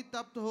बहुत ही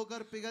तप्त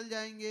होकर पिघल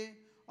जाएंगे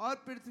और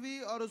पृथ्वी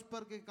और उस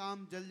पर के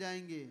काम जल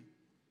जाएंगे.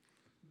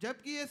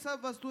 जबकि ये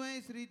सब वस्तुएं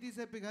इस रीति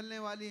से पिघलने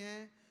वाली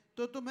हैं,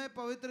 तो तुम्हें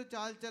पवित्र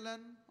चाल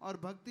चलन और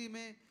भक्ति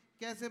में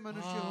कैसे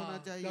मनुष्य होना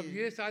चाहिए. जब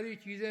ये सारी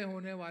चीजें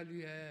होने वाली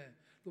हैं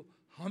तो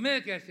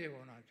हमें कैसे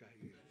होना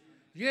चाहिए,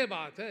 ये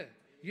बात है,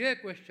 ये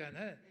क्वेश्चन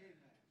है.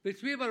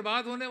 पृथ्वी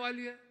बर्बाद होने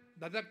वाली है.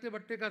 धधकते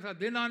भट्टे का सा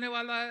दिन आने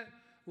वाला है.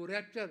 वो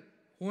रैप्चर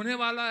होने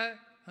वाला है.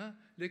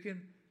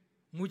 लेकिन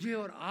मुझे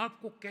और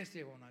आपको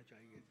कैसे होना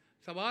चाहिए,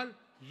 सवाल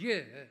ये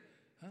है.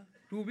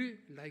 टू बी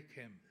लाइक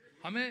हिम,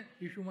 हमें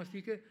यीशु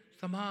मसीह के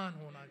समान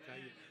होना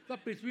चाहिए. तो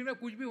पृथ्वी में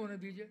कुछ भी होने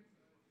दीजिए.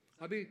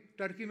 अभी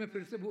टर्की में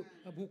फिर से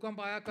भूकंप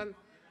आया कल,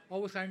 और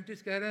वो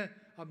साइंटिस्ट कह रहे हैं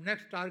अब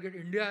नेक्स्ट टारगेट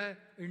इंडिया है.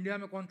 इंडिया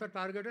में कौन सा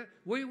टारगेट है?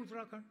 वही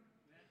उत्तराखंड,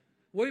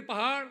 वही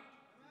पहाड़.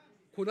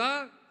 खुदा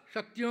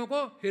शक्तियों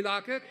को हिला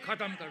के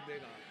खत्म कर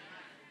देगा.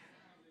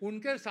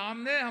 उनके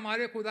सामने,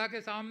 हमारे खुदा के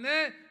सामने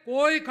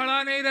कोई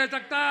खड़ा नहीं रह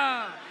सकता.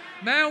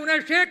 मैं उन्हें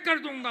शेक कर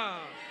दूंगा,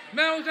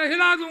 मैं उसे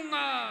हिला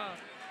दूंगा.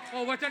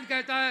 और वचन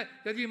कहता है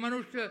यदि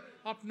मनुष्य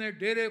अपने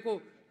डेरे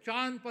को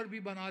चांद पर भी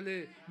बना ले,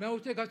 मैं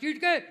उसे घसीट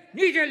के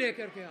नीचे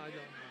लेकर के आ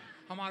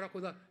जाऊंगा. हमारा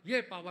खुदा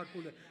ये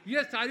पावरफुल है।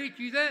 ये सारी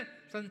चीज़ें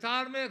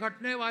संसार में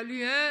घटने वाली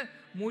हैं।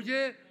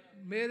 मुझे,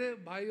 मेरे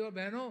भाई और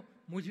बहनों,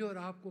 मुझे और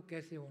आपको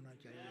कैसे होना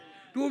चाहिए?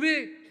 टू बी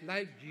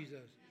लाइक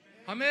जीसस,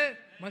 हमें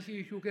मसीह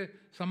यीशु के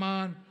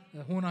समान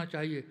होना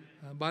चाहिए।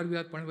 12वीं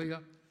आयत पढ़ें भैया।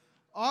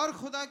 और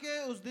खुदा के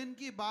उस दिन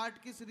की बाट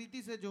किस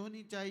रीति से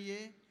जोहनी चाहिए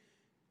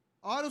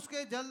और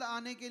उसके जल्द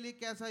आने के लिए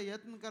कैसा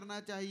यत्न करना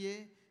चाहिए,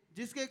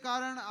 जिसके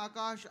कारण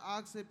आकाश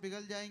आग से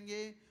पिघल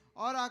जाएंगे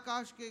और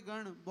आकाश के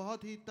गण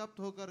बहुत ही तप्त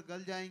होकर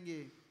गल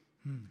जाएंगे।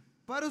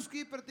 पर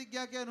उसकी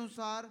प्रतिज्ञा के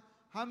अनुसार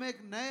हम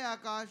एक नए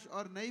आकाश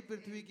और नई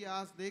पृथ्वी की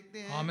आस देखते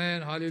हैं,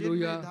 आमीन, हालेलुया,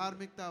 जिनमें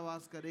धार्मिकता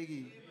वास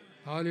करेगी।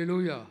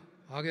 हालेलुया।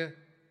 आगे,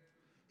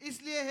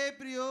 इसलिए हे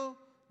प्रियो,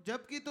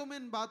 जबकि तुम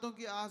इन बातों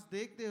की आस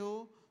देखते हो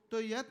तो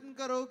यत्न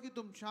करो कि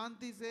तुम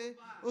शांति से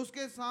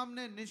उसके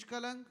सामने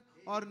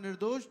निष्कलंक और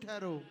निर्दोष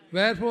ठहरो।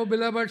 Wherefore,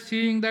 beloved,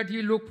 seeing that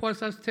ye look for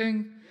such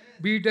things,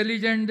 be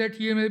diligent that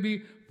ye may be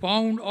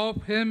found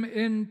of him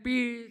in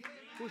peace.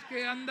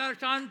 उसके अंदर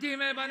शांति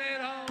में बने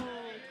रहो,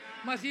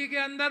 मसीह के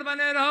अंदर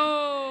बने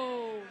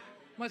रहो,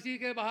 मसीह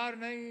के बाहर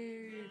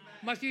नहीं।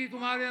 मसीह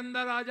तुम्हारे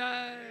अंदर आ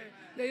जाए।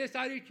 ये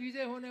सारी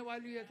चीज़ें होने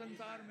वाली है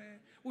संसार में,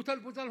 उथल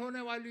पुथल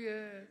होने वाली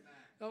है,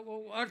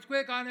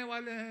 अर्थक्वेक आने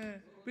वाले हैं,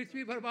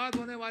 पृथ्वी बर्बाद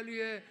होने वाली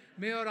है।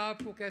 मैं और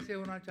आपको कैसे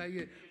होना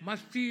चाहिए?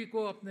 मसीह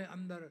को अपने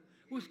अंदर,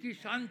 उसकी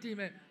शांति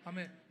में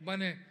हमें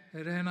बने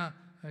रहना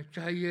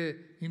चाहिए।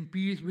 In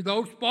peace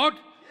without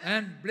spot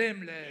and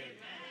blameless,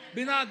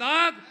 बिना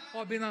दाग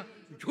और बिना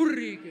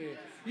झुर्री के।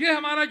 ये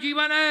हमारा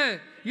जीवन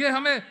है, ये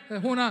हमें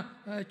होना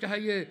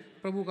चाहिए।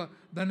 प्रभु का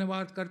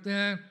धन्यवाद करते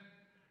हैं।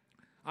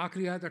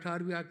 आखिरी आयत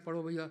 18वीं आयत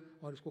पढ़ो भैया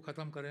और इसको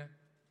ख़त्म करें।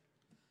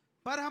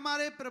 पर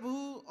हमारे प्रभु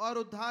और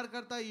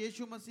उद्धारकर्ता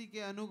यीशु मसीह के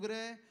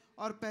अनुग्रह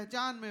और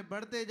पहचान में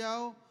बढ़ते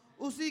जाओ,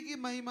 उसी की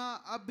महिमा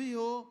अब भी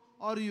हो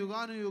और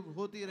युगानुयुग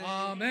होती रहे।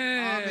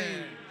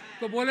 आमीन।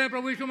 तो बोले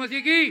प्रभु यीशु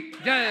मसीह की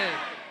जय।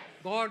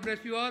 God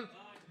bless you all.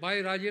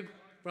 भाई राजीव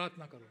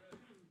प्रार्थना करो।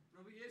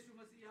 प्रभु यीशु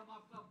मसीह, हम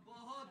आपका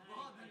बहुत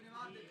बहुत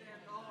धन्यवाद देते हैं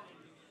लॉर्ड।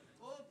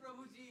 ओ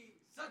प्रभु जी,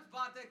 सच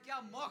बात है, क्या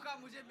मौका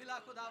मुझे मिला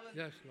खुदावन,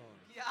 यस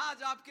लॉर्ड, कि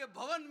आज आपके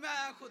भवन में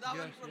आया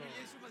खुदावन। Yes, प्रभु Lord.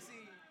 यीशु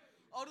मसीह,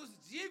 और उस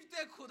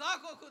जीवते खुदा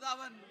को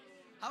खुदावन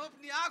हम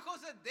अपनी आंखों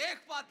से देख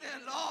पाते हैं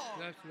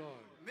लॉर्ड। यस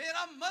लॉर्ड,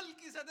 मेरा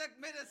मल्कीसेदेक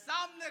मेरे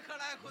सामने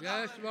खड़ा है यस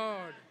खुदावन।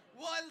 लॉर्ड,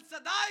 वो अल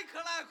सदाई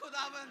खड़ा है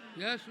खुदावन।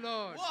 यस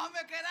लॉर्ड, वो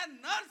हमें कह रहा है,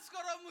 नर्स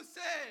करो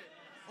मुझसे,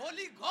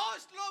 होली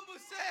घोस्ट लो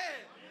मुझसे,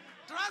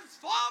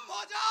 ट्रांसफॉर्म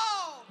हो जाओ।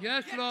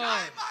 Yes, ये Lord.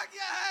 टाइम आ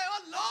गया है।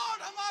 और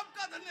लॉर्ड, हम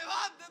आपका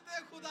धन्यवाद देते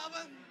हैं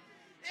खुदावन।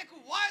 एक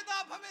वायदा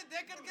आप हमें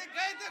दे करके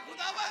गए थे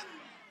खुदावन।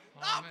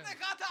 आपने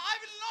कहा था, I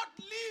will not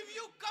leave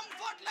you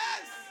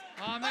comfortless,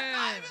 but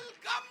I will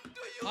come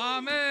to you.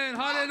 आमीन,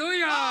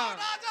 हालेलुया।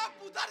 आज आप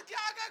उधर के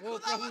आ गए ओ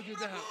खुदावन। प्रभु जी,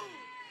 प्रभु,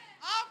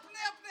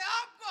 आपने अपने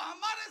आप को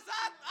हमारे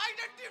साथ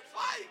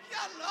आइडेंटिफाई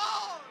किया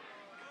लॉर्ड।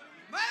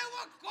 मैं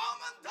वो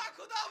कॉमन था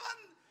खुदावन,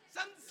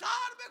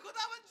 संसार में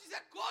खुदावन, जिसे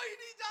कोई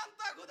नहीं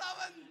जानता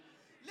खुदावन,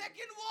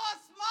 लेकिन वो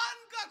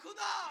आसमान का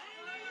खुदा,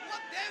 वो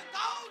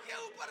देवताओं के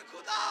ऊपर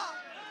खुदा,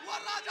 वो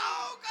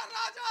राजाओं का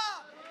राजा,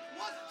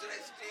 वो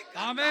सृष्टि का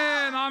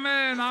आमीन,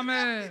 आमीन,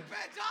 आमीन।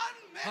 पहचान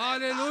मेरे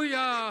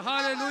हालेलुया, साथ है खुदावन।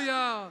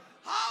 Hallelujah,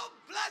 How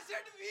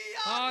blessed we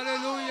are,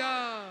 hallelujah.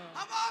 Lord.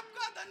 हम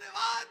आपका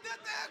धन्यवाद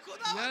देते हैं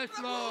खुदावन Yes,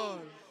 प्रभु। Lord.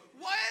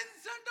 वो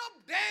एंसेंट ऑफ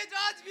डेज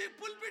आज भी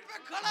पुलपिट पे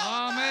खड़ा होता है।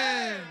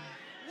 आमीन,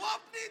 वो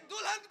अपनी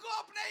दुल्हन को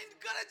अपने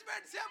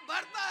इंकरेजमेंट से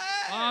भरता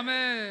है।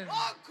 आमीन।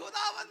 ओ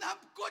खुदावन, हम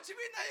कुछ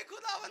भी नहीं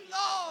खुदावन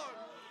लॉर्ड,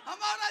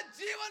 हमारा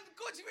जीवन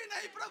कुछ भी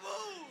नहीं प्रभु,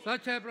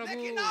 सच है प्रभु।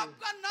 लेकिन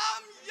आपका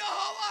नाम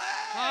यहोवा है।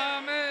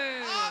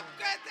 आमीन, आप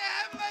कहते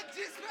हैं, मैं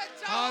जिसमें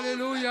चाहूं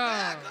हालेलुया। उसमें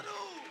दया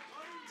करूं,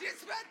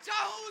 जिसमें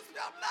चाहूं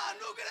उसमें अपना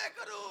अनुग्रह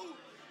करूं।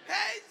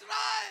 हे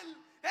इस्राएल,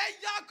 हे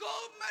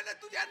याकूब, मैंने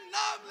तुझे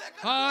नाम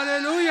लेकर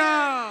हालेलुया,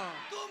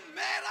 तू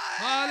मेरा है।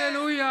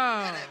 हालेलुया।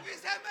 तेरे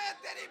विषय में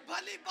तेरी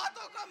भली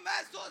बातों का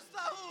मैं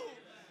सोचता हूँ।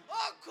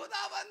 ओ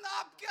खुदावन,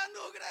 आपके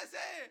अनुग्रह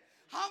से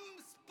हम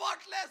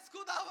स्पॉटलेस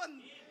खुदावन,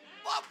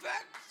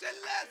 perfect,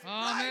 sinless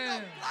bride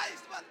of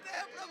Christ बनते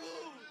हैं प्रभु।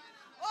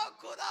 ओ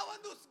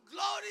खुदावन, उस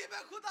ग्लोरी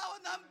में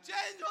खुदावन हम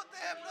चेंज होते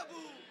हैं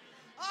प्रभु।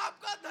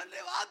 आपका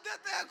धन्यवाद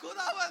देते हैं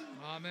खुदावन।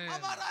 आमीन।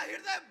 हमारा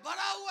हृदय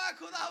भरा हुआ है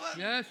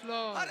खुदावन। यस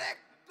लॉर्ड,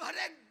 हर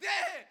एक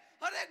देह,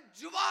 हर एक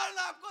जुबान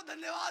आपको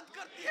धन्यवाद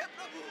करती है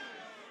प्रभु।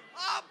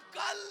 आप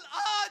कल,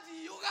 आज,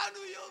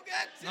 युगानुयुग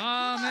एक से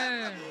खुदा है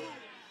आमीन।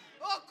 प्रभु।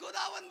 ओ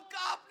खुदावन का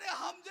आपने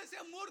हम जैसे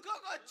मूर्खों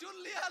को चुन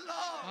लिया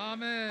लॉर्ड।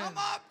 आमीन। हम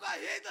आपका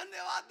ही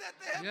धन्यवाद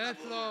देते हैं यस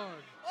प्रभु।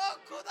 लॉर्ड, ओ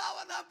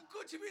खुदावन, हम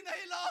कुछ भी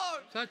नहीं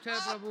लॉर्ड, सच है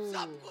आप प्रभु।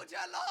 सब कुछ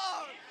है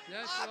लॉर्ड।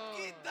 यस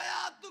आपकी लॉर्ड,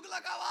 दया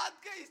तुगलकाबाद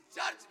के इस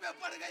चर्च में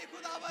पड़ गई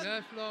खुदावन।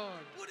 यस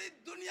लॉर्ड, पूरी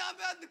दुनिया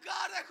में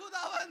अंधकार है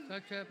खुदावन।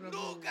 सच है प्रभु।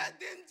 नूह के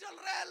दिन चल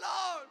रहे हैं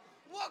लॉर्ड,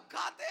 वो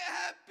खाते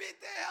हैं,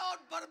 पीते हैं और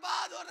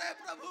बर्बाद हो रहे हैं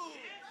प्रभु,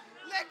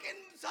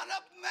 लेकिन सन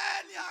ऑफ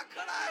मैन यहाँ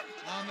खड़ा है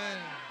खुदावन। आमीन,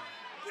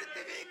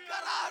 पृथ्वी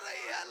करा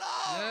रही है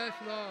लॉर्ड। Yes,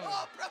 Lord.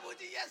 ओ प्रभु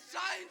जी ये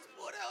साइंस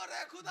पूरे हो रहे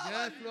हैं Yes,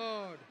 खुदावन,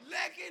 Lord.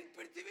 लेकिन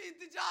पृथ्वी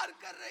इंतजार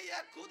कर रही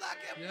है खुदा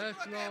के Yes,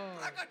 पुत्र के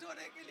Lord. प्रकट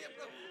होने के लिए।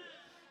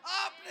 प्रभु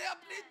आपने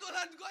अपनी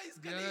दुल्हन को इस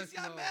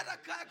कलीसिया Lord. में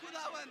रखा है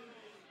खुदावन,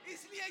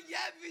 इसलिए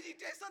यह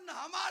विजिटेशन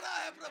हमारा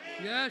है प्रभु।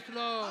 Yes, हम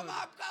Lord.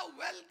 आपका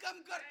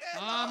वेलकम करते हैं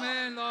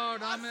Amen,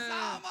 Lord. आज Amen.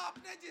 शाम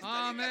आपने जिस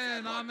तरीके से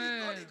Amen, रोटी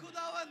Amen. तोड़ी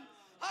खुदावन,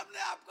 हमने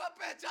आपको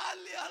पहचान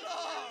लिया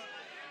लॉर्ड।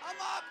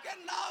 हम आपके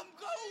नाम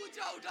को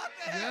ऊंचा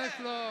उठाते हैं। Yes,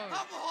 Lord.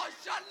 हम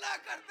होशाना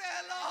करते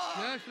हैं लॉर्ड।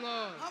 Yes,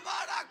 Lord.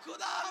 हमारा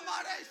खुदा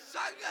हमारे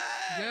संग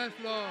है। Yes,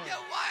 Lord. ये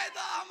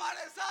वायदा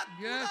हमारे साथ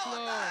Yes, पूरा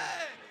होता Lord.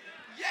 है।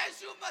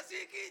 यीशु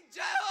मसीह की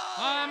जय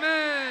हो।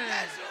 Amen.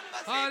 यीशु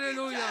मसीह की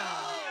Hallelujah. जय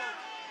हो।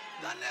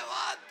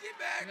 धन्यवाद की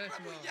भेंट Yes,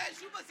 प्रभु Lord.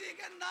 यीशु मसीह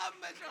के नाम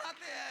में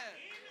चढ़ाते हैं।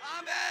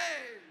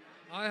 आमीन।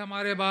 आए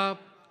हमारे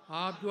बाप,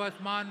 आप जो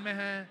आसमान में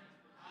हैं,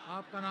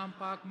 आपका नाम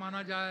पाक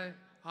माना जाए,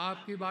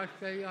 आपकी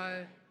बादशाही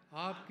आए,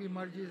 आपकी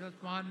मर्जी इस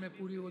आसमान में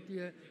पूरी होती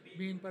है,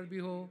 ज़मीन पर भी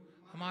हो।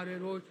 हमारे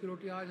रोज़ की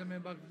रोटी आज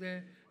हमें बख्श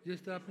दें,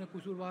 जिस तरह अपने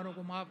कसूरवारों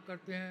को माफ़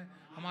करते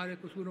हैं, हमारे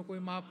कसूरों को भी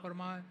माफ़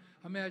फरमाएं।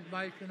 हमें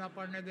आजमाइश से ना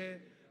पड़ने दे,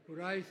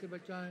 बुराई से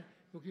बचाएं,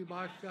 क्योंकि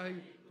बादशाही,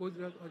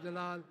 कुदरत और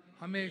जलाल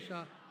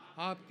हमेशा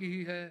आपकी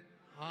ही है।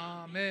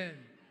 आमीन।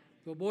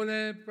 तो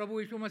बोलें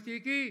प्रभु यीशु मसीह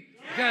की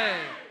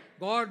जय।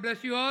 God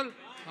bless you all.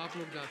 आप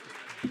लोग जा सकते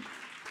हैं।